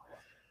creepy.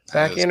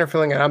 Back in or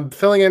filling in? I'm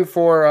filling in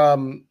for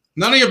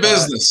none of your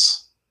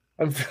business.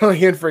 I'm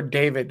filling in for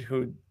David,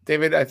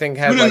 David I think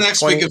had Tune in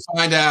next week and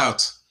find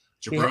out.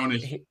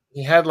 Jabroni.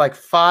 He had like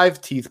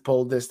 5 teeth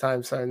pulled this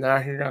time, so now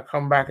he's gonna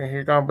come back and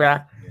he's gonna be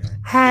like,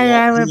 "Hey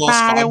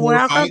everybody,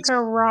 welcome to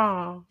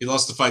Raw." He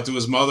lost the fight to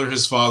his mother,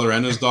 his father,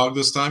 and his dog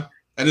this time,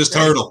 and his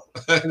turtle.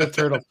 And the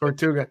turtle,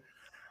 Tortuga.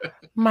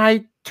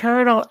 My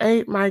turtle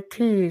ate my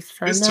teeth.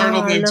 So his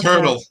turtle named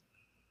Turtle.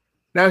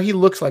 Now he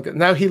looks like it.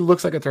 Now he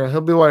looks like a turtle.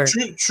 He'll be wearing.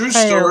 True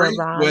story.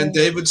 When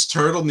David's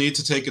turtle needed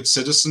to take its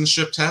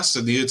citizenship test,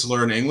 it needed to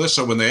learn English.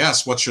 So when they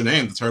asked, "What's your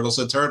name?" the turtle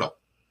said "Turtle."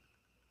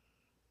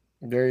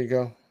 There you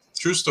go.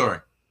 True story.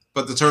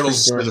 But the turtle's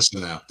a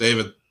citizen now.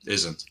 David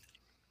isn't.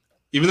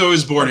 Even though he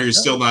was born here, he's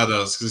still not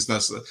us.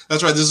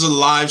 That's right. This is a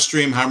live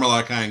stream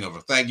Hammerlock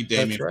Hangover. Thank you,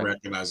 Damien, for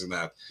recognizing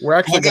that. We're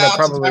actually going to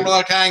probably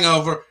Hammerlock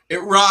Hangover.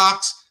 It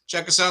rocks.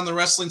 Check us out on the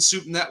Wrestling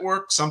Soup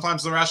Network,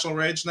 sometimes the Rational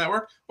Rage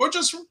Network, or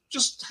just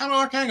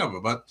Hammerlock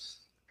Hangover. But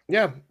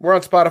yeah, we're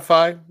on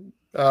Spotify.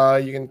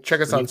 You can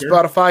check us on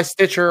Spotify,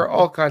 Stitcher,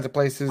 all kinds of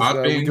places.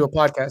 We do a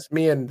podcast.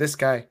 Me and this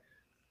guy,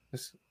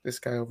 this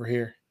guy over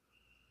here.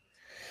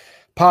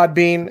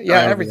 Podbean,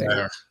 yeah, everything.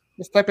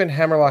 Just type in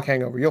Hammerlock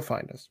Hangover. You'll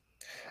find us.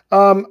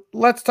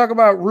 Let's talk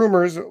about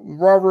rumors.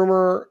 Raw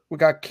rumor. We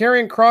got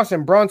Karrion Kross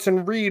and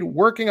Bronson Reed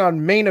working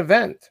on main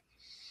event.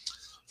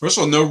 First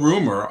of all, no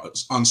rumor.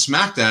 On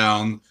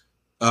SmackDown,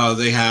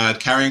 they had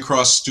Karrion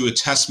Kross do a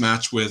test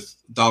match with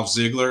Dolph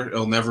Ziggler.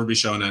 It'll never be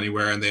shown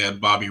anywhere. And they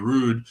had Bobby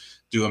Roode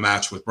do a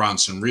match with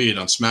Bronson Reed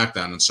on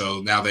SmackDown. And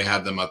so now they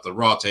had them at the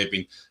Raw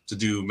taping to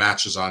do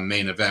matches on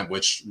main event,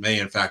 which may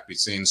in fact be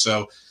seen.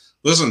 So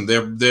listen,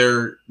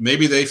 they're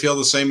maybe they feel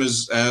the same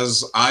as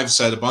I've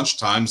said a bunch of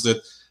times,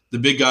 that the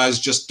big guys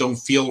just don't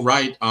feel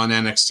right on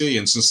NXT.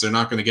 And since they're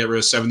not going to get rid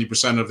of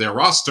 70% of their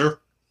roster,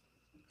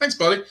 thanks,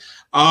 buddy,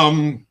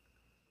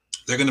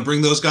 they're going to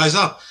bring those guys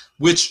up,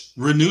 which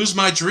renews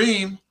my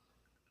dream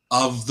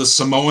of the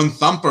Samoan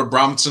Thumper,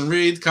 Bronson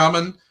Reed,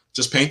 coming.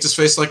 Just paint his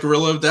face like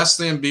Gorilla of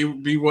Destiny and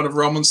be one of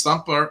Roman's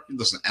Thumper.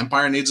 Listen,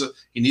 Empire needs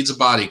a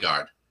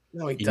bodyguard.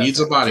 No, he needs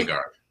a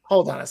bodyguard.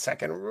 Hold on a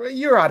second.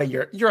 You're out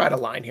of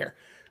line here.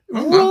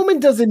 Roman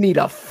doesn't need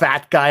a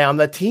fat guy on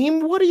the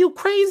team. What are you,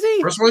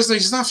 crazy? First of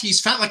all,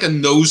 he's fat like a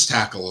nose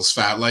tackle is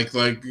fat. Like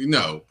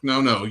no.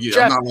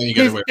 Jeff, I'm not letting you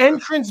get away with his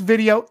entrance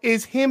video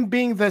is him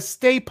being the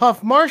Stay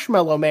Puft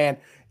Marshmallow Man.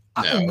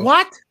 No.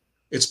 What?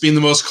 It's being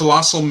the most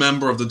colossal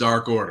member of the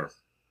Dark Order.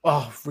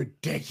 Oh,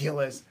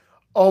 ridiculous.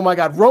 Oh my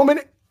God. Roman.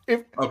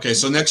 Okay,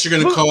 so next you're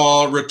going to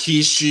call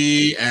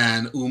Rikishi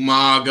and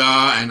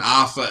Umaga and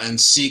Alpha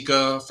and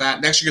Sika fat.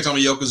 Next you're going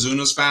to tell me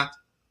Yokozuna's fat?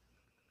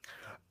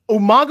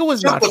 Umaga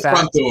was not fat.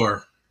 Front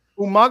door.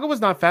 Umaga was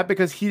not fat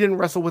because he didn't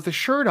wrestle with a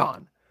shirt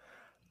on.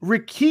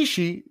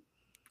 Rikishi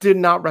did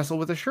not wrestle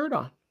with a shirt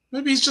on.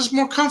 Maybe he's just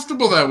more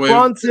comfortable that way.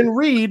 Bronson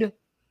Reed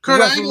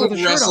Kurt Angle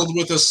wrestled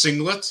with a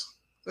singlet.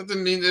 That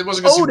didn't mean it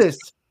wasn't. Otis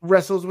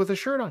wrestles with a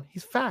shirt on.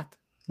 He's fat.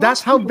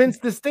 That's how Vince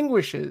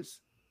distinguishes.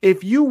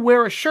 If you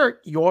wear a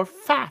shirt, you're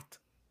fat.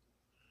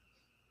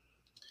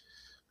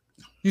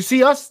 You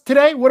see us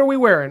today? What are we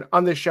wearing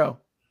on this show?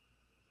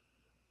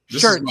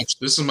 Shirts.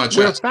 This is my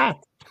chest. We're fat.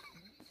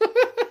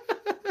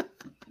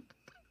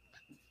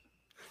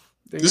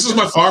 This is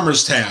my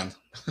farmer's tan.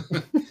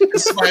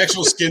 This is my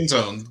actual skin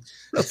tone.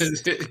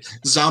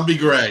 Zombie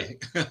gray.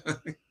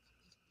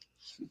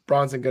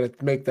 Bronson gonna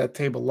make that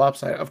table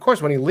lopsided. Of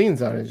course, when he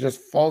leans on it, it just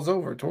falls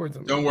over towards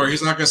him. Don't worry,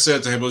 he's not gonna sit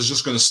at the table. He's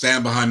just gonna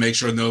stand behind, make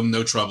sure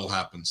no trouble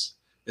happens.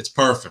 It's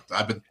perfect.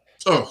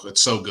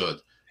 It's so good.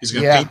 He's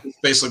gonna paint his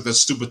face like that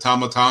stupid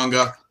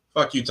Tamatanga.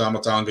 Fuck you,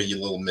 Tamatanga,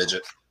 you little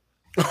midget.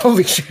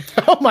 Holy shit!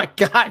 Oh my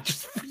God!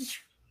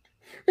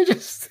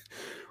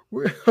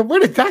 Where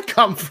did that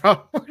come from?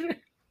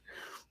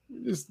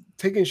 Just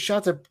taking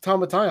shots at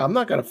Tamatanga. I'm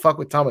not gonna fuck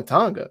with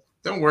Tamatanga.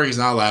 Don't worry, he's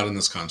not allowed in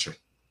this country.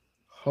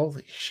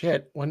 Holy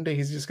shit. One day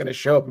he's just going to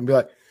show up and be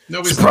like,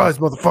 surprise,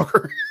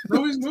 motherfucker.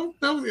 No.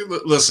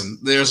 Listen,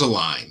 there's a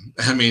line.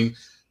 I mean,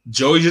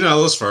 Joey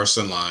Janela's first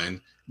in line.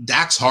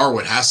 Dax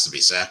Harwood has to be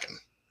second.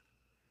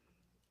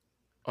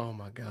 Oh,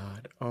 my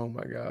God.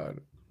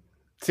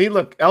 See,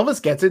 look,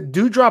 Elvis gets it.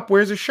 Dewdrop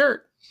wears a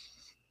shirt.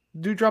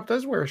 Dewdrop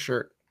does wear a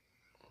shirt.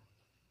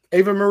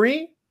 Ava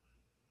Marie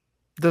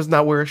does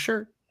not wear a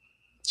shirt.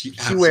 She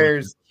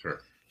wears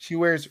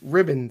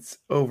ribbons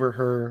over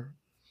her.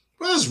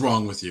 What is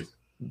wrong with you?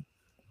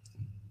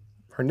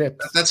 Her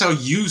nips. That's how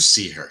you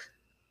see her.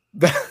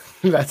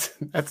 That's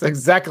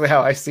exactly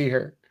how I see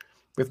her,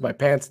 with my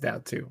pants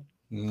down too.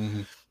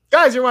 Mm-hmm.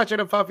 Guys, you're watching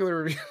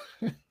Unpopular Review.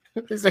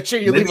 Please make sure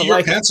you leave a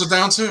like. Your pants are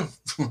down too.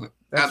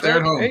 Out there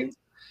at home. Hey,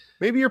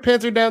 maybe your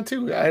pants are down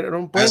too. I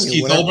don't blame you. As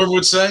Keith Olbermann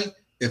would say,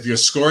 if you're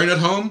scoring at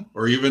home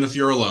or even if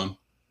you're alone.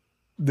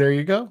 There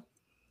you go.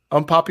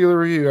 Unpopular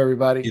Review,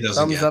 everybody.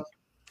 Thumbs up.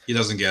 He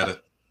doesn't get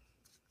it.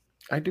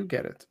 I do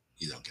get it.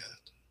 You don't get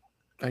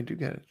it. I do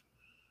get it.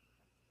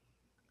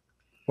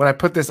 When I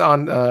put this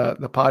on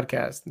the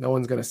podcast, no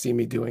one's gonna see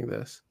me doing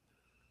this.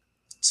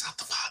 It's not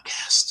the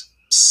podcast.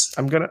 Psst.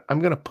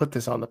 I'm gonna put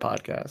this on the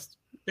podcast.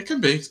 It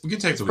can be. We can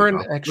take the week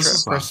off.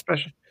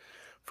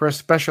 For a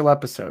special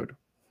episode.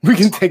 We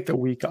can take the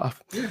week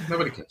off. Yeah,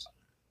 nobody cares.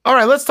 All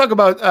right, let's talk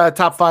about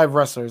top 5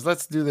 wrestlers.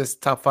 Let's do this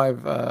top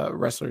 5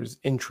 wrestlers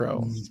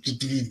intro.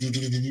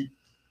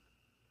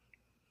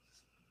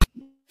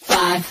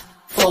 5,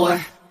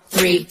 4,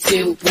 3,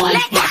 2, 1.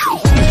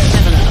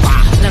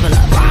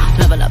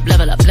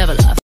 Level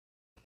up.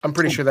 I'm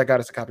pretty sure that got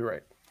us a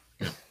copyright.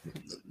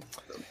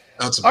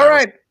 That's all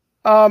right.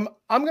 I'm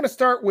going to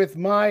start with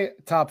my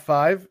top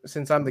 5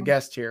 since I'm the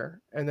guest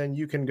here, and then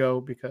you can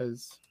go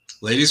because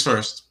ladies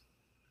first.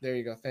 There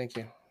you go. Thank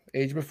you.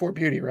 Age before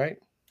beauty, right?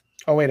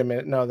 Oh, wait a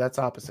minute. No, that's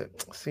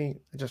opposite. See,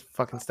 I just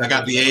fucking I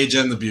got the age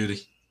and the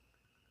beauty.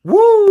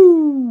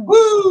 Woo!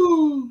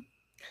 Woo!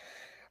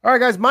 All right,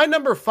 guys. My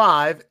number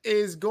 5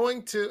 is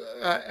going to,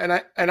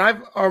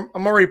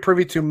 I'm already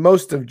privy to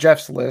most of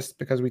Jeff's list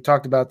because we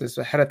talked about this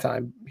ahead of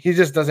time. He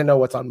just doesn't know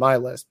what's on my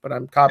list, but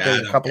I'm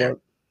copying a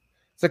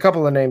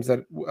couple of names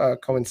that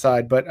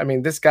coincide. But I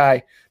mean, this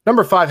guy,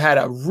 number 5, had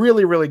a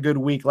really, really good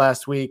week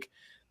last week.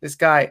 This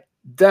guy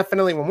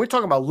definitely, when we're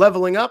talking about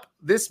leveling up,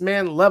 this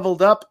man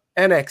leveled up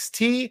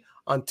NXT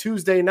on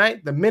Tuesday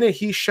night. The minute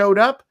he showed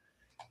up,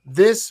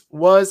 this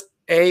was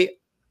a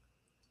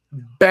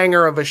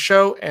banger of a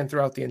show, and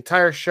throughout the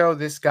entire show,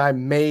 this guy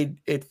made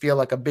it feel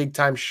like a big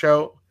time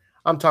show.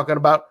 I'm talking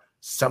about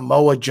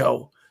Samoa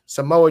Joe.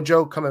 Samoa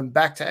Joe coming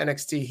back to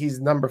NXT. He's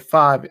number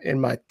 5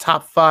 in my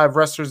top 5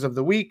 wrestlers of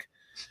the week.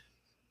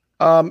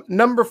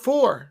 Number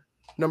 4,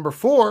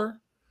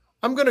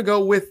 I'm going to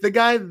go with the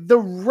guy, the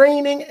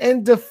reigning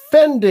and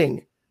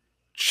defending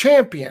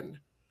champion.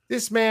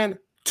 This man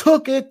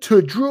took it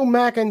to Drew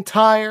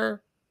McIntyre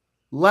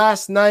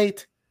last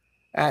night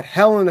at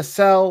Hell in a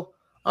Cell.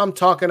 I'm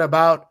talking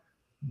about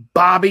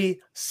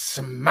Bobby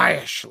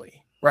Smashley.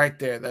 Right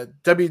there, the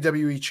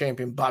WWE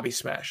champion, Bobby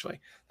Smashley.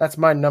 That's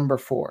my number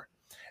 4.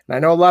 And I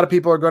know a lot of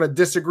people are going to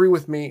disagree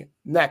with me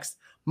next.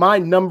 My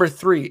number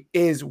 3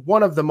 is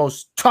one of the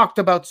most talked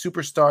about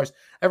superstars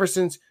ever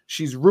since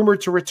she's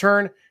rumored to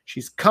return.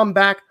 She's come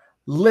back,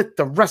 lit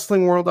the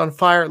wrestling world on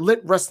fire,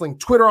 lit wrestling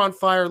Twitter on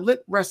fire,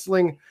 lit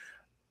wrestling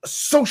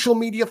social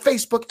media,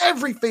 Facebook.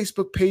 Every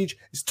Facebook page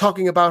is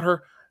talking about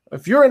her.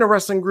 If you're in a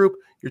wrestling group,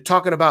 you're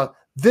talking about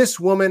this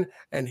woman,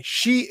 and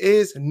she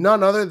is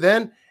none other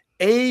than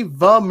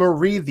Ava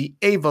Marie. The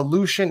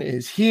Evolution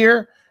is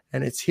here,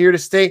 and it's here to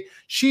stay.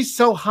 She's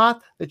so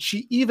hot that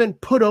she even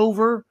put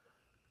over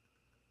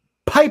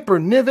Piper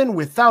Niven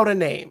without a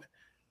name.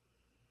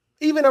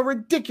 Even a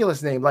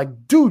ridiculous name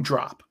like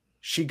Dewdrop,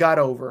 she got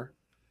over.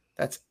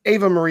 That's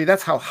Ava Marie.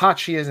 That's how hot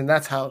she is, and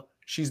that's how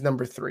she's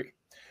number 3.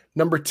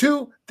 Number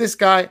 2, this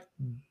guy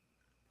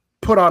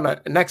put on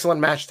an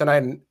excellent match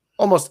tonight, and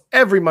almost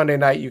every Monday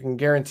night you can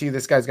guarantee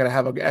this guy's going to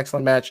have an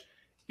excellent match.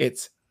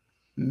 It's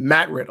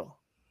Matt Riddle.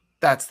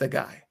 That's the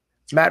guy.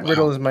 Matt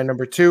Riddle is my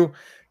number 2.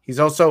 He's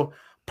also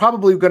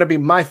probably going to be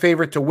my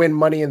favorite to win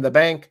Money in the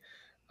Bank.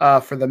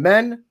 For the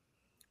men,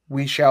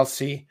 we shall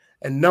see.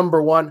 And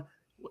number 1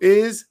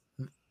 is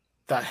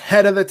the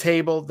head of the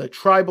table, the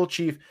tribal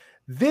chief.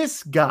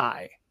 This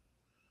guy,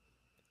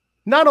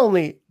 not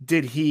only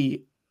did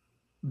he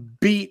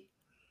beat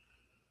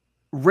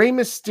Rey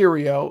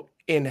Mysterio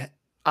in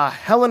a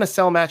Hell in a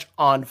Cell match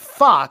on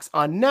Fox,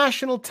 on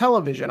national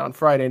television on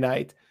Friday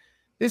night,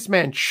 this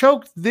man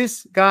choked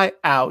this guy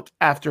out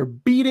after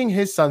beating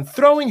his son,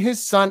 throwing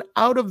his son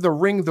out of the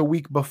ring the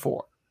week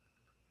before.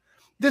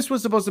 This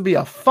was supposed to be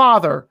a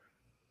father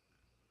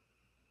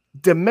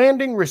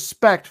demanding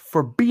respect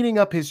for beating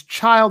up his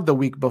child the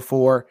week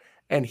before,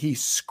 and he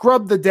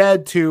scrubbed the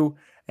dad too.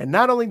 And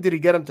not only did he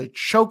get him to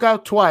choke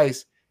out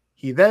twice,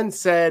 he then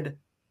said,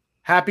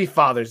 "Happy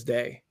Father's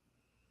Day."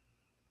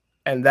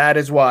 And that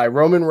is why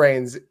Roman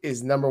Reigns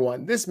is number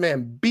 1. This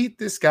man beat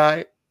this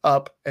guy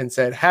up and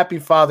said, "Happy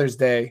Father's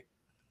Day,"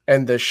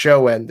 and the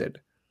show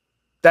ended.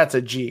 That's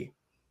a G.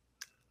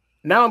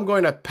 Now I'm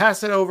going to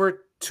pass it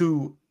over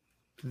to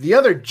the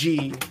other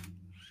G,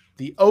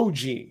 the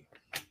OG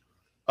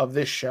of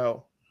this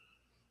show,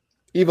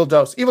 Evil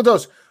Dose. Evil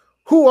Dose,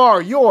 who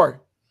are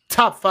your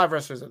top 5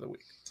 wrestlers of the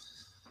week?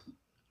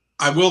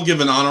 I will give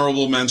an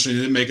honorable mention. He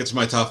didn't make it to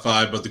my top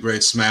 5, but the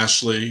great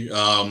Smashley.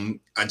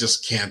 I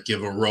just can't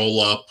give a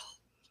roll-up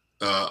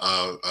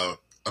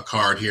a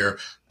card here.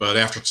 But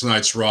after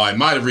tonight's Raw, I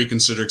might have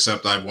reconsidered,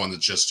 except I have one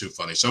that's just too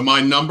funny. So my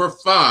number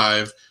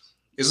 5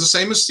 is the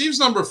same as Steve's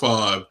number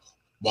 5.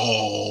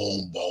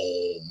 Boom,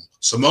 boom.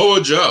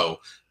 Samoa Joe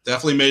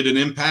definitely made an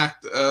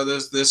impact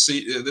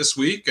this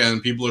week,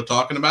 and people are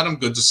talking about him.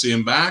 Good to see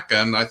him back,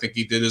 and I think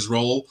he did his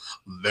role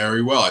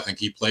very well. I think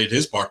he played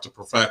his part to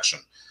perfection.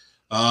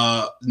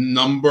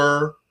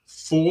 Number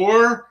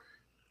 4,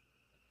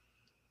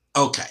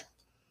 okay,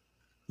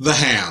 the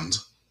Hand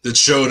that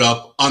showed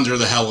up under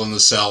the Hell in the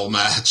Cell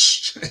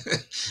match.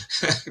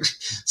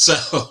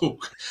 So,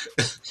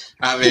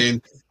 I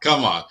mean,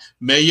 come on.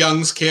 Mae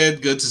Young's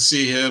kid, good to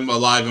see him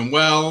alive and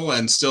well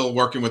and still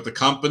working with the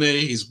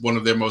company. He's one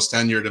of their most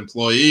tenured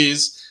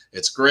employees.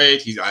 It's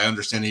great. I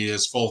understand he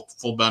has full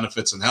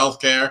benefits and health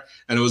care.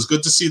 And it was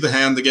good to see the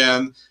Hand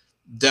again.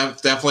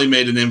 Definitely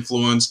made an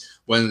influence.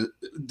 When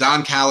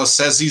Don Callis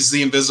says he's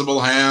the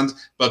invisible hand,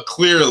 but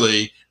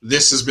clearly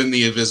this has been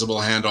the invisible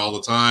hand all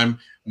the time.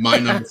 My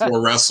number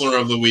 4 wrestler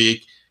of the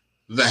week,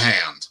 the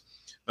Hand.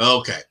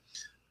 Okay.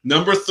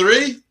 Number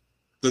 3,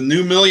 the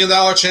new $1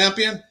 million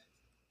champion,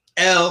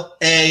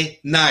 L.A.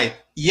 Knight.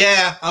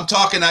 Yeah, I'm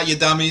talking at you,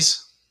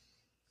 dummies.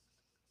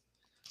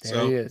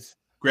 There he is.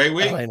 Great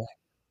week.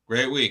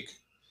 Great week.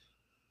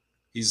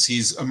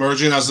 He's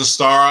emerging as the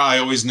star I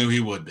always knew he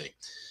would be.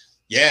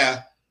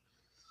 Yeah.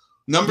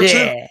 Number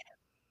 2.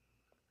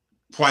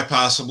 Quite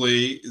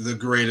possibly the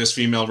greatest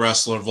female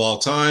wrestler of all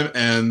time,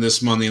 and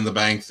this Money in the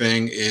Bank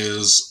thing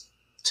is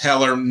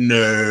tell her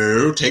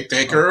no,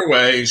 take her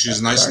away.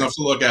 She's nice enough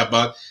to look at,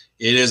 but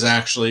it is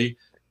actually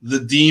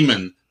the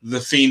demon, the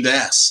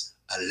fiendess,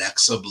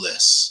 Alexa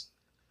Bliss.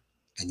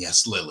 And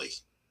yes, Lily,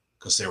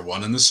 because they're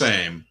one and the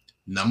same.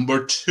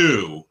 Number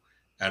 2,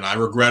 and I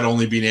regret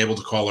only being able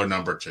to call her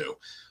number 2.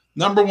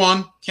 Number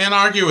 1, can't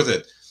argue with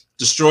it.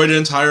 Destroyed an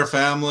entire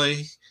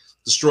family.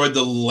 Destroyed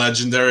the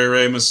legendary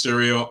Rey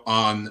Mysterio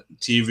on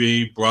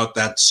TV, brought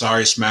that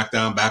sorry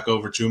SmackDown back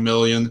over 2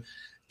 million.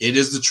 It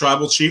is the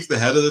tribal chief, the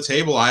head of the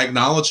table. I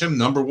acknowledge him.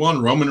 Number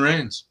 1, Roman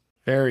Reigns.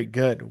 Very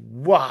good.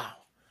 Wow.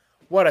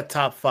 What a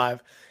top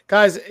 5.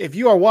 Guys, if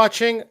you are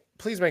watching,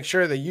 please make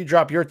sure that you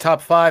drop your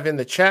top 5 in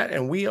the chat,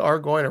 and we are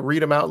going to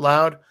read them out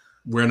loud.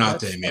 We're not,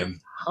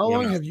 Damien. How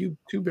long have you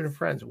two been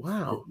friends?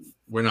 Wow.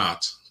 We're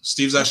not.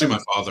 Steve's actually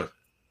my father.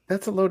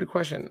 That's a loaded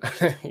question.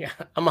 Yeah,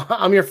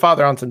 I'm your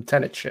father on some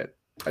tenant shit.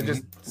 I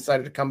just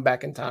decided to come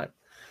back in time.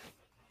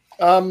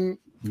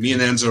 Me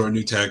and Enzo are a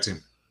new tag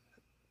team.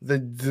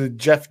 The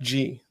Jeff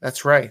G.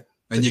 That's right.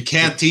 And you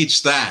can't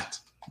teach that.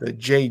 The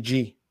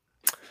JG.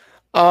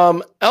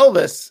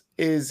 Elvis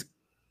is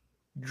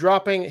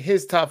dropping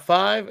his top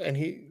 5, and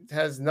he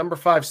has number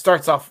 5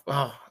 starts off.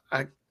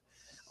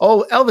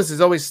 Elvis is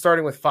always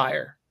starting with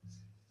fire,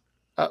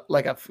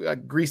 like a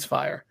grease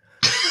fire.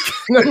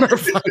 number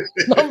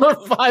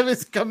 5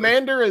 is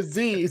Commander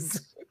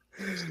Aziz.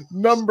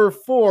 Number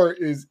 4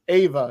 is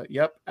Ava.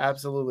 Yep,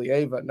 absolutely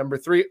Ava. Number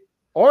 3,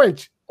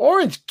 Orange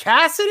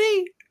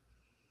Cassidy.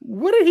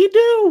 What did he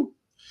do?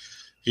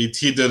 He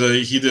did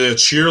a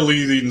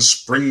cheerleading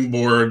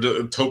springboard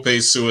tope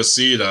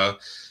suicida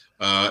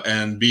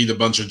and beat a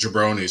bunch of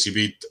jabronis. He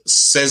beat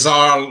Cesar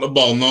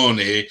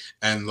Balnoni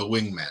and the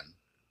Wingmen.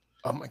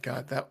 Oh my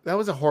God, that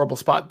was a horrible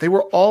spot. They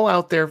were all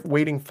out there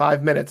waiting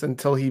 5 minutes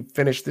until he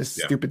finished this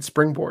stupid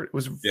springboard. It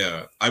was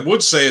I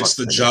would say it's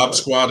the Job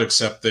Squad,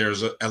 except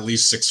there's at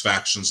least 6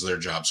 factions of their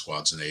Job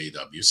Squads in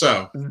AEW.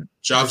 So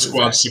Job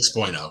Squad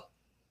 6.0.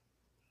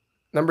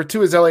 Number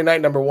 2 is LA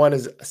Knight. Number 1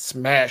 is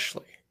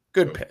Smashley.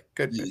 Good pick.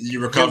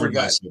 You recovered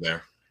nicely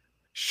there.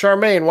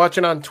 Charmaine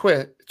watching on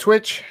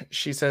Twitch.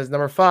 She says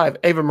number 5,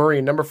 Ava Marie.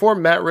 Number 4,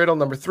 Matt Riddle.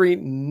 Number 3,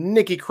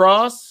 Nikki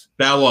Cross.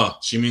 Bella.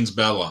 She means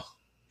Bella.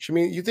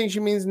 You think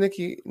she means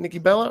Nikki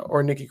Bella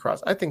or Nikki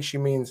Cross? I think she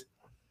means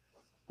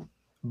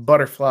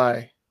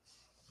butterfly.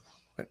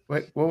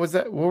 What was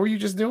that? What were you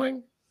just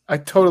doing? I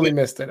totally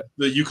missed it.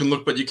 The you can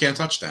look but you can't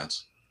touch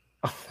dance.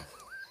 Oh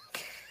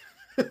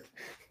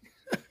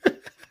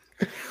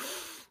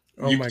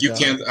my you God.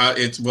 Can't.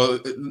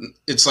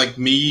 It's like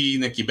me,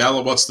 Nikki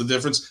Bella. What's the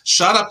difference?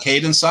 Shut up,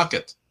 Kate, and suck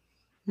it.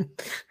 Oh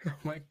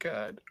my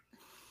God.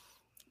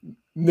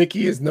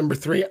 Nikki is number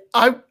 3.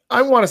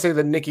 I want to say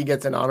that Nikki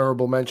gets an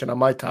honorable mention on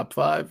my top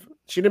 5.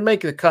 She didn't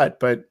make the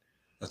cut, but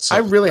I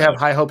really have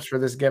high hopes for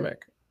this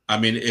gimmick. I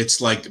mean,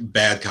 it's like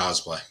bad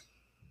cosplay.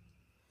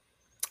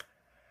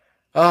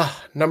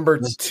 Number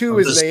 2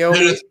 is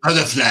Naomi.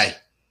 Butterfly.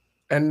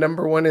 And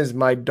number 1 is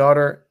my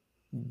daughter,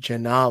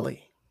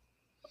 Janali.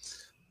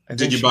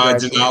 Did you buy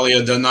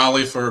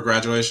Denali for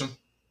graduation?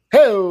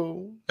 Hey.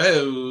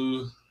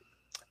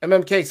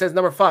 MMK says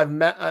number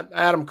 5,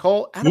 Adam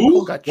Cole. Adam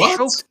Cole got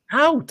choked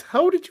out.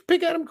 How did you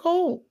pick Adam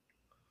Cole?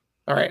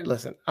 All right,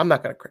 listen, I'm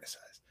not going to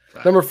criticize.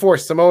 Right. Number 4,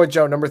 Samoa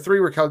Joe. Number 3,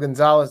 Raquel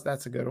Gonzalez.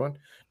 That's a good one.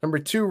 Number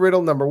 2,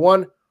 Riddle. Number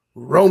 1,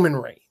 Roman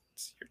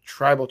Reigns, your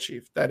tribal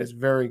chief. That is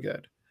very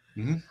good.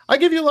 Mm-hmm. I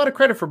give you a lot of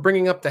credit for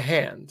bringing up the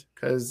hand,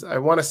 because I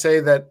want to say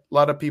that a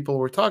lot of people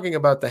were talking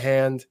about the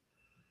hand.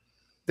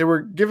 They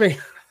were giving,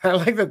 I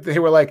like that they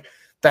were like,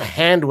 the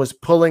hand was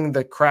pulling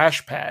the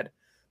crash pad.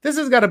 This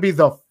has got to be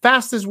the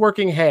fastest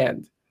working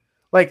hand.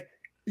 Like,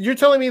 you're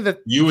telling me that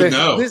you would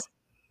know this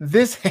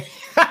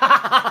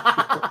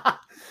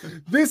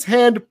this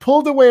hand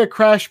pulled away a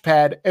crash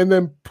pad and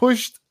then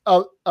pushed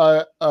a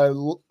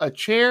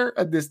chair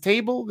at this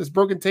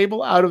broken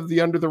table out of the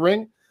under the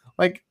ring.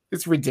 Like,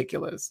 it's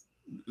ridiculous.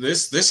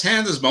 This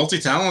hand is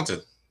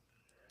multi-talented.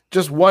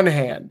 Just one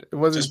hand. It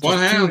wasn't just one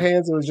hand. 2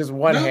 hands. It was just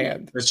one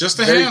hand. It's just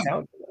a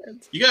hand.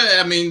 You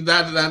got. I mean,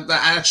 that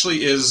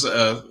actually is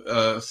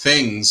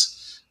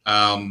Thing's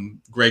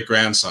great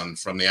grandson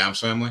from the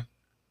Adams family.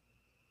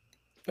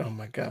 Oh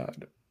my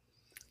God.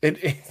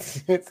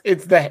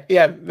 It's that.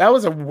 Yeah, that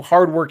was a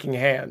hardworking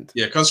hand.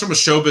 Yeah, it comes from a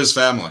showbiz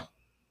family.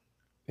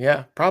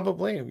 Yeah,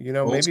 probably. You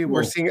know, maybe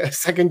we're seeing a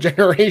second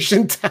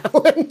generation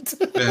talent.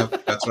 Yeah,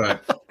 that's right.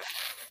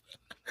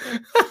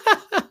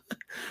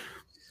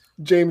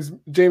 James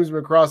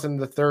McCrossan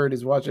III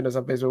is watching us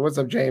on Facebook. What's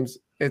up, James?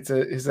 He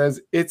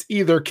says it's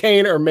either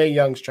Kane or Mae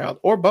Young's child,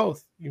 or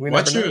both.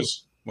 Why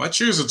choose? Why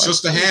choose? It's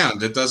just a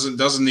hand. It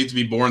doesn't need to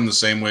be born the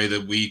same way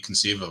that we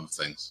conceive of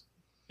things.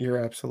 You're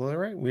absolutely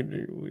right.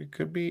 We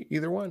could be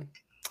either one.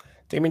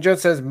 Damien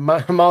Jones says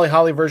Molly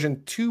Holly version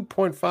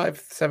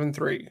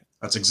 2.573.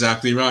 That's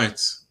exactly right.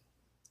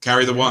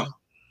 Carry the 1.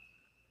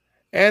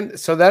 And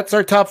so that's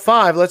our top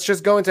 5. Let's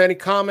just go into any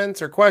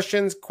comments or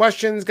questions.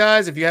 Questions,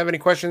 guys, if you have any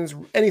questions,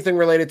 anything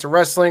related to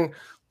wrestling,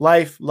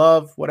 life,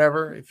 love,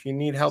 whatever. If you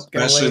need help,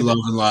 especially love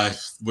and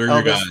life, we're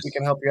your guys. We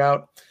can help you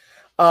out.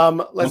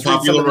 Let's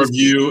Unpopular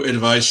Review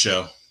Advice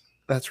Show.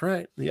 That's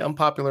right. The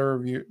Unpopular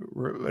Review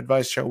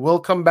Advice Show. We'll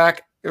come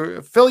back,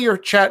 fill your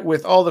chat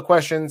with all the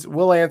questions.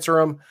 We'll answer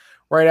them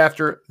right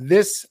after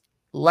this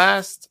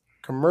last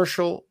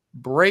commercial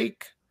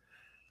break.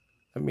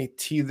 Let me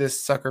tee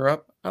this sucker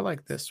up. I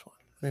like this one.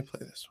 Let me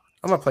play this one.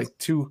 I'm going to play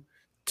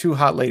two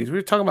hot ladies. We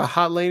were talking about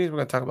hot ladies. We're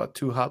going to talk about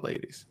 2 hot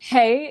ladies.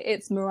 Hey,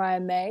 it's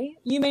Mariah May.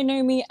 You may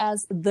know me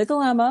as The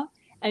Glamour,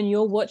 and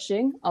you're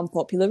watching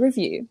Unpopular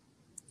Review.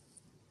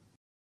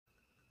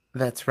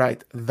 That's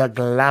right. The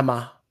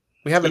Glamour.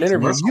 We have an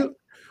interview.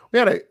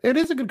 It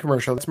is a good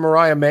commercial. It's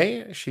Mariah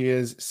May. She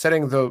is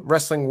setting the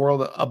wrestling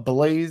world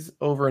ablaze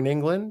over in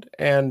England,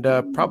 and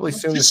probably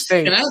soon the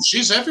States.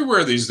 She's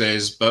everywhere these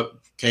days, but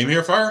came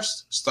here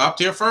first. Stopped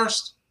here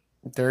first.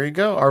 There you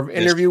go. Our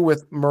interview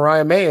with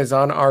Mariah May is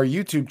on our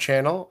YouTube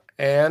channel.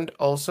 And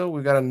also,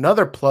 we've got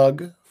another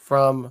plug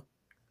from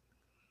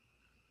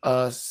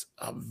a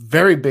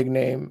very big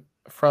name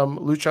from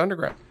Lucha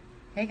Underground.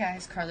 Hey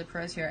guys, Carly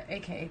Perez here,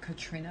 aka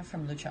Katrina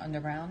from Lucha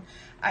Underground.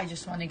 I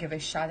just want to give a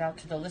shout out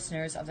to the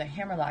listeners of the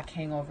Hammerlock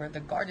Hangover, the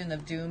Garden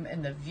of Doom,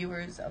 and the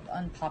viewers of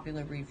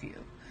Unpopular Review.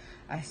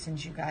 I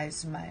send you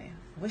guys my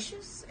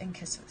wishes and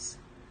kisses.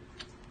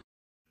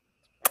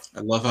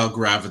 I love how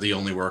gravity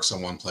only works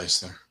on one place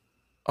there.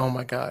 Oh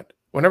my God.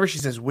 Whenever she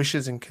says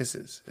wishes and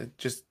kisses, it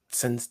just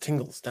sends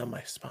tingles down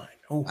my spine.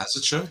 Oh, As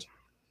it should.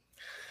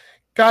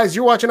 guys,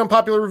 you're watching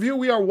Unpopular Review.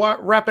 We are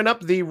wrapping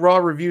up the Raw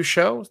review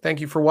show.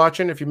 Thank you for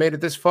watching if you made it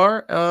this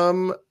far.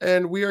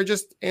 And we are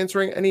just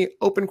answering any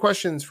open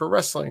questions for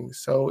wrestling.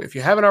 So if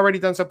you haven't already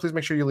done so, please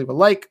make sure you leave a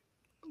like,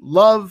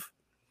 love.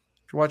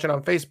 If you're watching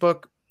on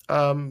Facebook,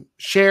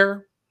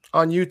 share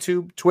on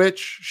YouTube,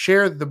 Twitch,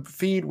 share the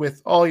feed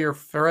with all your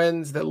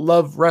friends that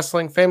love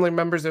wrestling, family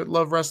members that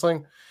love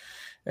wrestling,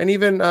 and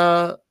even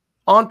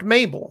Aunt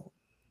Mabel.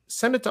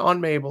 Send it to Aunt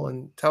Mabel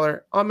and tell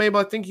her, Aunt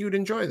Mabel, I think you'd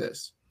enjoy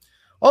this.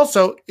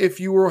 Also, if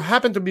you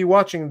happen to be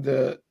watching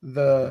the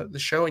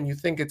show and you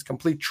think it's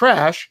complete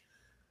trash,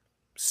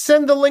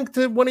 send the link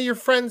to one of your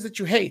friends that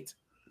you hate.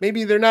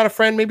 Maybe they're not a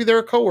friend. Maybe they're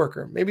a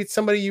coworker. Maybe it's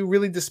somebody you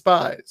really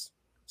despise.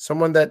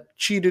 Someone that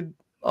cheated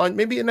on,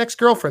 maybe an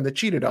ex-girlfriend that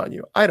cheated on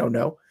you. I don't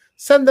know.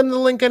 Send them the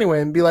link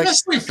anyway and be like,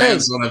 Wrestling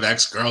fans don't have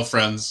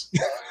ex-girlfriends.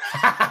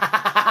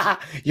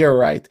 You're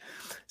right.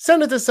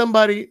 Send it to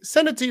somebody.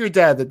 Send it to your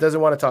dad that doesn't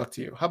want to talk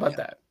to you. How about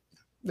that?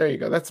 There you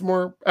go. That's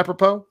more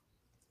apropos.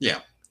 Yeah.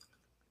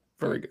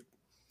 Very good.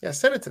 Yeah,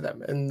 send it to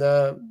them. And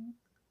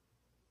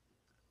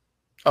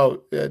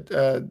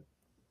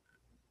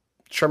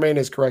Charmaine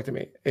is correcting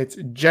me. It's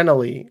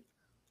generally,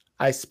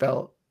 I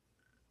spell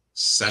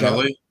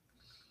Senally?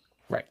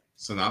 Right.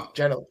 So now,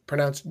 Generally,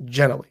 pronounced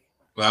generally.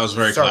 well, that was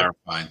very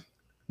clarifying.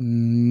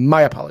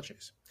 My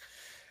apologies.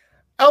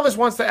 Elvis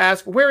wants to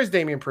ask, where is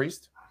Damian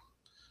Priest?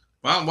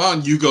 Well, why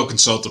don't you go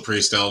consult the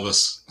priest,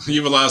 Elvis?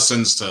 You have a lot of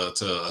sins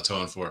to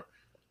atone for.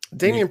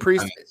 Damian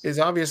Priest is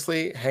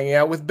obviously hanging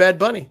out with Bad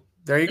Bunny.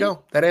 There you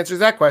go. That answers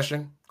that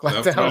question.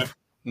 Glad to help. Right.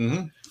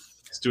 Mm-hmm.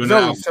 Let's do it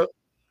Zoe, now.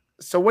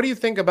 So what do you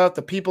think about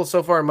the people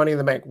so far in Money in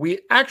the Bank? We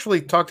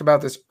actually talked about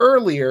this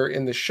earlier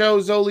in the show,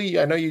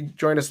 Zoli. I know you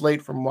joined us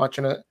late from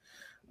watching us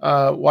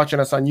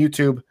on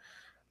YouTube.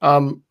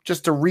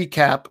 Just to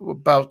recap,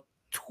 about,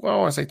 I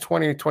want to say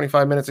 20,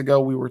 25 minutes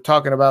ago, we were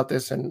talking about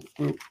this, and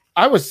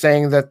I was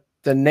saying that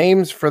the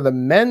names for the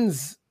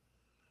men's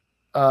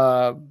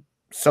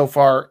so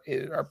far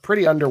are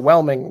pretty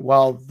underwhelming,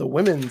 while the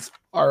women's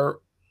are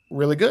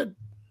really good.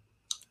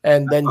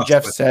 And then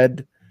Jeff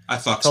said,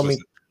 told me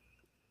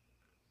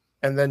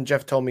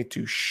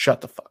to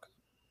shut the fuck up.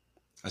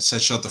 I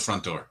said shut the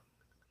front door.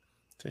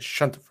 To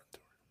shut the front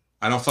door.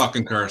 I don't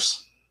fucking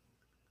curse.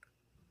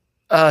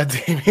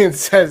 Damian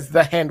says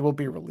the hand will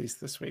be released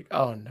this week.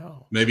 Oh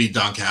no. Maybe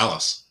Don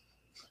Callis.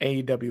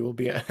 AEW will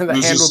be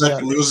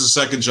lose his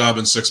second job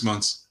in 6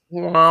 months.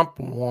 Womp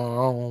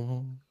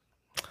womp.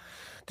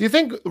 Do you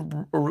think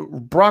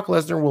Brock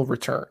Lesnar will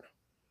return?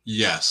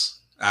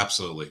 Yes,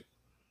 absolutely.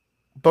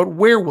 But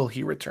where will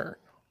he return?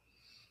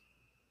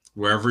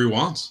 Wherever he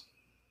wants.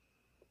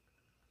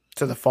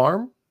 To the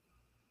farm?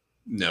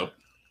 Nope.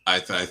 I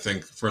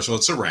think, first of all,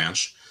 it's a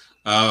ranch.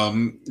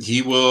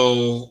 He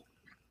will,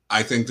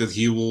 I think that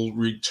he will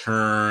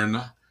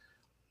return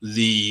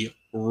the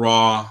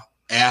Raw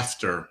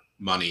after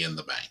Money in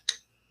the Bank.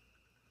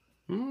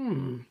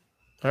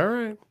 All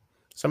right.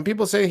 Some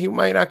people say he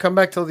might not come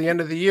back till the end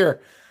of the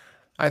year.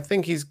 I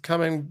think he's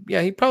coming.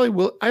 Yeah, he probably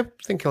will. I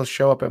think he'll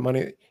show up at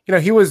Money. You know,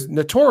 he was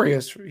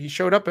notorious. He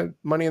showed up at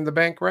Money in the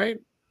Bank, right?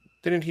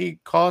 Didn't he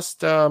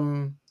cost?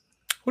 Who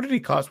did he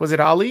cost? Was it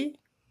Ali?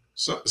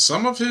 So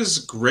some of his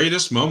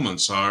greatest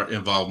moments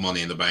involve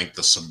Money in the Bank.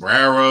 The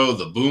sombrero,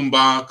 the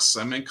boombox.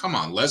 I mean, come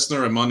on,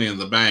 Lesnar and Money in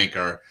the Bank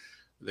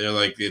they're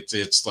like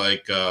it's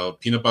like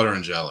peanut butter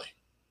and jelly.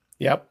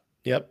 Yep.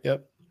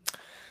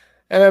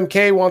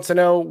 MMK wants to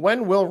know,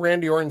 when will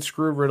Randy Orton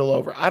screw Riddle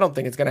over? I don't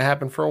think it's going to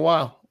happen for a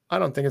while. I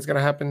don't think it's going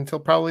to happen until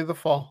probably the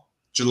fall.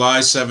 July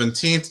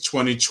 17th,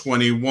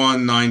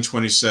 2021,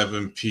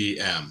 9:27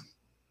 p.m.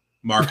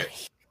 Mark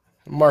it.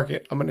 Mark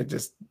it. I'm going to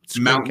just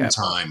Mountain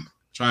time.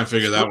 Try and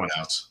figure that one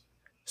out.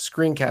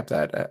 Screen cap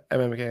that,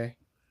 MMK.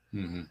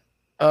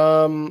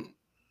 Mm-hmm.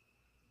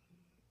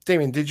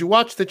 Damien, did you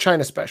watch the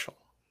China special?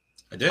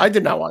 I did. I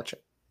did not watch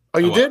it. Oh,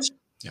 you did?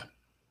 Yeah.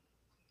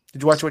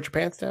 Did you watch it with your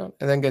pants down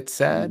and then get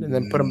sad and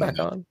then put them back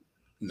on?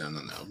 No.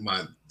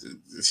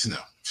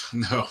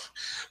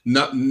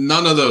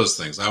 None of those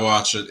things. I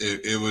watched it.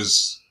 It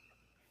was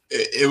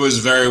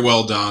very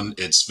well done.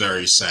 It's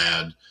very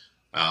sad.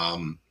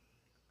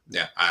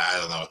 Yeah, I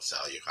don't know what to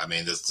tell you. I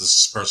mean,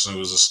 this person who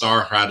was a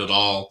star had it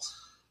all,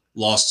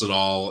 lost it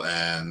all,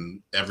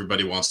 and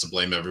everybody wants to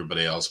blame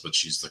everybody else, but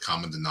she's the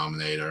common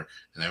denominator.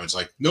 And everyone's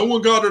like, no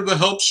one got her the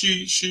help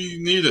she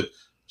needed.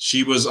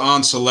 She was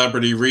on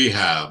celebrity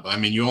rehab. I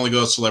mean, you only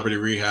go to celebrity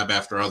rehab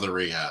after other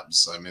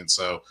rehabs. I mean,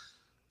 so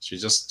she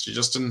just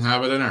didn't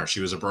have it in her. She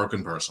was a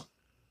broken person.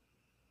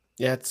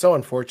 Yeah, it's so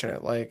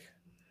unfortunate. Like,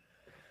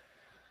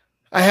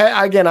 I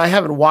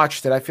haven't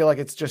watched it. I feel like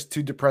it's just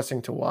too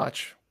depressing to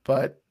watch.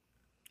 But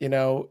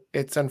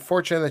it's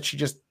unfortunate that she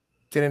just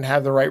didn't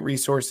have the right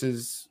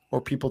resources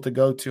or people to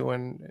go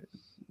to.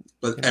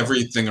 But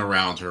everything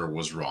around her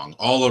was wrong.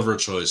 All of her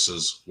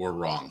choices were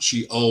wrong.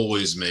 She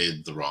always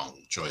made the wrong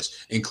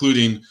choice,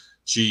 including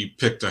she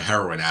picked a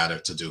heroin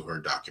addict to do her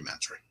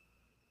documentary.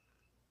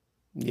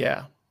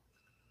 Yeah.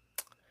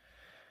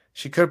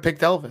 She could have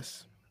picked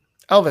Elvis.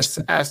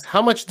 Elvis asked,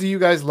 how much do you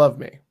guys love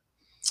me?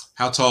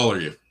 How tall are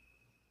you?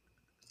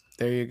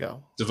 There you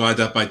go. Divide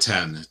that by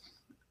 10.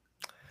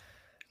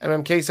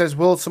 MMK says,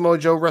 will Samoa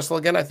Joe wrestle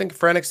again? I think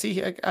for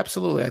NXT,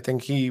 absolutely. I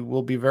think he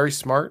will be very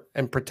smart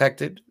and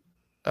protected.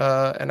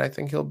 And I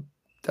think he'll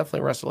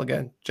definitely wrestle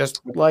again,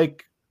 just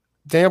like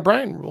Daniel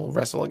Bryan will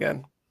wrestle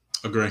again.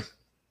 Agree.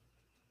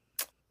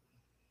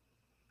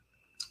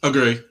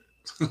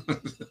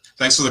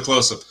 Thanks for the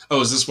close-up.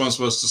 Oh, is this one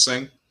supposed to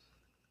sing?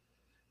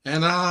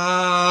 And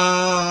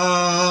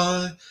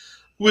I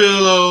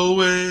will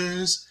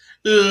always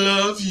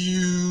love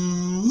you.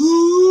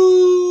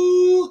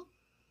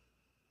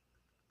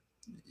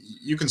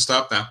 You can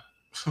stop now.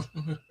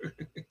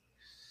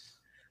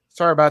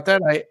 Sorry about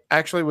that. I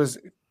actually was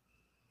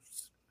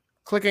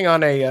clicking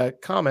on a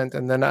comment,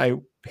 and then I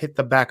hit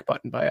the back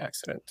button by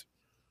accident.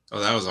 Oh,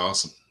 that was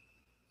awesome.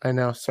 I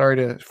know. Sorry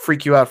to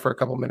freak you out for a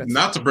couple minutes.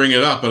 Not to bring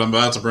it up, but I'm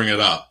about to bring it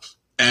up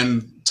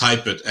and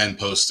type it and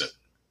post it.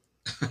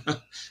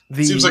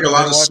 Seems like a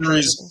lot of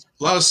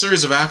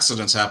series of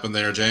accidents happen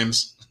there,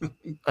 James.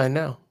 I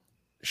know.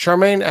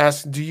 Charmaine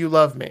asks, "Do you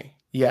love me?"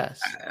 Yes.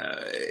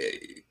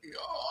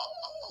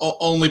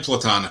 Only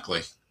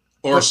platonically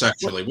or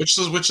sexually. Which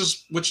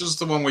is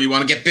the one where you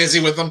want to get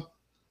busy with them?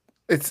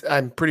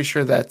 I'm pretty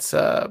sure that's.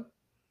 I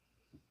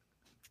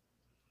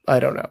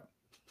don't know.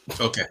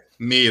 Okay,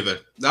 me either.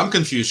 I'm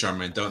confused,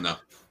 Charmaine. Don't know.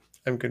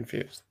 I'm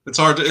confused. It's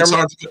hard.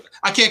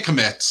 I can't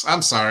commit.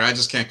 I'm sorry. I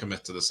just can't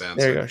commit to this answer.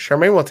 There you go.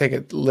 Charmaine will take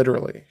it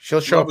literally. She'll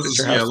show love up at is,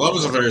 your yeah, house. love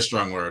is a very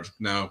strong word.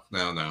 No.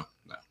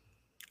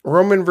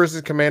 Roman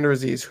versus Commander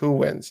Aziz. Who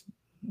wins?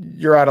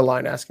 You're out of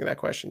line asking that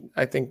question.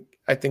 I think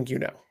you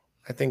know.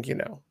 I think you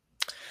know.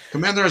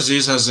 Commander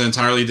Aziz has an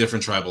entirely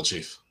different tribal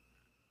chief.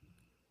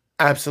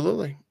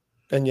 Absolutely.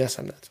 And yes,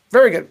 I'm not.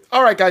 Very good.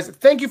 All right, guys.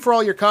 Thank you for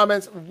all your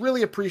comments.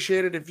 Really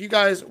appreciate it. If you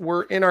guys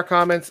were in our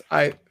comments,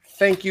 I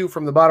thank you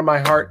from the bottom of my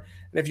heart.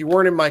 And if you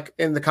weren't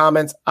in the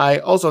comments, I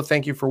also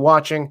thank you for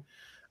watching.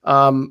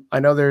 I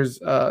know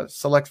there's a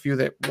select few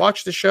that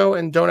watch the show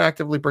and don't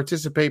actively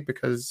participate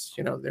because,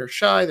 they're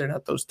shy. They're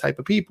not those type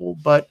of people.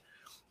 But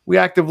we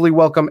actively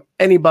welcome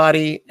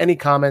anybody, any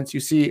comments you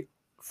see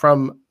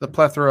from the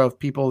plethora of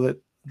people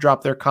that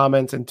drop their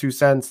comments and 2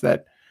 cents,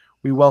 that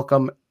we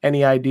welcome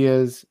any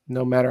ideas,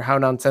 no matter how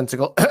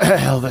nonsensical,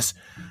 Elvis,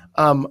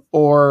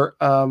 or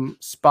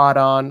spot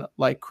on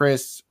like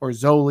Chris or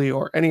Zoli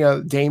or any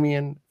other,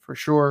 Damien for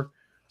sure.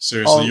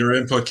 Seriously, your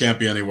input can't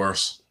be any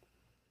worse.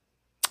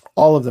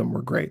 All of them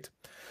were great.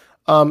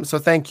 So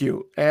thank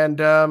you. And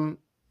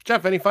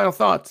Jeff, any final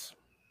thoughts?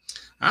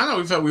 I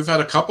don't know. We've had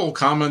a couple of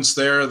comments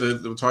there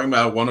that were talking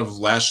about one of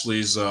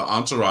Lashley's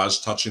entourage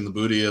touching the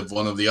booty of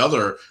one of the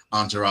other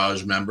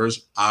entourage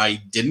members.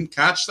 I didn't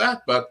catch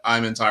that, but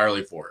I'm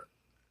entirely for it.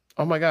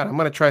 Oh my God. I'm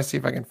going to try to see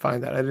if I can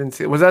find that. I didn't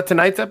see it. Was that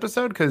tonight's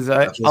episode? Because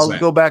I'll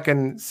go back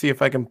and see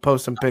if I can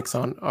post some pics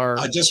on our.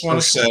 I just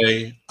want to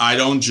say I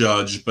don't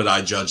judge, but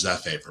I judge that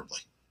favorably.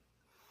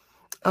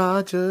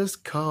 I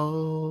just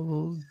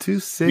called to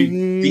say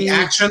the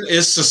action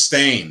is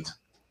sustained.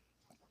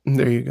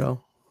 There you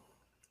go.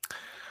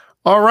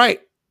 All right.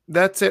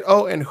 That's it.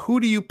 Oh, and who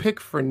do you pick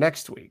for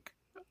next week?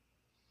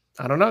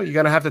 I don't know. You're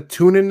going to have to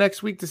tune in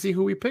next week to see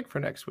who we pick for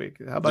next week.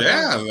 How about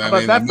that? How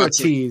about that for a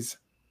tease?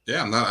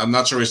 Yeah, I'm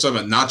not sure we're talking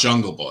about. Not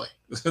Jungle Boy.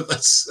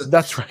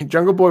 That's right.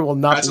 Jungle Boy will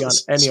not be on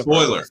any of them.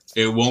 Spoiler.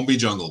 It won't be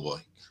Jungle Boy.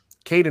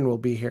 Caden will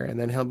be here, and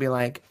then he'll be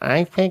like,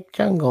 I picked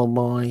Jungle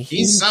Boy.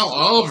 He's so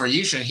over.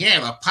 You should hear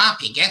the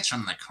pop he gets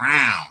from the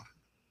crowd.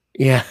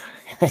 Yeah.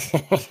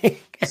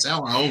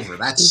 So over.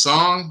 That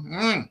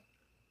song.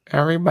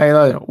 Everybody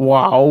loves it.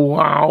 Wow,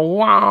 wow,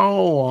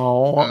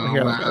 wow, wow.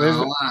 Here, look,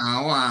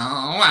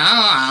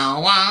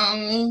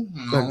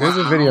 there's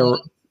a video.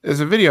 There's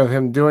a video of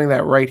him doing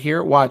that right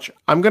here. Watch.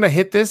 I'm going to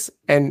hit this,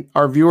 and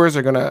our viewers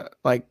are going to,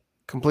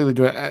 completely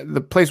do it.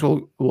 The place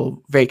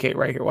will vacate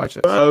right here. Watch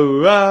this.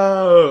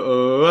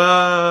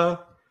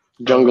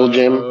 Jungle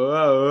Gym.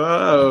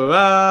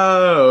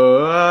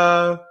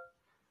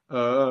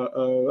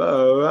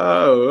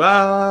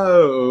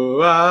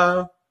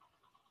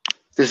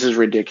 This is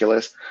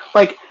ridiculous.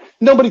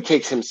 Nobody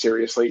takes him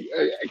seriously.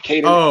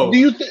 Caden, do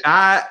you think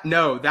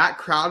that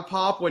crowd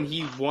pop when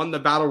he won the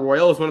Battle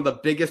Royal is one of the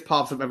biggest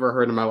pops I've ever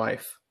heard in my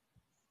life.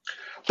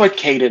 But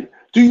Caden,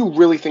 do you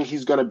really think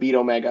he's going to beat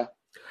Omega?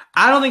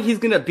 I don't think he's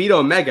going to beat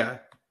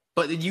Omega,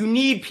 but you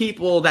need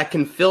people that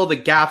can fill the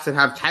gaps and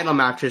have title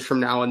matches from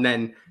now and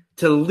then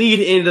to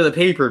lead into the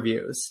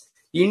pay-per-views.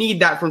 You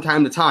need that from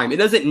time to time. It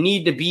doesn't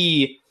need to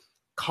be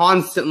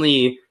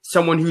constantly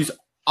someone who's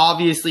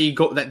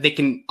that they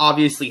can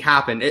obviously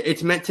happen.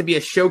 It's meant to be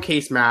a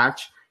showcase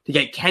match to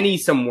get Kenny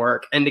some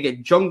work and to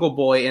get Jungle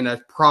Boy in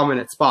a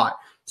prominent spot.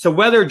 So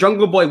whether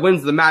Jungle Boy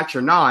wins the match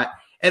or not,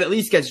 it at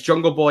least gets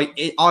Jungle Boy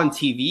on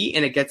TV,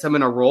 and it gets him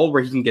in a role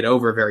where he can get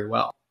over very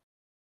well.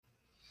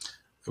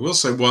 I will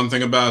say one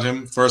thing about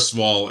him. First of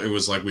all, it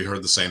was like we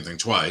heard the same thing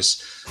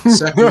twice.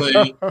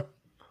 Secondly,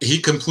 he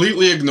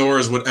completely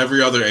ignores what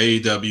every other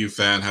AEW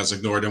fan has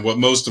ignored, and what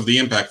most of the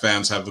Impact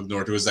fans have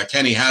ignored, too, is that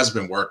Kenny has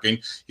been working.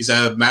 He's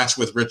had a match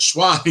with Rich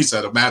Swann. He's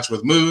had a match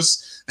with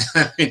Moose.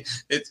 I mean,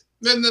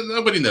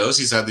 nobody knows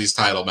he's had these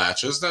title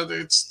matches.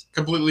 It's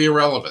completely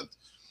irrelevant.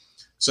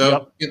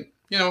 So, you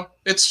know,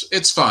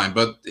 it's fine.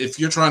 But if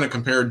you're trying to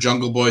compare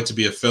Jungle Boy to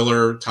be a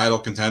filler title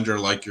contender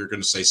like you're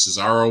going to say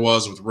Cesaro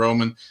was with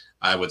Roman,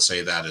 I would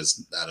say that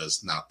is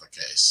not the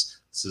case.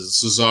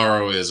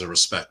 Cesaro is a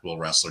respectable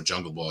wrestler.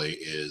 Jungle Boy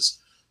is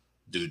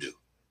doo-doo.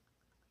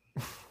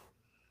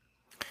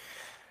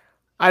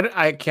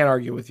 I can't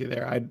argue with you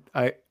there.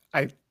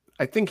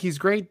 I think he's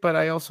great, but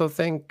I also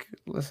think,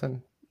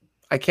 listen,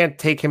 I can't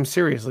take him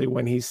seriously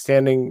when he's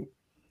standing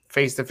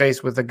face to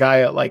face with a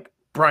guy like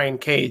Brian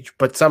Cage,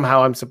 but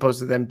somehow I'm supposed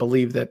to then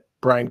believe that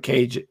Brian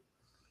Cage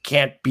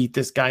can't beat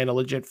this guy in a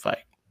legit fight.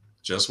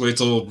 Just wait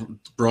till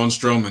Braun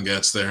Strowman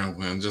gets there,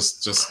 and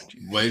just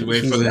wait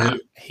for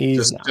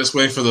just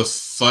wait for the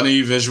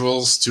funny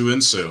visuals to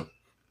ensue.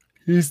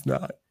 He's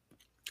not.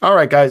 All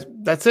right, guys,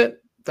 that's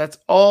it. That's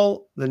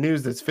all the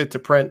news that's fit to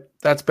print.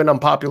 That's been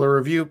Unpopular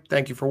Review.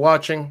 Thank you for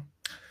watching.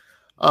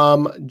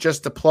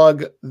 Just to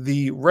plug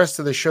the rest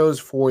of the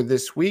shows for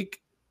this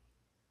week.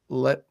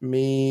 Let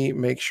me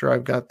make sure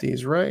I've got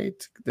these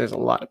right. There's a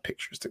lot of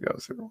pictures to go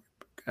through.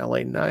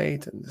 LA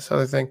Knight and this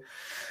other thing.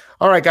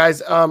 All right,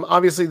 guys.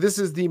 Obviously, this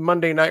is the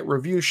Monday Night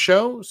Review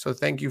show, so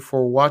thank you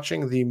for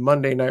watching the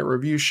Monday Night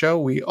Review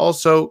show. We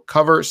also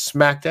cover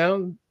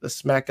SmackDown, the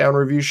SmackDown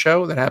Review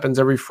show that happens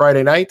every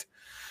Friday night.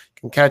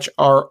 You can catch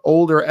our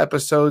older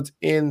episodes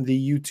in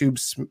the YouTube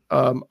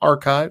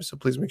archive, so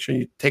please make sure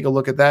you take a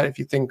look at that if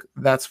you think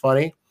that's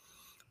funny.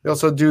 We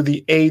also do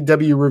the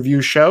AEW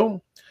Review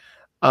show.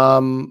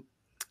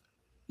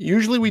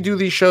 Usually we do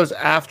these shows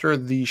after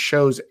the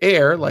shows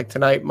air, like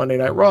tonight, Monday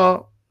Night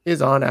Raw is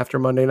on after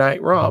Monday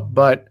Night Raw,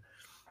 but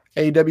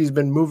AEW's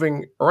been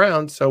moving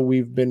around, so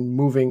we've been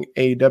moving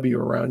AEW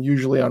around,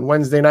 usually on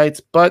Wednesday nights,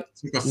 but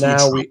like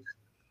now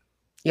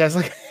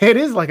it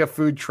is like a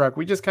food truck.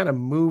 We just kind of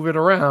move it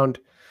around,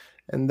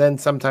 and then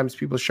sometimes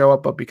people show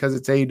up, but because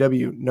it's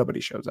AEW,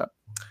 nobody shows up.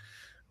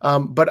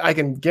 But I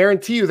can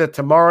guarantee you that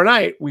tomorrow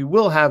night we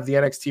will have the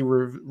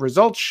NXT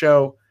results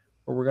show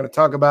where we're going to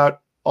talk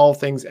about all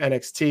things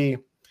NXT.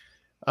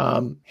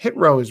 Hit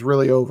Row is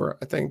really over.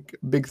 I think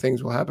big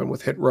things will happen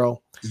with Hit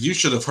Row. You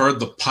should have heard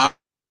the pop.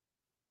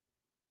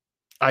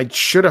 I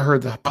should have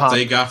heard the pop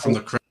they got from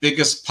the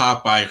biggest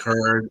pop I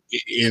heard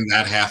in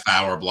that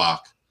half-hour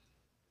block.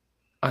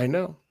 I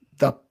know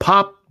the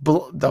pop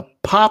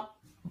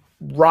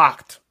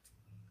rocked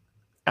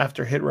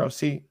after Hit Row.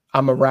 See,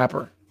 I'm a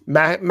rapper.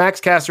 Max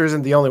Caster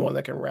isn't the only one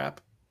that can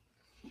rap.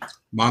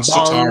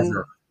 Monster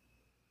Tarver.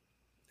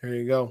 There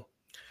you go.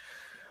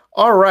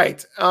 All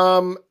right.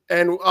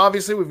 And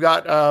obviously we've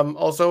got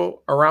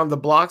also Around the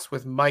Blocks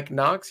with Mike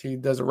Knox. He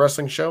does a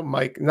wrestling show.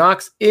 Mike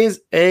Knox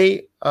is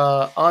a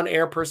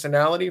on-air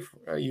personality.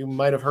 You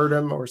might have heard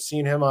him or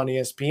seen him on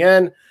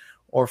ESPN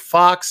or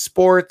Fox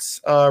Sports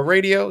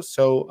Radio.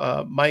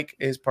 So Mike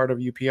is part of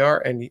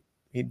UPR, and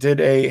he did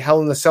a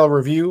Hell in the Cell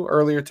review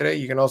earlier today.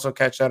 You can also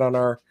catch that on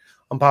our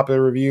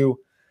Unpopular Review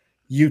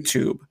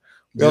YouTube.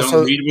 We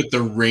don't lead with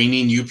the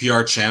reigning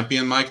UPR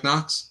champion, Mike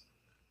Knox?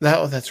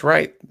 That's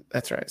right.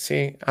 That's right.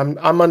 See,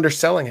 I'm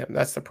underselling him.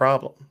 That's the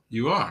problem.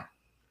 You are.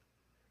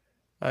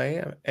 I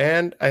am.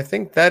 And I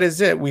think that is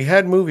it. We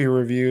had movie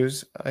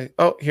reviews.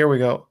 Here we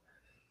go.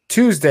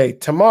 Tuesday,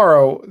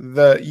 tomorrow,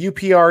 the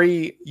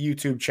UPRE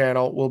YouTube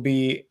channel will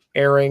be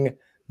airing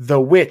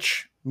The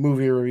Witch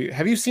movie review.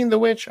 Have you seen The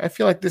Witch? I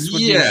feel like this would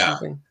be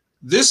something.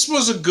 This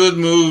was a good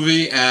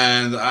movie,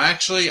 and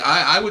actually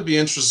I would be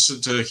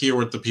interested to hear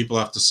what the people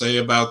have to say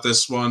about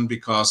this one,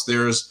 because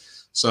there's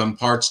some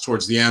parts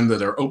towards the end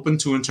that are open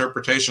to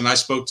interpretation. I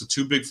spoke to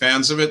two big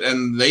fans of it,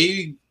 and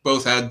they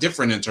both had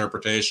different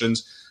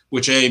interpretations,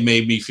 which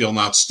made me feel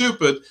not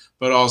stupid,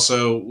 but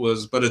also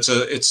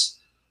it's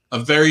a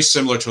very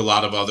similar to a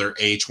lot of other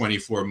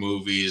A24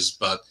 movies.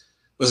 But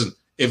listen,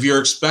 if you're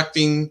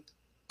expecting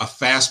a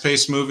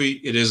fast-paced movie,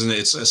 it isn't.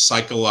 It's a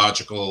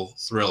psychological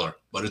thriller,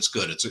 but it's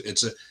good.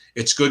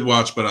 It's good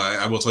watch, but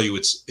I will tell you,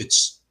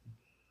 it's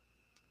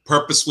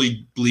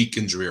purposely bleak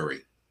and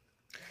dreary.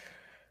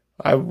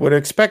 I would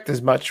expect as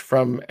much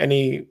from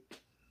any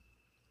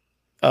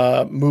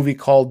movie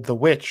called The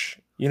Witch.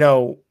 You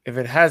know, if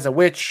it has a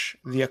witch,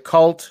 the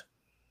occult,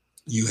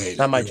 you hate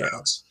not it. my jam.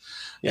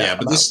 Yeah,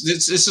 but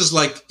this is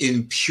like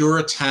in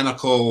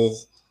puritanical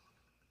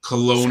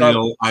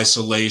colonial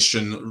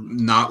isolation,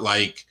 not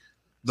like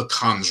The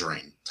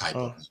Conjuring type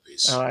of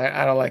movies.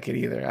 I don't like it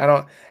either. I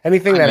don't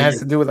anything that has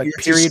to do with like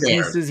period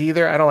pieces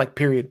either. I don't like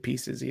period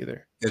pieces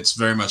either. It's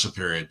very much a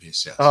period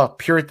piece. Yes. Oh,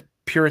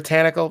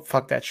 puritanical.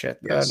 Fuck that shit.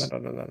 Yes.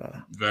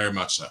 No. Very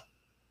much so.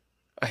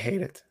 I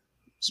hate it.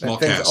 Small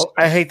That thing's- cast.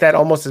 I hate that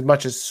almost as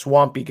much as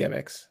swampy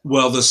gimmicks.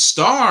 Well, the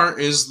star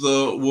is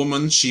the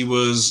woman. She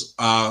was,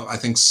 I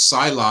think,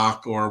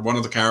 Psylocke or one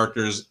of the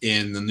characters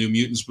in the New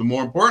Mutants. But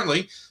more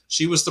importantly,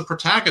 she was the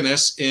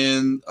protagonist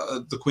in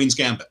the Queen's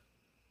Gambit.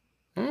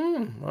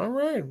 All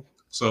right.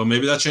 So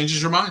maybe that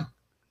changes your mind.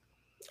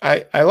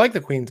 I like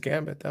the Queen's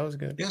Gambit. That was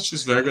good. Yeah,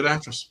 she's a very good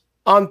actress.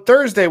 On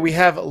Thursday, we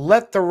have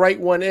Let the Right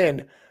One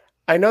In.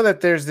 I know that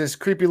there's this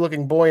creepy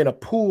looking boy in a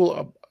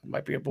pool.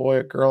 Might be a boy,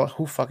 a girl.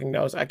 Who fucking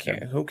knows? I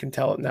can't. Who can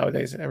tell it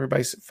nowadays?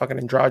 Everybody's fucking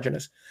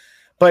androgynous.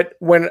 But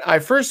when I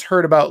first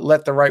heard about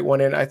Let the Right One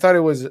In, I thought it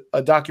was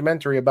a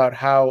documentary about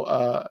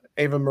how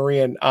Ava Marie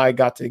and I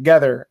got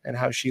together and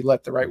how she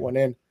let the right one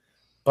in.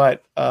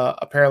 But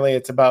apparently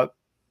it's about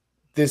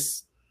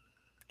this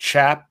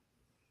chap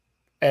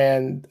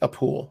and a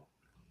pool.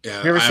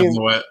 Yeah, You ever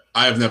seen-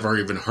 I have never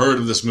even heard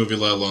of this movie,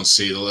 let alone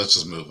see it. Let's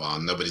just move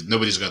on. Nobody's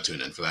going to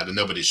tune in for that, and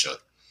nobody should.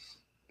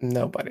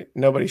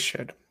 Nobody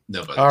should.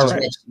 Nobody. All Just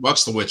right.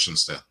 watch The Witch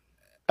instead.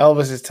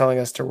 Elvis is telling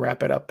us to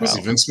wrap it up. Was he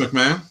Pal. Vince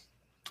McMahon?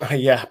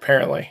 Yeah,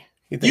 apparently.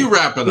 You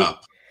wrap it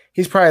up.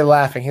 He's probably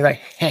laughing. He's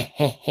like,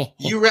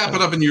 You wrap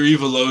it up in your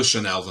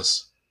evolution,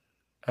 Elvis.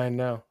 I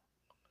know.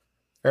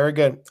 Very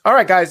good. All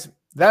right, guys.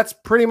 That's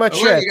pretty much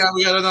Oh, wait, it.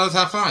 we got another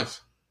top five.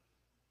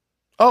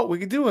 Oh, we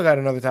could got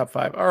another top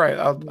five. All right,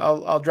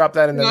 I'll drop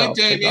that in Good the night, notes.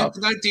 Damien.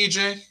 Good night,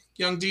 DJ.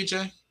 Young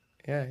DJ.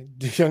 Yeah,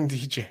 young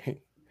DJ.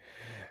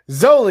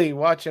 Zoli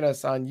watching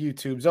us on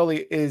YouTube.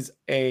 Zoli is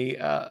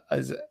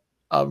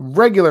a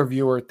regular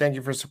viewer. Thank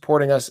you for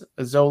supporting us,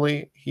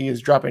 Zoli. He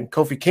is dropping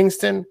Kofi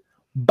Kingston,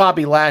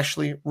 Bobby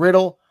Lashley,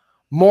 Riddle.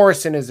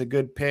 Morrison is a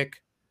good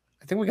pick.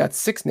 I think we got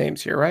 6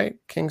 names here, right?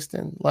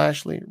 Kingston,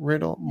 Lashley,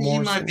 Riddle, Morrison.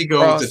 You might be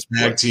going with the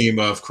tag team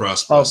of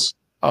Cross Bliss.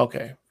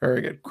 Okay,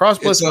 very good. Cross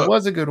Bliss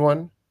was a good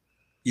one.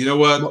 You know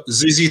what?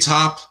 ZZ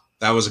Top,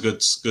 that was a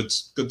good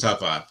top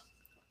 5.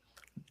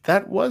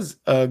 That was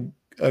a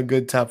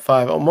good top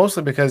 5,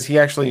 mostly because he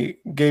actually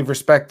gave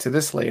respect to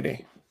this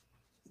lady.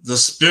 The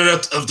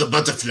spirit of the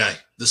butterfly.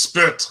 The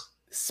spirit.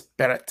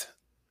 Spirit.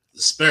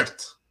 The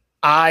spirit.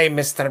 I,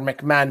 Mr.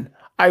 McMahon,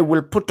 I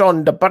will put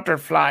on the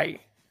butterfly.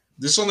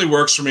 This only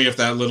works for me if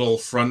that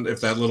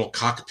little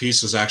cock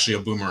piece is actually a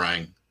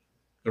boomerang.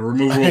 A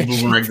removable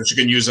boomerang that you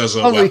can use as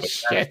a Holy weapon.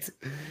 shit.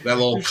 That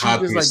little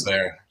cod piece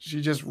there.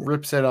 She just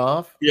rips it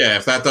off. Yeah,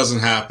 if that doesn't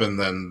happen,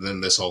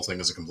 then this whole thing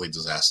is a complete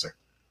disaster.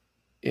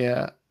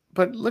 Yeah.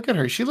 But look at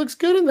her. She looks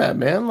good in that,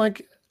 man.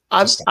 Like,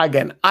 I've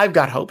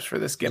got hopes for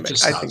this gimmick.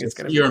 I think it's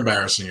going to be. You're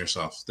embarrassing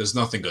yourself. There's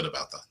nothing good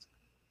about that.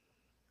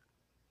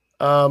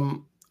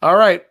 All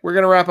right. We're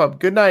going to wrap up.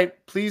 Good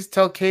night. Please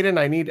tell Kaden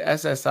I need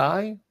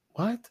SSI.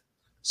 What?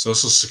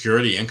 Social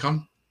Security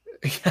income?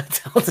 Yeah,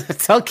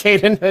 tell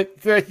Kaden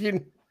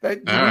that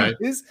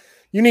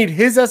you need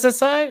his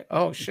SSI.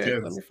 Oh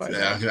shit! Let me find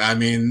out. I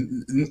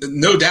mean,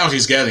 no doubt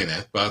he's getting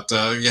it, but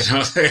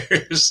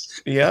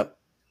there's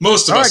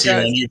most of us here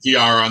in UP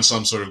are on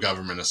some sort of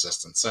government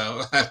assistance.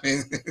 So I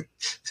mean,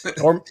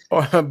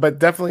 but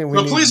definitely we.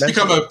 So please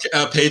become a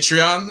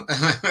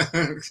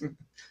Patreon.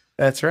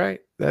 That's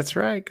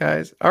right,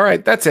 guys. All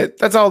right, that's it.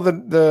 That's all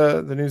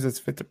the news that's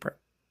fit to print.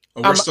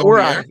 Oh, we're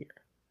out of here.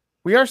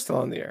 We are still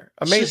on the air.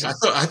 Amazing.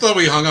 I thought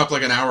we hung up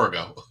like an hour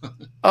ago.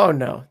 Oh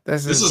no,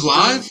 this is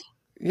live.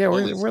 Yeah,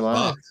 we're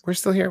live. We're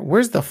still here.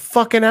 Where's the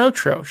fucking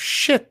outro?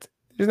 Shit,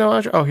 there's no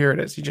outro. Oh, here it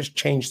is. You just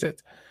changed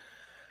it.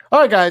 All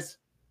right, guys.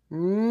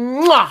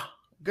 Mwah!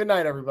 Good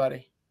night,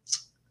 everybody.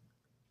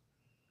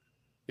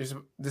 This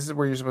is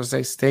where you're supposed to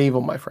say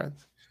stable, my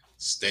friends.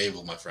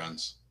 Stable, my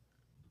friends.